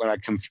get when I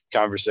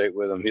conversate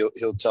with him,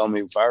 he'll tell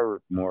me if I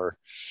were more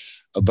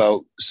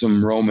about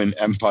some Roman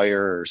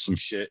Empire or some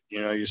shit.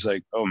 You're just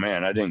like, oh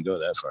man, I didn't go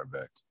that far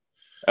back.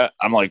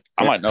 I'm like,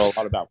 I might know a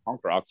lot about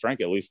punk rock. Frank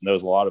at least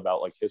knows a lot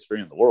about like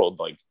history in the world.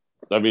 Like,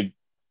 I mean,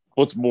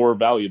 what's more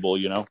valuable,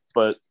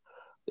 But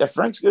yeah,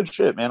 Frank's good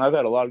shit, man. I've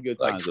had a lot of good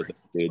times with him,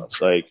 dude.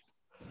 Like,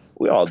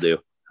 we all do.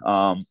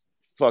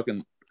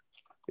 Fucking,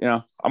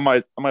 I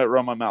might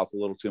run my mouth a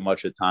little too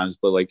much at times,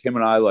 but like him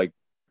and I, like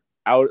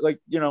out, like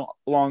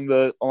along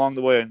the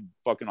way and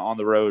fucking on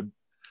the road,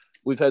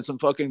 we've had some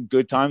fucking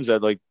good times.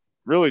 That like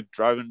really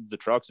driving the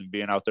trucks and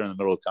being out there in the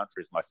middle of the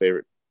country is my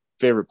favorite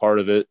part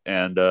of it,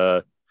 and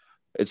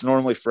it's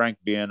normally Frank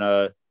being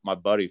my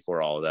buddy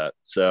for all of that.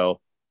 So,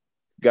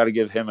 got to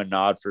give him a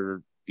nod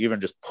for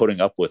even just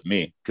putting up with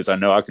me, because I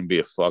know I can be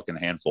a fucking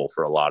handful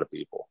for a lot of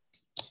people.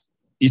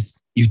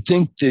 You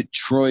think that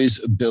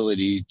Troy's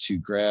ability to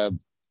grab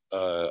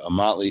a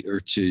motley or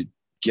to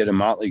get a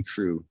motley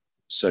crew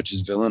such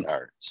as Villain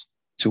Arts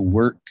to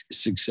work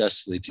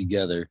successfully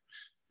together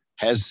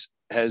has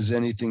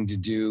anything to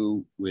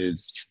do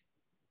with,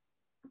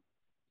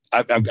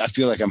 I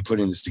feel like I'm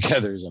putting this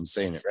together as I'm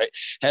saying it, right?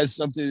 Has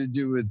something to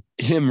do with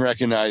him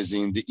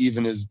recognizing that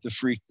even as the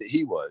freak that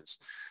he was,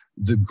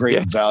 the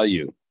great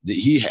value that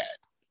he had.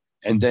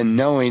 And then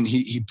knowing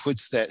he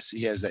puts that,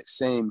 he has that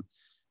same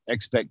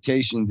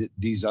expectation that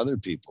these other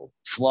people,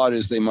 flawed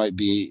as they might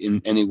be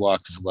in any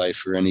walk of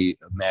life or any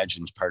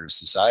imagined part of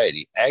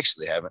society,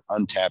 actually have an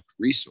untapped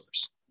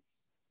resource.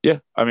 Yeah.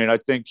 I mean, I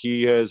think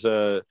he has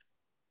an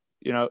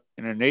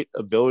innate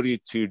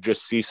ability to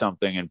just see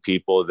something in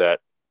people that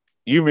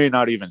you may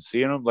not even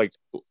see in them. Like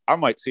I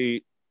might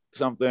see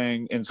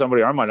something in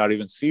somebody, or I might not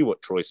even see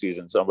what Troy sees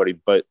in somebody,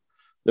 but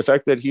the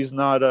fact that he's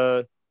not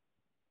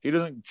he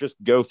doesn't just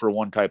go for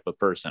one type of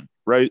person,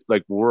 right?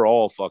 Like we're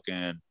all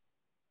fucking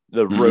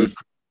the road,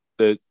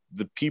 the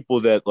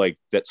people that like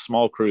that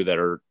small crew that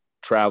are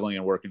traveling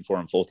and working for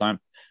him full time.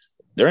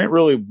 There ain't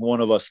really one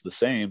of us the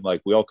same.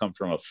 Like we all come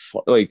from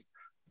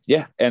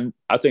and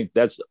I think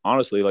that's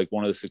honestly like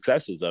one of the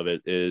successes of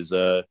it is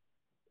the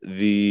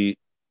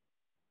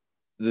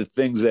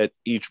things that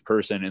each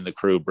person in the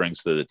crew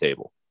brings to the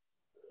table,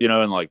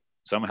 and like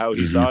somehow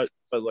he saw it,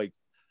 but like,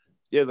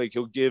 yeah, like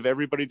he'll give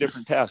everybody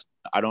different tasks.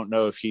 I don't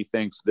know if he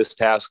thinks this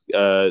task,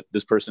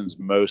 this person's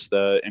most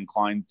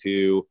inclined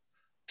to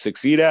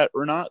succeed at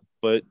or not,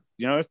 but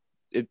if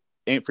it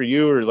ain't for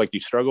you or like you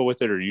struggle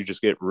with it or you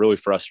just get really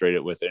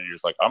frustrated with it and you're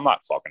just like, I'm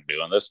not fucking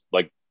doing this.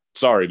 Like,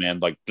 sorry, man,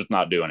 like just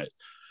not doing it.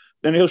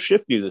 Then he'll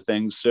shift you to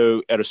things.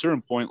 So at a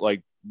certain point,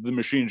 like the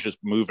machine's just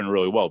moving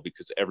really well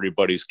because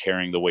everybody's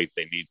carrying the weight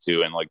they need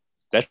to. And like,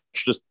 that's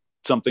just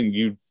something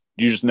you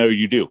just know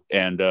you do.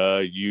 And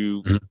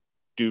you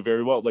do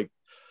very well. Like,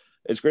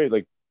 it's great.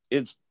 Like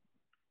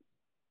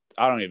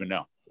I don't even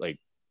know. Like,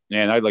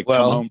 man, I'd like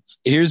come home.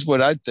 Here's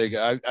what I think.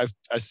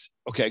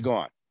 Okay, go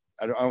on.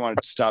 I don't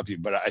want to stop you,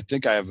 but I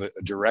think I have a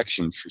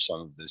direction for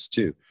some of this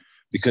too,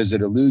 because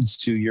it alludes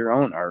to your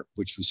own art,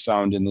 which was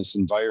found in this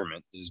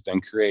environment that has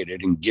been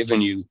created and given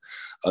you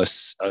a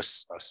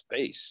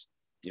space,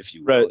 if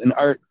you will, an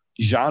art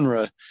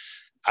genre.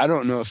 I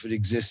don't know if it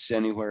exists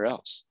anywhere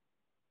else.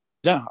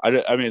 Yeah,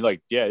 I mean,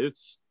 like, yeah,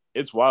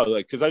 it's wild.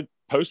 Like, because I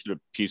posted a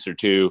piece or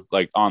two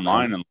like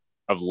online and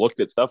I've looked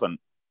at stuff and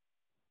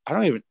I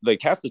don't even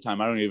like half the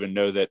time I don't even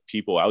know that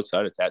people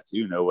outside of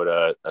tattoo know what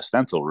a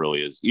stencil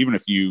really is. Even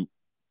if you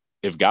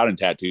have gotten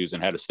tattoos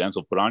and had a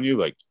stencil put on you,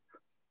 like,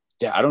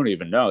 yeah, I don't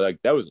even know. Like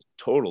that was a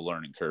total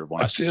learning curve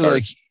when I feel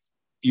like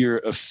you're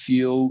a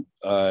feel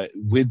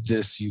with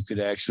this. You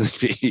could actually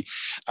be,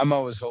 I'm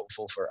always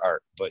hopeful for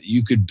art, but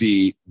you could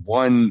be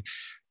one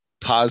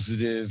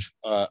positive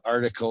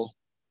article,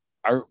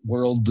 art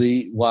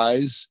worldly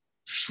wise,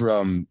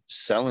 from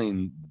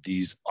selling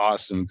these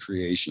awesome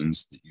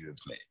creations that you have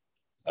made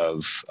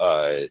of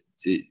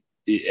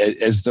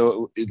as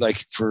though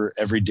like for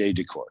everyday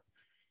decor.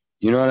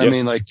 You know what I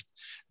mean? Like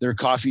they're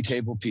coffee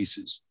table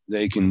pieces.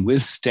 They can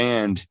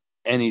withstand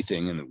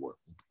anything in the world,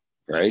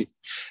 right?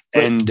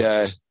 And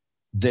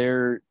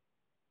they're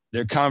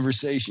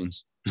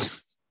conversations.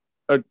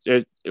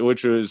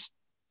 Which was,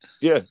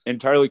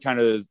 entirely kind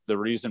of the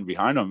reason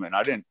behind them. And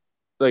I didn't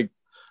like,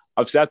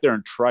 I've sat there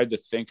and tried to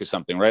think of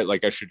something, right?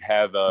 Like I should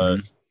have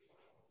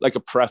like a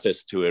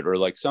preface to it or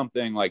like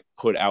something like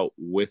put out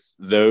with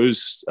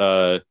those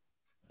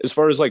as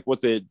far as like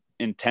what the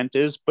intent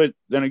is. But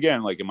then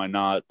again, like, am I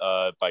not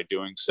by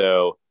doing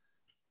so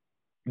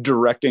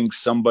directing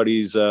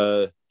somebody's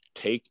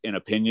take and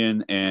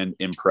opinion and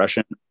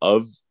impression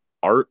of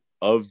art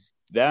of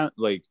that?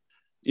 Like,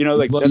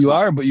 like, well, you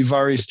are, but you've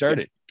already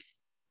started,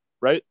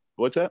 right?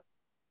 What's that?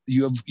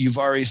 You've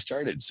already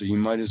started, so you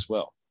might as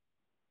well.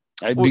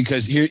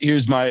 Because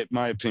here's my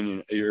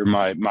opinion or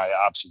my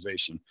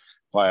observation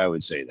why I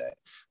would say that.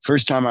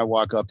 First time I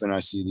walk up and I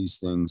see these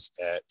things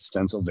at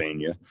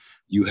Stencilvania,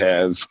 you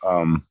have,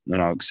 and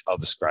I'll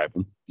describe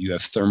them. You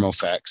have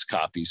Thermofax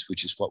copies,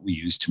 which is what we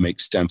use to make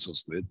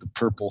stencils with, the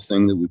purple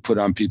thing that we put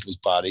on people's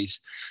bodies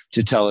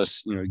to tell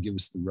us, give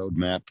us the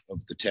roadmap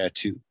of the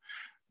tattoo.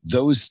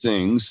 Those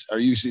things are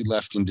usually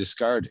left and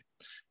discarded.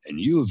 And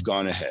you have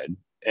gone ahead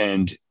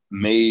and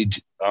made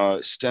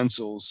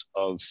stencils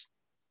of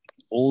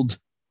old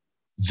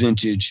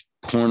vintage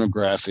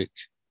pornographic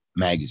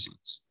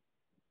magazines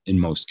in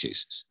most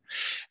cases.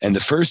 And the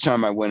first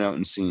time I went out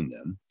and seen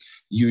them,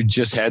 you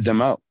just had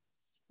them out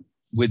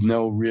with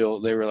no real,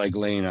 they were like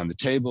laying on the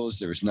tables.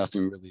 There was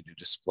nothing really to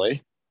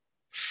display.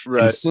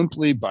 Right. And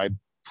simply by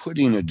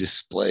putting a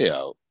display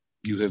out,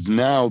 you have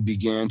now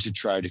began to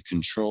try to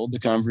control the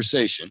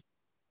conversation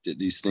that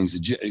these things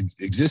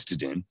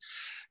existed in.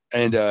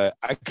 And I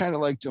kind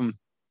of liked them.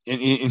 And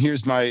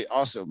here's my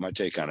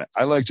take on it.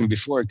 I liked them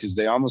before because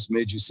they almost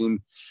made you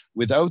seem,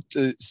 without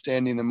the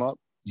standing them up,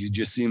 you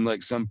just seem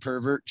like some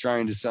pervert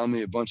trying to sell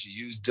me a bunch of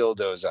used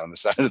dildos on the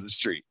side of the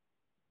street.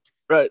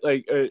 Right.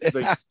 Like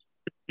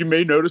you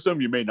may notice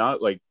them, you may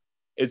not. Like,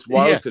 it's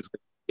wild because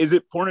is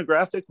it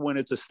pornographic when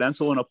it's a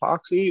stencil and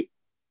epoxy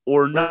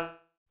or not?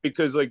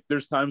 Because like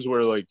there's times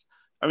where like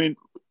I mean,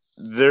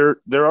 there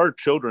are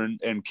children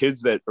and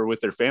kids that are with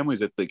their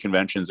families at the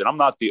conventions, and I'm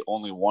not the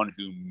only one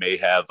who may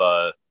have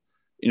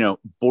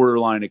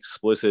borderline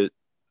explicit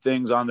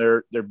things on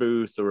their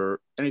booth or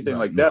anything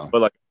like that.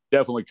 But like,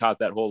 definitely caught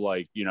that whole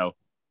like,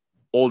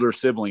 older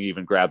sibling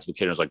even grabs the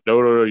kid and is like,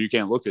 no, you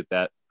can't look at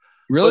that.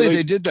 Really, like,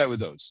 they did that with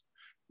those,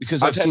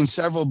 because I've seen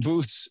several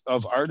booths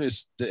of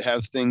artists that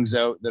have things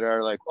out that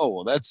are like, oh,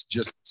 well, that's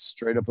just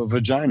straight up a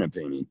vagina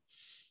painting.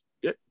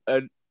 Yeah,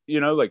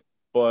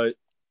 but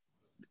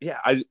yeah,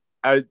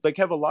 I like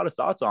have a lot of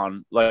thoughts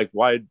on like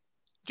why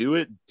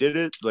did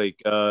it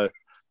like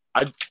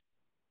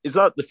it's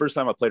not the first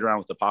time I played around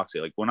with epoxy.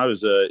 Like when I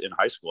was in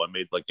high school, I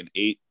made like an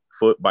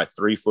 8-foot by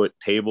 3-foot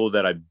table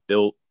that I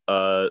built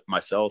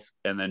myself,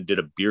 and then did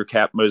a beer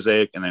cap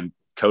mosaic and then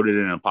coated it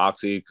in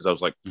epoxy because I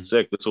was like,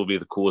 sick, this will be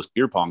the coolest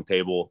beer pong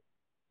table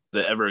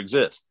that ever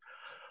exists.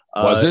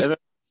 Was it? Then,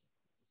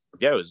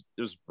 yeah, it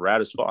was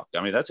rad as fuck.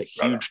 I mean, that's a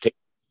huge table.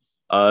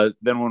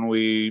 Then when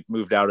we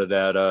moved out of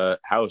that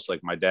house,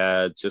 like my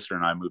dad, sister,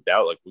 and I moved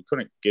out, like we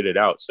couldn't get it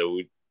out. So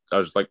I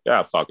was like,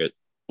 yeah, fuck it.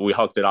 We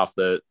hucked it off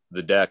the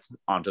deck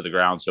onto the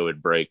ground so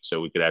it'd break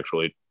so we could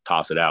actually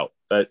toss it out.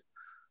 But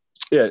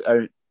yeah,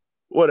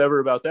 whatever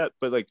about that.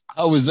 But like,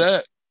 how was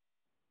that?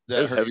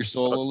 That hurt your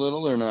soul a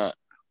little or not?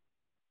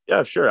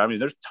 Yeah, sure. I mean,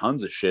 there's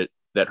tons of shit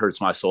that hurts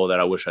my soul that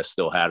I wish I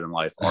still had in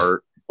life.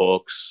 Art,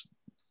 books,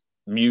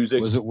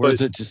 music. Was it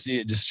worth it to see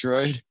it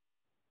destroyed?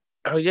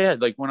 Oh yeah,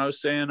 like when I was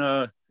saying,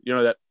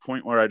 that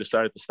point where I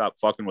decided to stop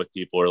fucking with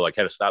people or like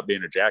had to stop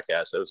being a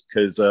jackass. It was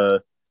because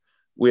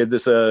we had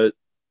this the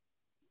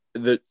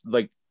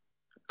like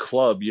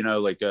club,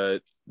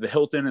 the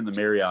Hilton and the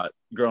Marriott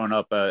growing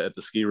up at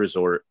the ski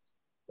resort,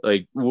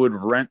 like would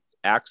rent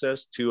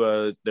access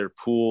to their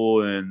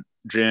pool and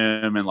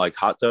gym and like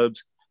hot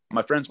tubs.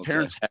 My friend's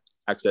parents had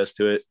access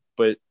to it,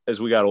 but as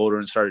we got older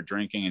and started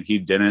drinking and he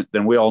didn't,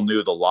 then we all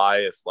knew the lie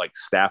if like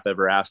staff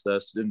ever asked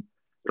us. And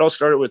it all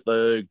started with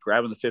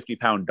grabbing the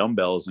 50-pound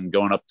dumbbells and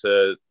going up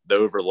to the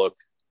overlook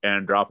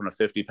and dropping a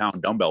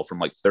 50-pound dumbbell from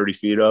like 30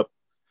 feet up.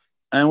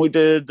 And we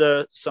did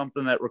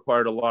something that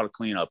required a lot of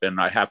cleanup. And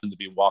I happened to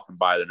be walking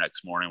by the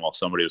next morning while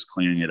somebody was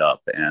cleaning it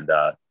up. And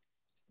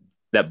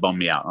that bummed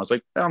me out. I was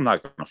like, I'm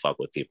not going to fuck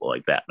with people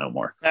like that no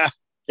more.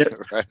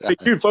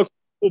 Like, you fuck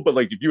people, but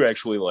like if you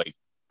actually like,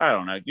 I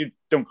don't know, you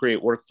don't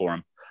create work for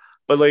them.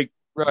 But like,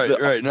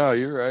 right. No,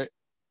 you're right.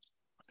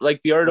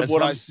 Like the art That's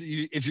of what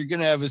if you're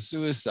going to have a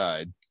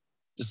suicide,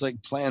 just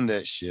like plan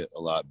that shit a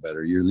lot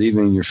better. You're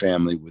leaving your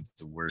family with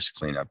the worst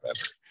cleanup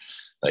ever.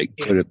 Like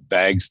put it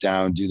bags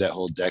down, do that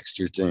whole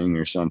Dexter thing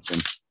or something.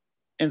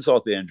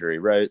 Insult the injury,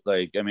 right?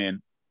 Like, I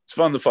mean, it's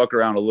fun to fuck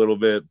around a little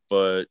bit,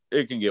 but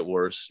it can get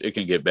worse. It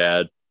can get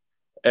bad.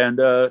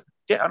 And I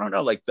don't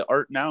know. Like the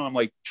art now, I'm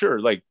like, sure,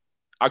 like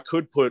I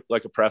could put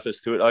like a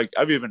preface to it. Like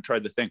I've even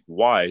tried to think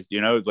why,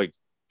 like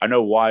I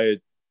know why.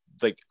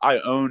 Like I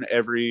own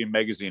every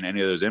magazine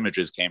any of those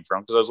images came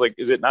from, because I was like,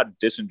 is it not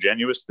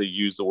disingenuous to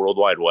use the World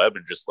Wide Web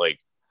and just like,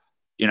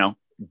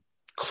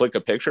 click a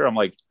picture? I'm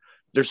like,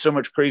 there's so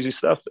much crazy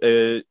stuff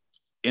in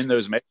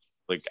those magazines.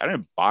 Like I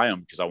didn't buy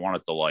them because I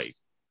wanted to like,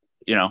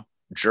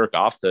 jerk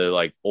off to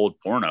like old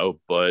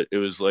porno, but it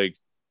was like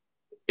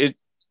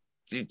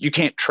you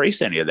can't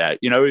trace any of that.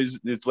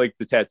 It's like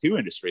the tattoo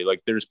industry.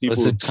 Like there's people.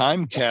 It's a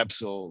time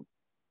capsule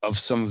of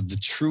some of the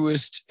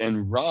truest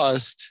and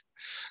rawest.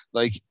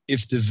 Like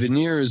if the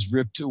veneer is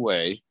ripped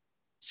away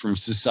from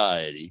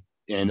society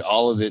and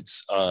all of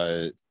its,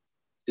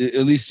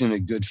 at least in a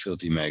good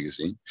filthy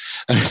magazine,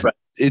 right.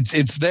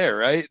 it's there,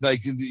 right?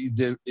 Like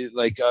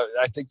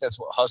I think that's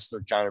what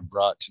Hustler kind of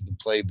brought to the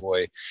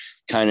Playboy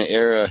kind of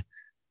era.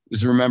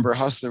 Because remember,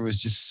 Hustler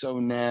was just so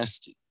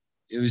nasty.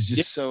 It was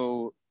just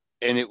so,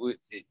 and it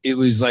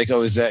was like,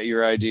 oh, is that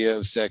your idea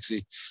of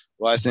sexy?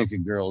 Well, I think a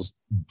girl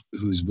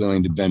who's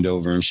willing to bend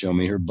over and show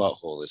me her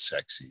butthole is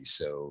sexy.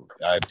 So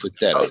I put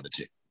that on the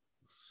table.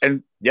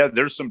 And yeah,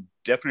 there's some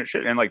definite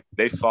shit. And like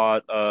they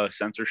fought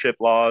censorship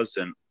laws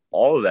and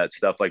all of that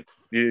stuff. Like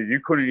you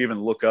couldn't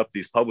even look up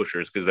these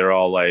publishers because they're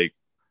all like,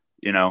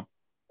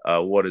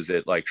 what is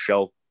it? Like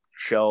shell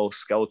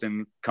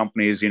skeleton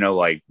companies,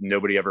 like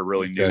nobody ever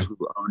really knew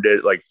who owned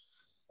it. Like,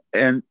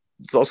 and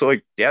it's also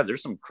like, yeah,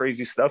 there's some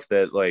crazy stuff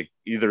that like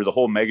either the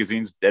whole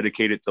magazine's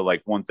dedicated to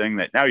like one thing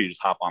that now you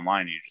just hop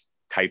online and you just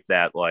type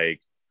that,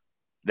 like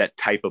that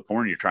type of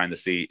porn you're trying to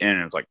see in.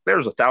 And it's like,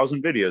 there's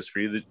 1,000 videos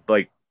for you to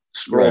like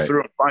scroll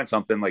through and find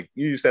something. Like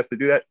you just have to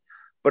do that.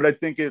 But I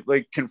think it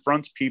like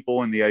confronts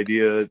people in the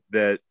idea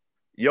that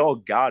y'all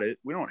got it.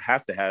 We don't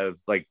have to have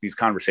like these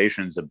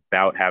conversations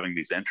about having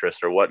these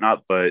interests or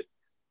whatnot, but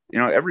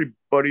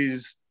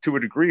everybody's to a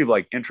degree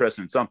like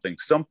interested in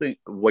something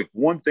like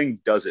one thing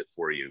does it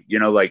for you,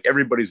 like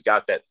everybody's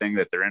got that thing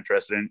that they're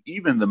interested in,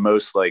 even the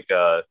most like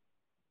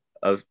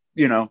of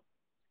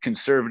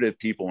conservative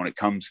people when it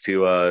comes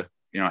to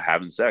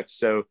having sex.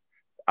 So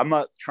I'm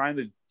not trying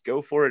to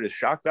go for it as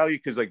shock value,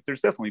 because like there's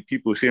definitely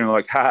people who see it and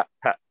like ha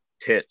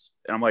tits,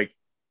 and I'm like,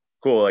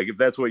 cool, like if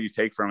that's what you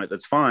take from it,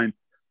 that's fine.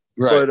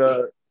 Right.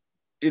 But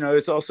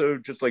it's also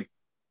just like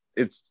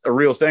it's a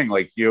real thing.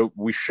 Like,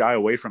 we shy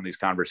away from these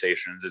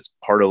conversations. It's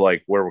part of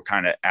like where we're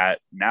kind of at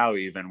now,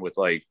 even with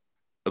like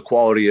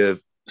equality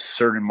of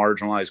certain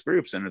marginalized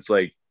groups. And it's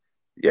like,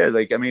 yeah,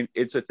 like, I mean,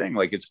 it's a thing.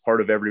 Like, it's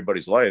part of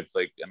everybody's life.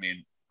 Like, I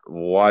mean,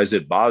 why does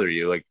it bother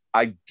you? Like,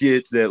 I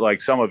get that,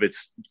 like, some of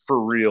it's for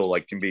real,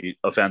 like, can be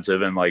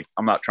offensive, and like,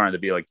 I'm not trying to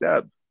be like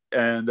that.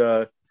 And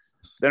then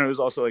it was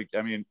also like,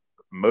 I mean,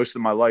 most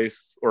of my life,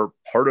 or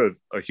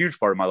a huge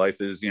part of my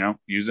life, is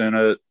using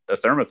a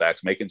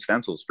thermofax, making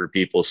stencils for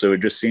people. So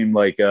it just seemed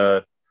like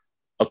a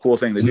cool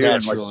thing to do.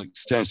 Natural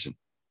extension.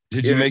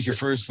 Did you make your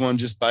first one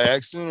just by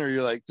accident, or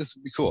you're like, this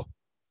would be cool?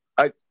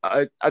 I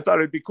thought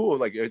it'd be cool.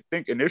 Like, I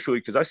think initially,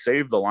 because I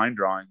saved the line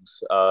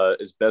drawings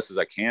as best as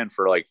I can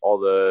for like all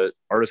the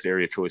artist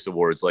area choice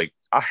awards. Like,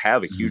 I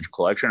have a huge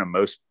collection of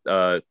most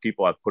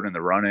people I've put in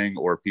the running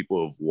or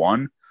people who've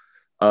won,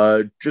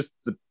 just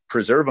to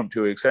preserve them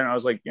to an extent. I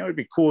was like, it'd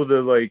be cool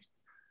to like,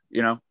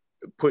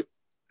 put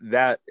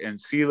that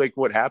and see like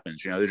what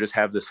happens. They just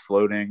have this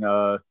floating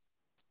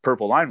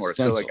purple line work.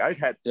 Stencil. So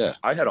like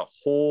I had a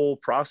whole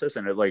process,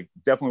 and it like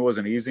definitely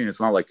wasn't easy. And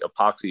it's not like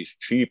epoxy is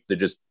cheap to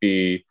just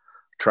be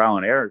trial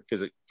and error.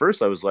 Because at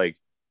first I was like,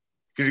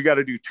 because you got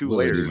to do two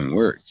layers. Will it even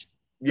work?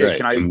 Yeah.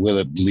 Right. And will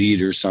it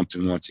bleed or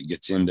something once it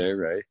gets in there?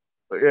 Right.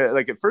 But yeah.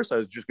 Like, at first I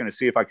was just going to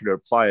see if I could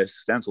apply a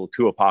stencil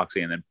to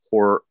epoxy and then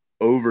pour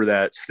over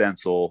that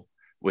stencil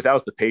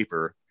without the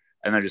paper,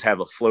 and then just have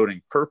a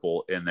floating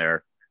purple in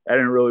there. That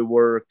didn't really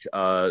work.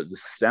 The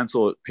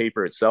stencil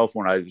paper itself,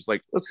 when I was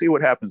like, let's see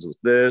what happens with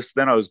this.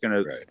 Then I was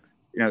going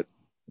to,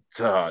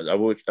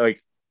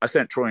 I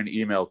sent Troy an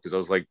email, because I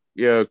was like,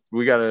 yeah,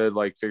 we got to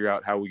like figure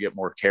out how we get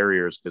more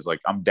carriers. Cause like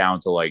I'm down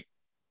to like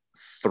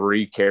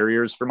 3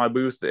 carriers for my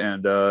booth.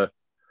 And I'm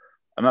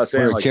not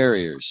saying like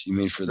carriers, you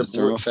mean for the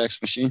thermofax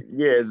machine?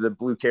 Yeah. The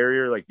blue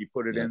carrier, like you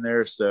put it in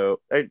there. So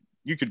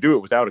you could do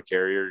it without a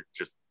carrier.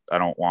 Just, I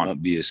don't want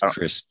won't be as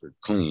crisp or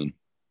clean.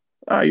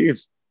 You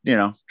just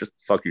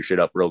fuck your shit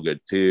up real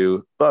good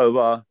too. Blah, blah,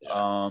 blah.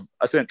 Yeah.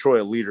 I sent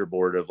Troy a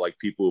leaderboard of like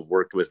people who've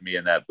worked with me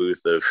in that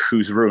booth of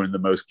who's ruined the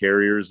most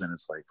carriers. And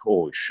it's like,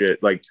 holy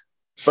shit. Like,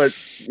 but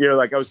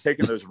like I was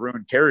taking those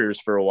ruined carriers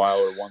for a while,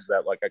 or ones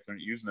that like I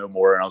couldn't use no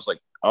more. And I was like,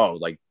 oh,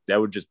 like that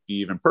would just be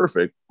even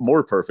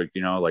more perfect,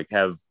 like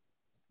have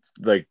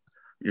like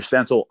your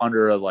stencil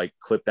under a like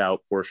clipped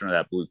out portion of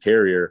that blue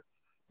carrier.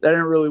 That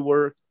didn't really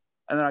work.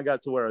 And then I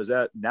got to where I was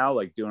at now,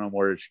 like doing them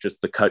where it's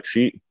just the cut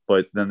sheet,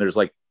 but then there's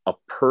like a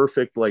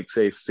perfect, like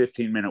say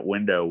 15-minute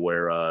window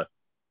where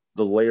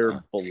the layer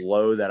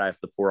below that I have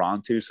to pour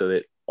onto, so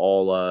that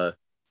all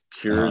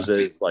cures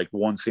as like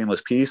one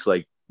seamless piece,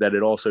 like that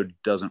it also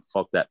doesn't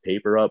fuck that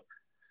paper up.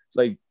 It's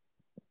like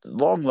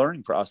long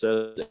learning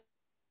process.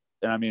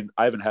 And I mean,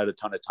 I haven't had a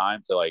ton of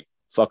time to like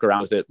fuck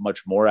around with it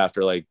much more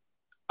after like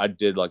I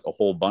did like a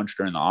whole bunch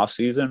during the off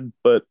season,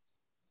 but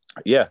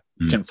yeah,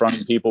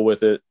 confronting people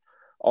with it.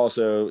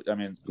 Also, I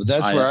mean,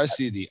 that's where I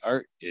see the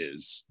art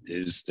is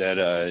that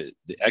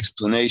the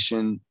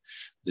explanation,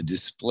 the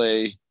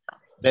display,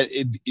 that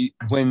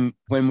when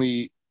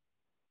we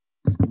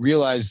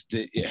realize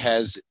that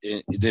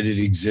it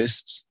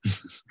exists,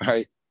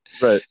 right,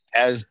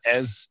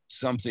 as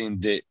something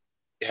that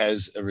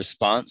has a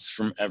response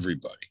from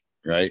everybody,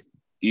 right,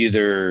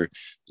 either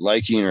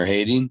liking or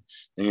hating,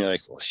 and you're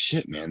like, well,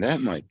 shit, man,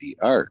 that might be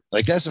art.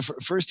 Like, that's the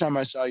first time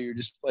I saw your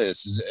display.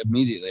 This is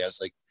immediately I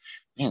was like,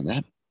 man,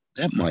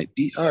 that might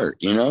be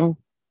art,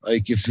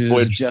 like if it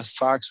was a Jeff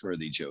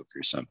Foxworthy joke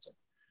or something.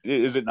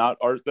 Is it not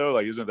art though?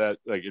 Like, isn't that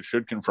like it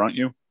should confront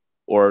you?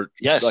 Or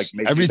yes, like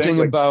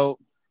everything about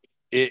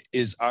it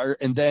is art.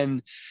 And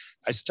then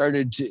I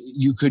started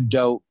you could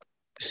doubt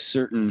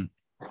certain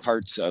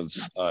parts of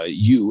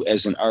you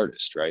as an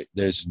artist, right?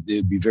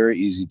 It'd be very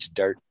easy to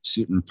doubt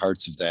certain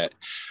parts of that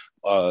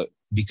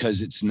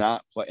because it's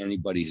not what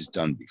anybody has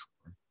done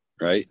before,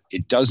 right?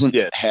 It doesn't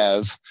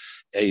have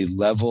a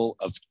level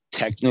of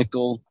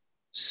technical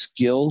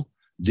skill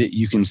that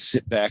you can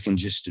sit back and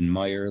just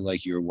admire,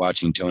 like you're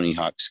watching Tony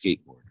Hawk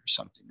skateboard or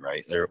something,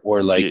 right?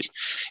 Or like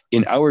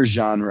in our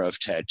genre of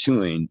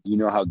tattooing,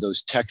 how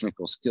those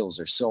technical skills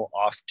are so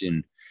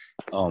often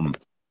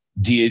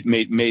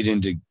made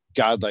into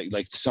godlike,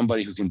 like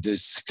somebody who can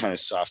this kind of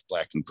soft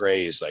black and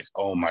gray is like,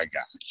 oh my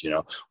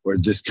God, or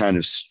this kind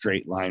of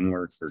straight line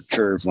work or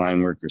curved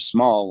line work or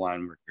small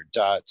line work or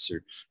dots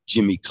or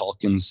Jimmy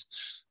Culkins,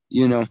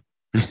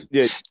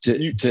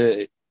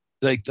 to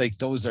like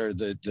those are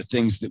the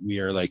things that we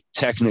are like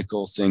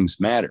technical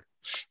things matter.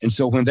 And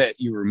so when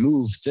you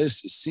remove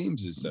this, it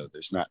seems as though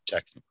there's not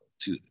technical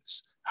to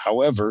this.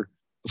 However,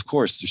 of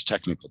course, there's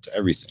technical to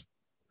everything,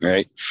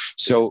 right?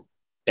 So,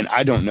 and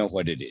I don't know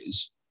what it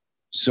is.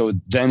 So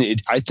then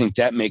I think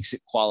that makes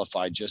it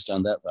qualify just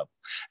on that level.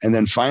 And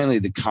then finally,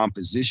 the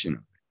composition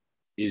of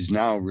it is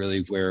now really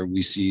where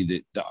we see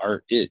that the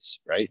art is,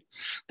 right?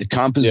 The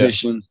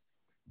composition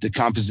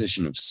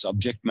of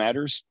subject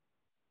matters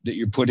that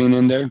you're putting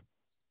in there,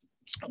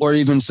 or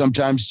even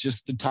sometimes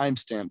just the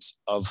timestamps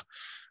of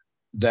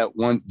that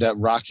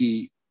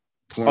Rocky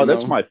porno. Oh,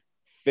 that's my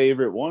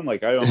favorite one.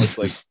 Like, I almost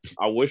like,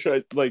 I wish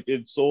I like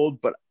it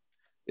sold, but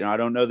I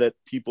don't know that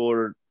people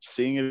are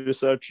seeing it as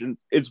such, and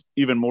it's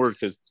even more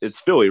because it's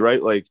Philly,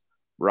 right? Like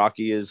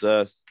Rocky is,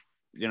 okay,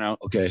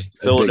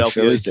 a big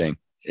Philly thing.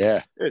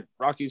 Yeah,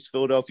 Rocky's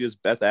Philadelphia's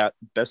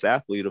best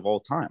athlete of all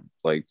time,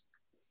 like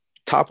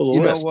top of the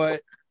list. You list. know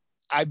what?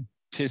 I'm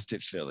pissed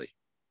at Philly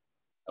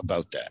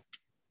about that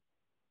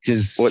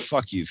because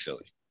fuck you,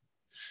 Philly.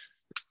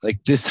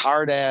 Like this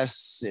hard ass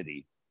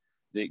city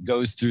that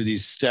goes through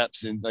these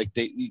steps, and like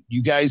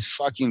you guys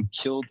fucking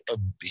killed a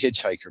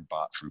hitchhiker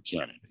bot from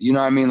Canada. You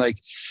know what I mean? Like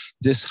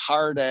this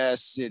hard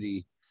ass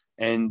city,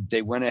 and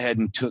they went ahead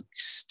and took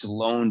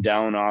Stallone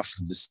down off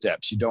of the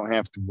steps. You don't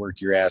have to work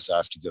your ass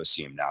off to go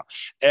see him now.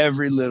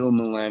 Every little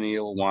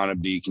millennial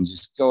wannabe can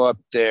just go up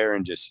there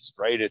and just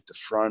right at the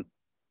front,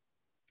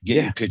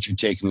 get your picture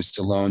taken with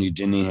Stallone. You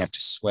didn't even have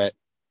to sweat.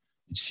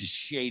 It's a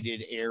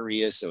shaded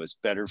area, so it's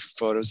better for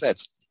photos.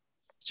 That's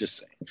just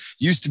saying.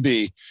 Used to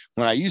be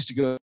when I used to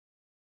go.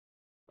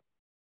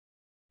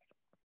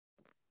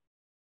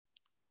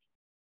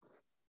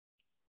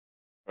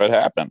 What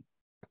happened?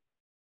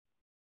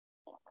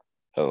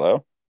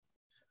 Hello?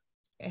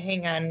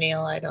 Hang on,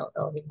 Neill. I don't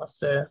know. He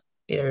must have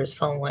either his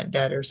phone went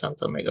dead or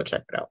something. Let me go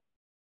check it out.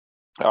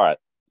 All right.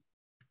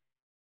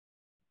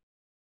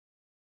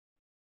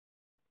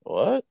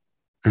 What?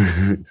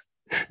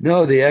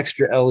 No, the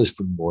extra L is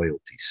for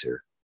loyalty, sir.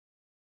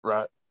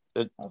 Right.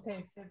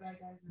 Okay, say bye,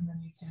 guys, and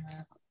then you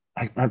can.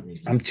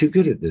 I'm too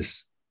good at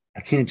this.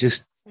 I can't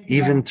just,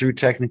 even through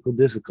technical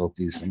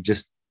difficulties, I'm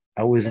just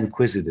always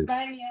inquisitive.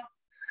 Bye, Neill.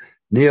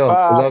 Neill,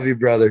 I love you,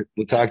 brother.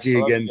 We'll talk to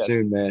you again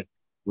soon, man.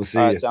 We'll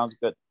see you. Sounds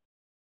good.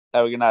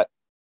 Have a good night.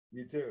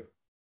 You too.